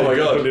 Oh my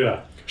God. couldn't do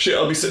that.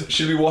 She'll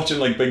be watching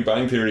like Big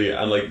Bang Theory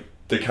and like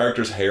the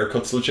characters'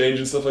 haircuts will change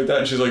and stuff like that.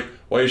 And she's like,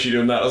 why is she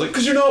doing that? I was like,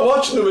 because you're not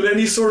watching them in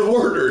any sort of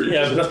order.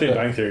 Yeah, but that's Big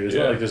Bang Theory. It's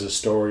Yeah. not like there's a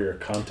story or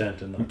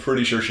content in I'm that.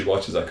 pretty sure she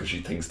watches that because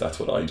she thinks that's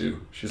what I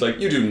do. She's like,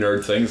 you do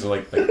nerd things. I'm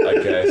like,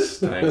 I guess,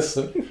 thanks.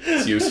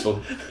 It's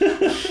useful.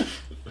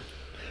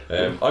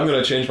 I'm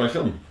going to change my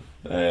film.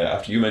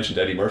 After you mentioned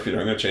Eddie Murphy,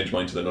 I'm going to change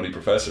mine to The Nutty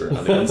Professor, and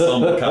the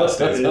ensemble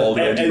cast is all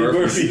the Eddie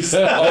Murphys.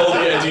 All the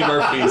Eddie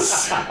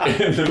Murphys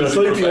in the It's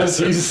Nutty like the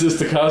Professor. antithesis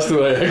to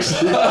Castaway,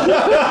 actually.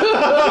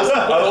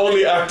 I'll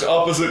only act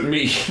opposite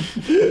me.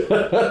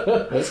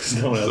 That's because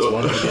no one else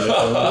wanted to be in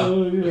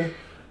it.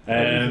 Oh,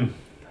 yeah.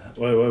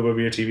 What would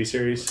be your TV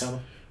series, Sam?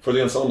 For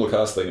the ensemble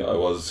casting, I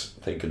was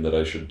thinking that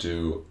I should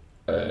do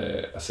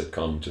a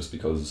sitcom just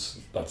because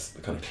that's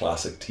the kind of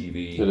classic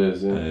TV It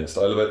is, yeah.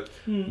 style of it.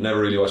 Never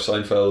really watched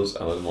Seinfeld,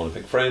 and I didn't want to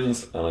pick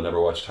Friends, and I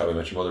never watched How I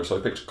Met Your Mother, so I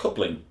picked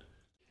Coupling.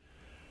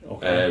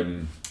 Okay.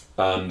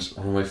 And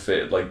one of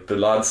my like the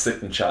lads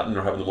sitting chatting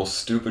or having the most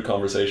stupid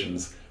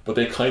conversations, but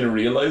they kind of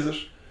realise it.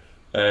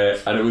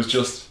 And it was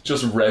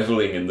just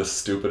reveling in the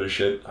stupidest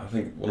shit. I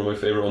think one of my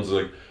favourite ones is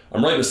like,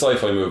 I'm writing a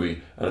sci-fi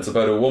movie and it's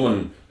about a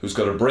woman who's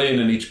got a brain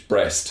in each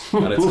breast,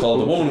 and it's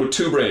called The Woman with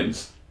Two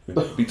Brains.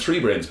 It'd be 3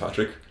 brains,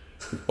 Patrick.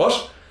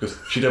 What? Because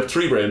she'd have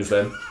 3 brains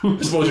then. I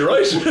suppose you're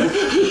right.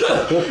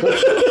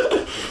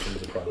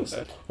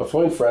 I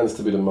find Friends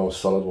to be the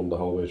most solid one the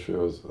whole way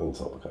through as an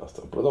ensemble cast,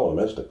 but I don't want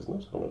to mention it because I'm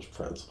not going to mention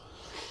Friends.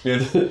 Yeah.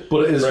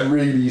 But it is Right.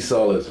 really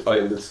solid,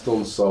 and it's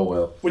done so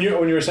well. When you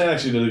were saying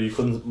actually that you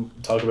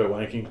couldn't talk about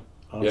wanking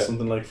on Yeah.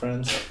 something like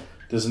Friends,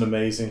 there's an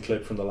amazing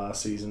clip from the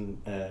last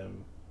season,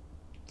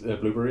 the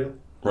blooper reel,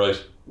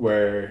 Right.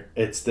 where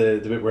it's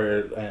the bit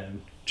where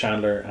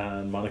Chandler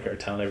and Monica are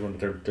telling everyone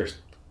that they're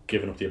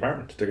giving up the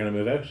apartment, they're going to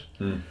move out,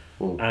 and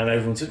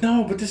everyone's like,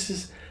 no, but this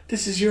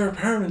is your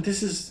apartment,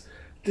 this is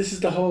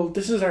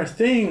our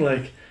thing,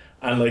 like,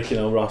 and like, you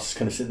know, Ross is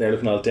kind of sitting there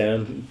looking all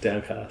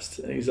downcast,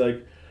 and he's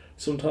like,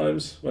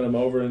 sometimes when I'm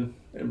over on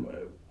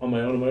my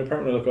own in my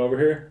apartment, I look over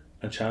here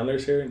and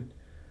Chandler's here and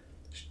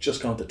he's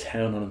just gone to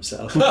town on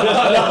himself. The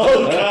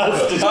whole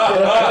cast is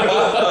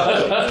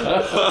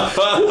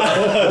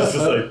it's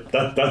just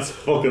like that's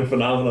fucking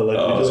phenomenal. Like,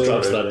 he just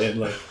drops great. that in,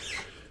 like.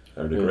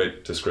 I had a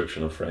great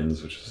description of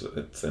Friends, which is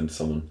sent to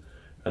someone,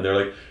 and they're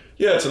like,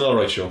 "Yeah, it's an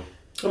alright show."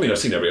 I mean, I've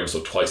seen every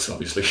episode twice,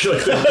 obviously.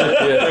 Like,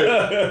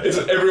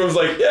 everyone's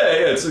like,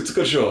 "Yeah, it's a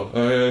good show.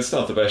 It's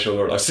not the best show in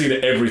the world." I've seen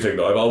everything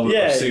though.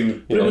 I've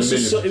seen. But it was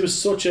millions. it was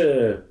such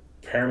a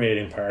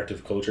permeating part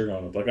of culture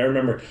growing up. Like, I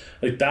remember,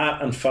 like,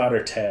 that and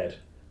Father Ted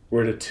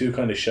were the two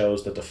kind of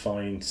shows that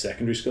defined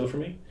secondary school for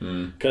me,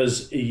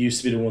 because it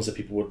used to be the ones that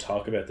people would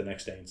talk about the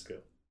next day in school.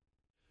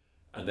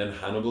 And then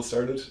Hannibal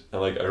started, and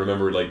like I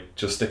remember like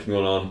just sticking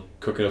one on,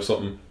 cooking up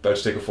something, about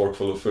to take a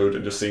forkful of food,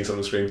 and just seeing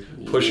someone scream,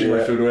 pushing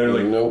my food away.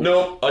 Like,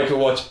 no, I could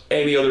watch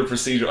any other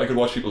procedure. I could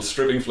watch people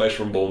stripping flesh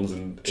from bones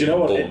and. Do you know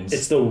what? Bones.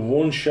 It's the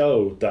one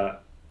show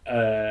that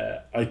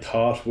I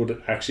thought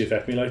would actually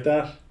affect me like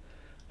that.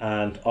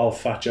 And all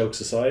fat jokes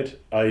aside,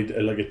 I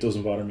like, it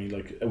doesn't bother me.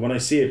 Like, when I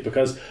see it,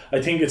 because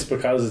I think it's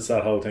because it's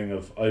that whole thing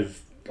of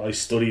I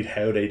studied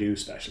how they do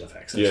special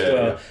effects.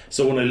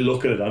 So when I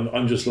look at it,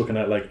 I'm just looking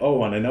at like,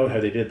 oh, and I know how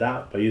they did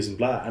that by using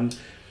blah, and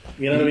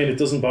you know what I mean. It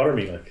doesn't bother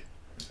me. Like,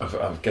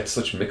 I get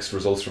such mixed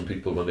results from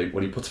people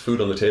when he puts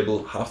food on the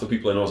table. Half the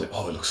people I know is like,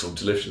 oh, it looks so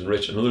delicious and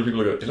rich, and other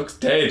people go, it looks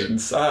dead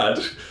and sad.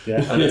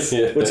 Yeah, and it's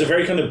it's a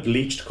very kind of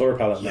bleached colour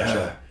palette. In that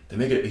show. They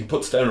make it. He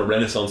puts down a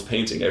Renaissance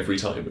painting every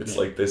time. It's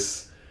like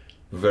this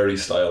very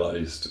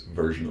stylized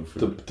version of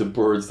food. The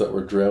birds that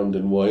were drowned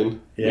in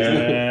wine.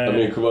 Yeah. I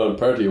mean, come on,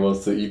 Party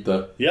wants to eat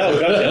that. Yeah, we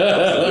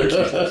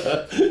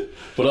got you.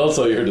 But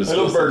also you're I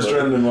disgusting. love birds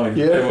drowned in wine.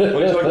 Yeah.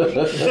 What are you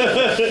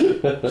talking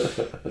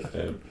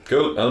about?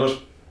 Cool, Helmut.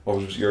 What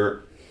was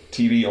your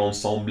TV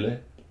ensemble?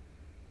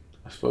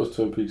 I suppose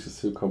Twin Peaks is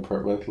too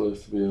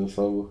compartmentalised to be an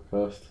ensemble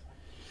cast.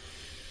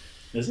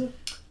 Is it?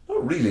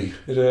 Not really.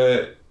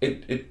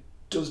 It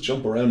does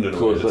jump around in a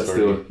Cool, way. let's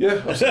do it.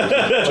 Yeah, absolutely.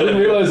 I didn't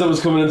realise I was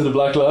coming into the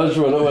Black Lodge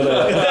when we were doing the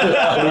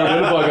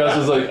podcast. I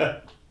was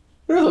like,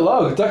 there's a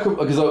log. That could,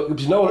 because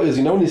you know what it is.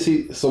 You know when you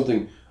see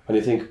something and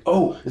you think,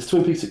 oh, it's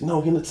Twin Peaks. Like,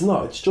 no, again, it's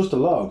not. It's just a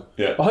log.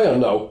 Yeah. Oh, hang on,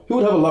 no. Who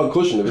would have a log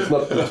cushion if it's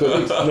not the Twin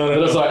Peaks? No. But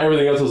that's why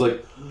everything else was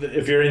like,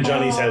 If you're in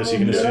Johnny's house, you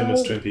can assume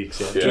it's Twin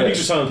Peaks. Yeah. Yeah. Twin Peaks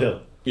or Silent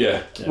Hill.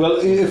 Yeah. well,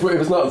 if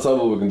it's not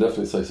ensemble, we can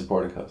definitely say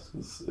supporting cast.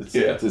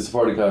 The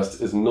supporting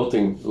cast is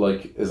nothing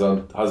like has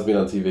been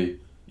on TV.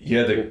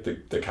 Yeah,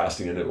 the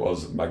casting in it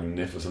was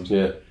magnificent.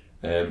 Yeah.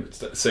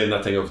 Saying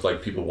that thing of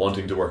like people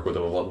wanting to work with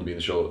him and wanting to be in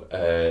the show,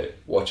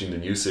 watching the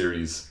new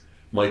series,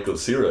 Michael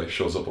Cera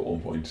shows up at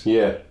one point.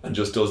 Yeah. And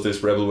just does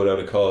this rebel without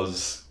a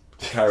cause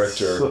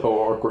character. So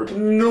awkward.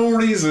 No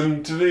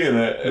reason to be in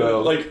it.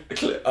 No. Like,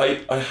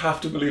 I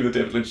have to believe that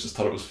David Lynch just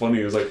thought it was funny.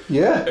 He was like,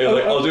 Yeah. he was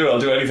like, I'll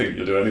do anything.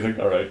 You'll do anything.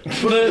 All right.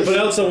 But I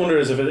also wonder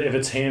is if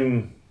it's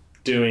him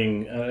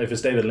doing, if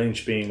it's David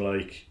Lynch being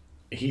like,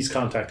 he's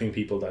contacting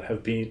people that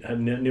have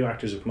new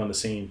actors have come on the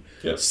scene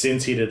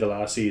since he did the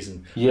last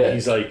season. Yeah.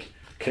 He's like,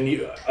 can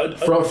you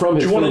From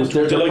his films,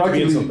 they're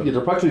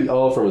something? practically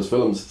all from his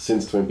films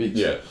since Twin Peaks.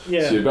 Yeah.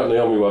 Yeah. So you've got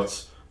Naomi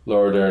Watts,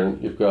 Laura Dern,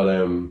 you've got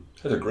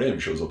Heather Graham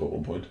shows up at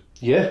one point.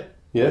 Yeah.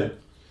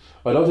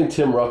 I don't think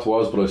Tim Roth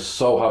was, but I'm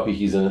so happy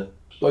he's in it.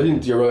 I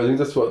think you're right. I think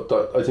that's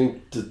I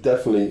think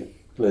definitely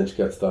Lynch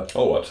gets that.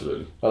 Oh,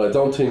 absolutely. And I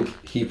don't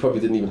think he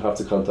probably didn't even have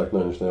to contact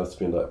Nine Inch Nails to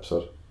be in that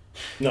episode.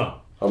 No.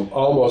 I'm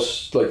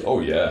almost like, Oh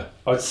yeah.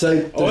 I'd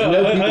say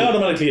I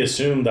automatically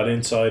assume that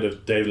inside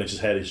of David Lynch's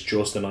head is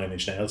just a Nine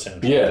Inch Nails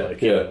soundtrack. Yeah,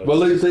 Like, yeah. you know, Well,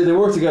 they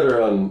worked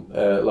together on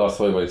Lost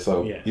Highway,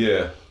 so yeah.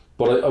 Yeah.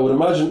 But I would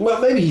imagine, well,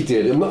 maybe he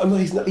did.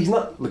 He's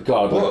not like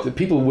God. Like, Well, the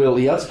people will.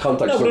 He has to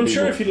contact. No, some but I'm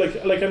people. sure if he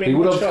like I mean, He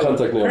would have what's it called?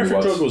 contacted Naomi Perfect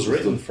Watts. Drug was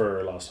written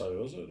for Lost Highway,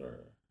 was it? Or?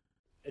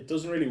 it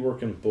doesn't really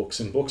work in books.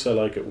 In books, I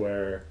like it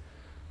where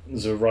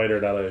there's a writer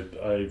that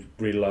I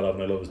read a lot of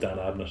and I love is Dan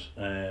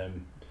Abnett.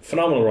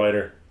 Phenomenal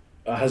writer.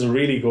 Has a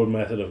really good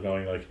method of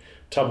going like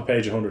top of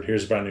page 100.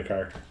 Here's a brand new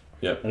character.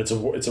 Yeah. And it's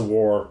a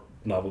war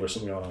novel or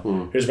something going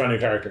on. Here's a brand new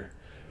character.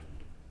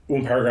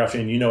 One paragraph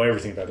in, you know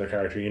everything about that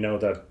character. You know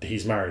that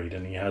he's married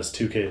and he has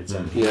 2 kids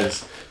and he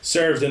has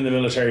served in the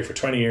military for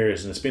 20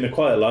 years and it's been a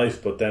quiet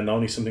life, but then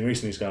only something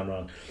recently's gone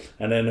wrong.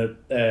 And then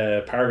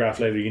a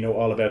paragraph later, you know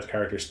all about the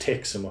character's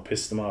tics and what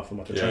pisses them off and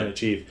what they're trying to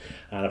achieve.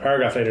 And a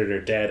paragraph later,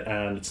 they're dead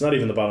and it's not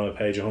even the bottom of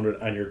page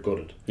 100 and you're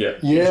gutted. Yeah.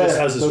 It just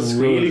has this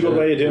really good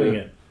way of doing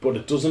it, but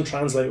it doesn't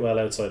translate well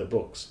outside of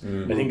books.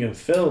 I think in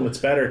film, it's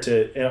better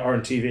or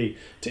in TV,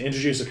 to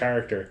introduce a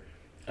character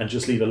and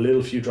just leave a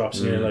little few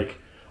drops in here like,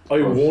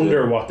 I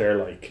wonder what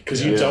they're like,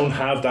 because you don't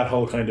have that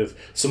whole kind of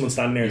someone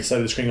standing there at the side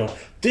of the screen going,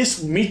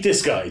 meet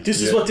this guy, this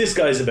is what this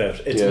guy's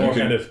about. It's more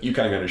you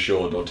can kind of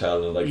show and don't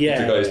tell, and like the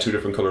guy has 2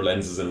 different colour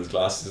lenses in his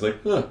glasses, he's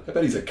like, I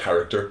bet he's a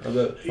character. But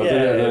then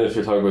if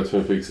you're talking about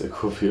Twin Peaks, it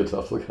could be a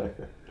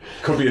doppelganger.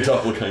 Could be a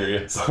doppelganger,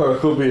 yes. Or it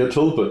could be a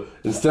tulpa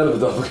instead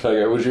of a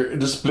doppelganger, which you're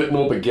just splitting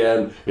up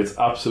again. It's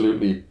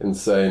absolutely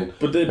insane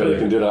how they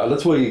can do that. And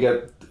that's why you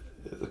get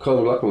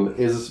Colin McLaughlin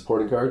is a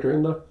supporting character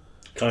in that.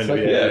 Kind of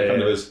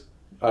is.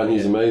 And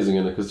he's amazing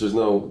in it because there's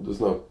no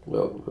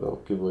well, I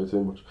don't give away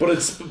too much. But I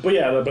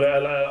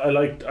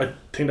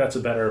think that's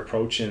a better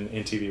approach in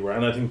TV where,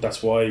 and I think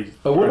that's why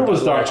I wonder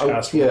was that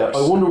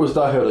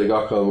how they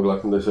got Colin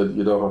McLaughlin. They said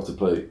you don't have to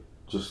play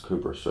just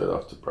Cooper straight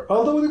off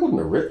although they wouldn't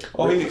have written.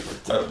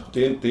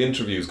 The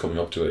interviews coming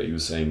up to it, he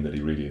was saying that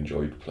he really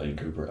enjoyed playing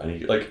Cooper, and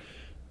he like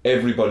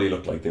everybody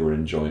looked like they were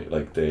enjoying,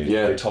 like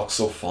they talked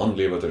so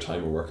fondly about their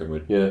time of working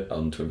with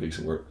on Twin Peaks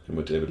and working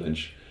with David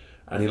Lynch.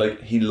 And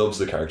he loves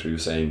the character. He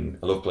was saying,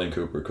 I love playing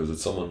Cooper because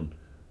it's someone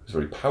who's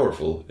very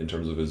powerful in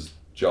terms of his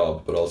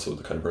job, but also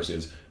the kind of person he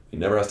is. He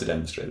never has to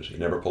demonstrate it. He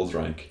never pulls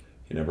rank.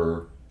 He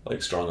never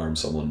like strong arms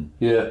someone.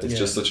 It's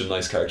just such a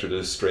nice character,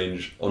 this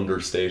strange,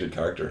 understated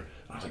character.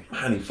 And I was like,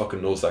 man, he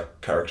fucking knows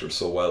that character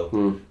so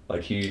well.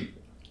 Like he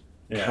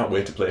can't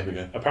wait to play him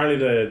again.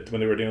 Apparently, when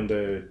they were doing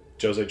the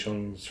Jose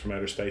Chung's From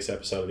Outer Space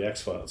episode of the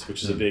X-Files,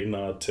 which is a big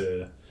nod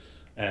to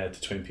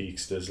Twin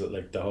Peaks, there's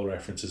like the whole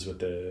references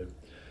with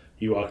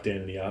he walked in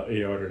and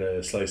he ordered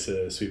a slice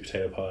of sweet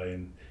potato pie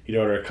and he'd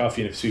order a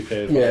coffee and a sweet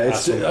potato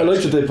pie. I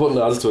like that they put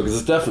nods to it because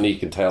it's definitely, you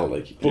can tell.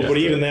 But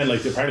even then,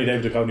 like apparently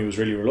David Duchovny was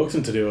really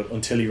reluctant to do it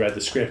until he read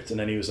the script, and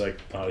then he was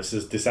like, "Oh,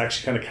 this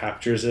actually kind of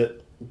captures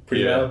it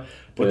pretty well."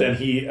 But then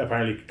he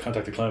apparently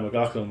contacted Colin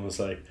McLaughlin and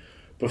was like,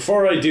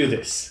 "Before I do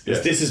this,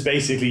 this is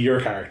basically your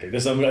character.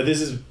 This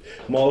is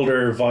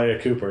Mulder via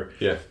Cooper.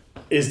 Yeah.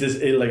 Is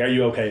this like? Are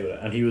you okay with it?"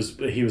 And he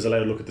was allowed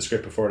to look at the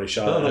script before they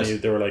shot it,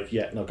 and they were like,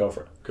 "Yeah, no, go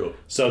for it." Cool.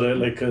 So I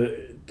like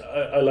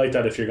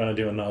that if you're going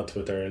to do a nod to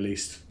it, they're at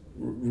least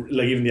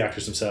like even the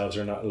actors themselves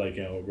are not like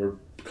we're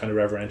kind of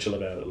reverential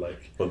about it.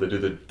 Like, well, they do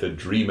the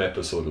dream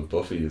episode of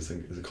Buffy. Is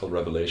it called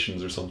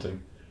Revelations or something?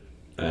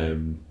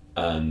 And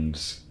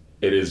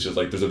it is just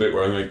like there's a bit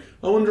where I'm like,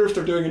 I wonder if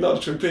they're doing a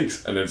nod to Twin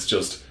Peaks, and it's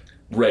just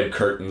red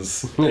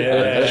curtains and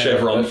a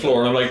chevron floor,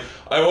 and I'm like,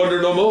 I wonder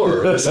no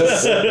more.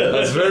 That's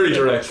very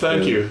direct.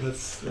 Thank you.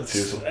 That's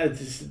useful.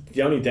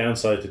 The only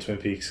downside to Twin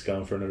Peaks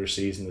going for another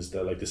season is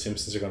that like the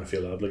Simpsons are going to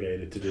feel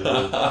obligated to do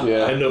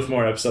enough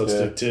more episodes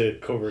to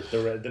cover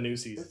the new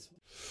season.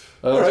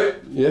 Alright.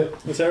 Yeah.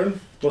 What's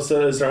Aaron?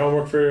 Is there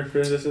homework for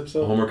this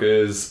episode? Homework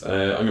is I'm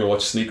going to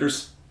watch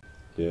Sneakers.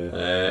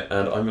 Yeah.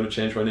 And I'm going to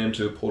change my name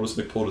to POTUS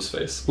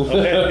McPotusface.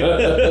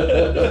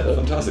 Okay.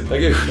 Fantastic.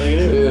 Thank you. Thank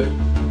you.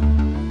 Yeah.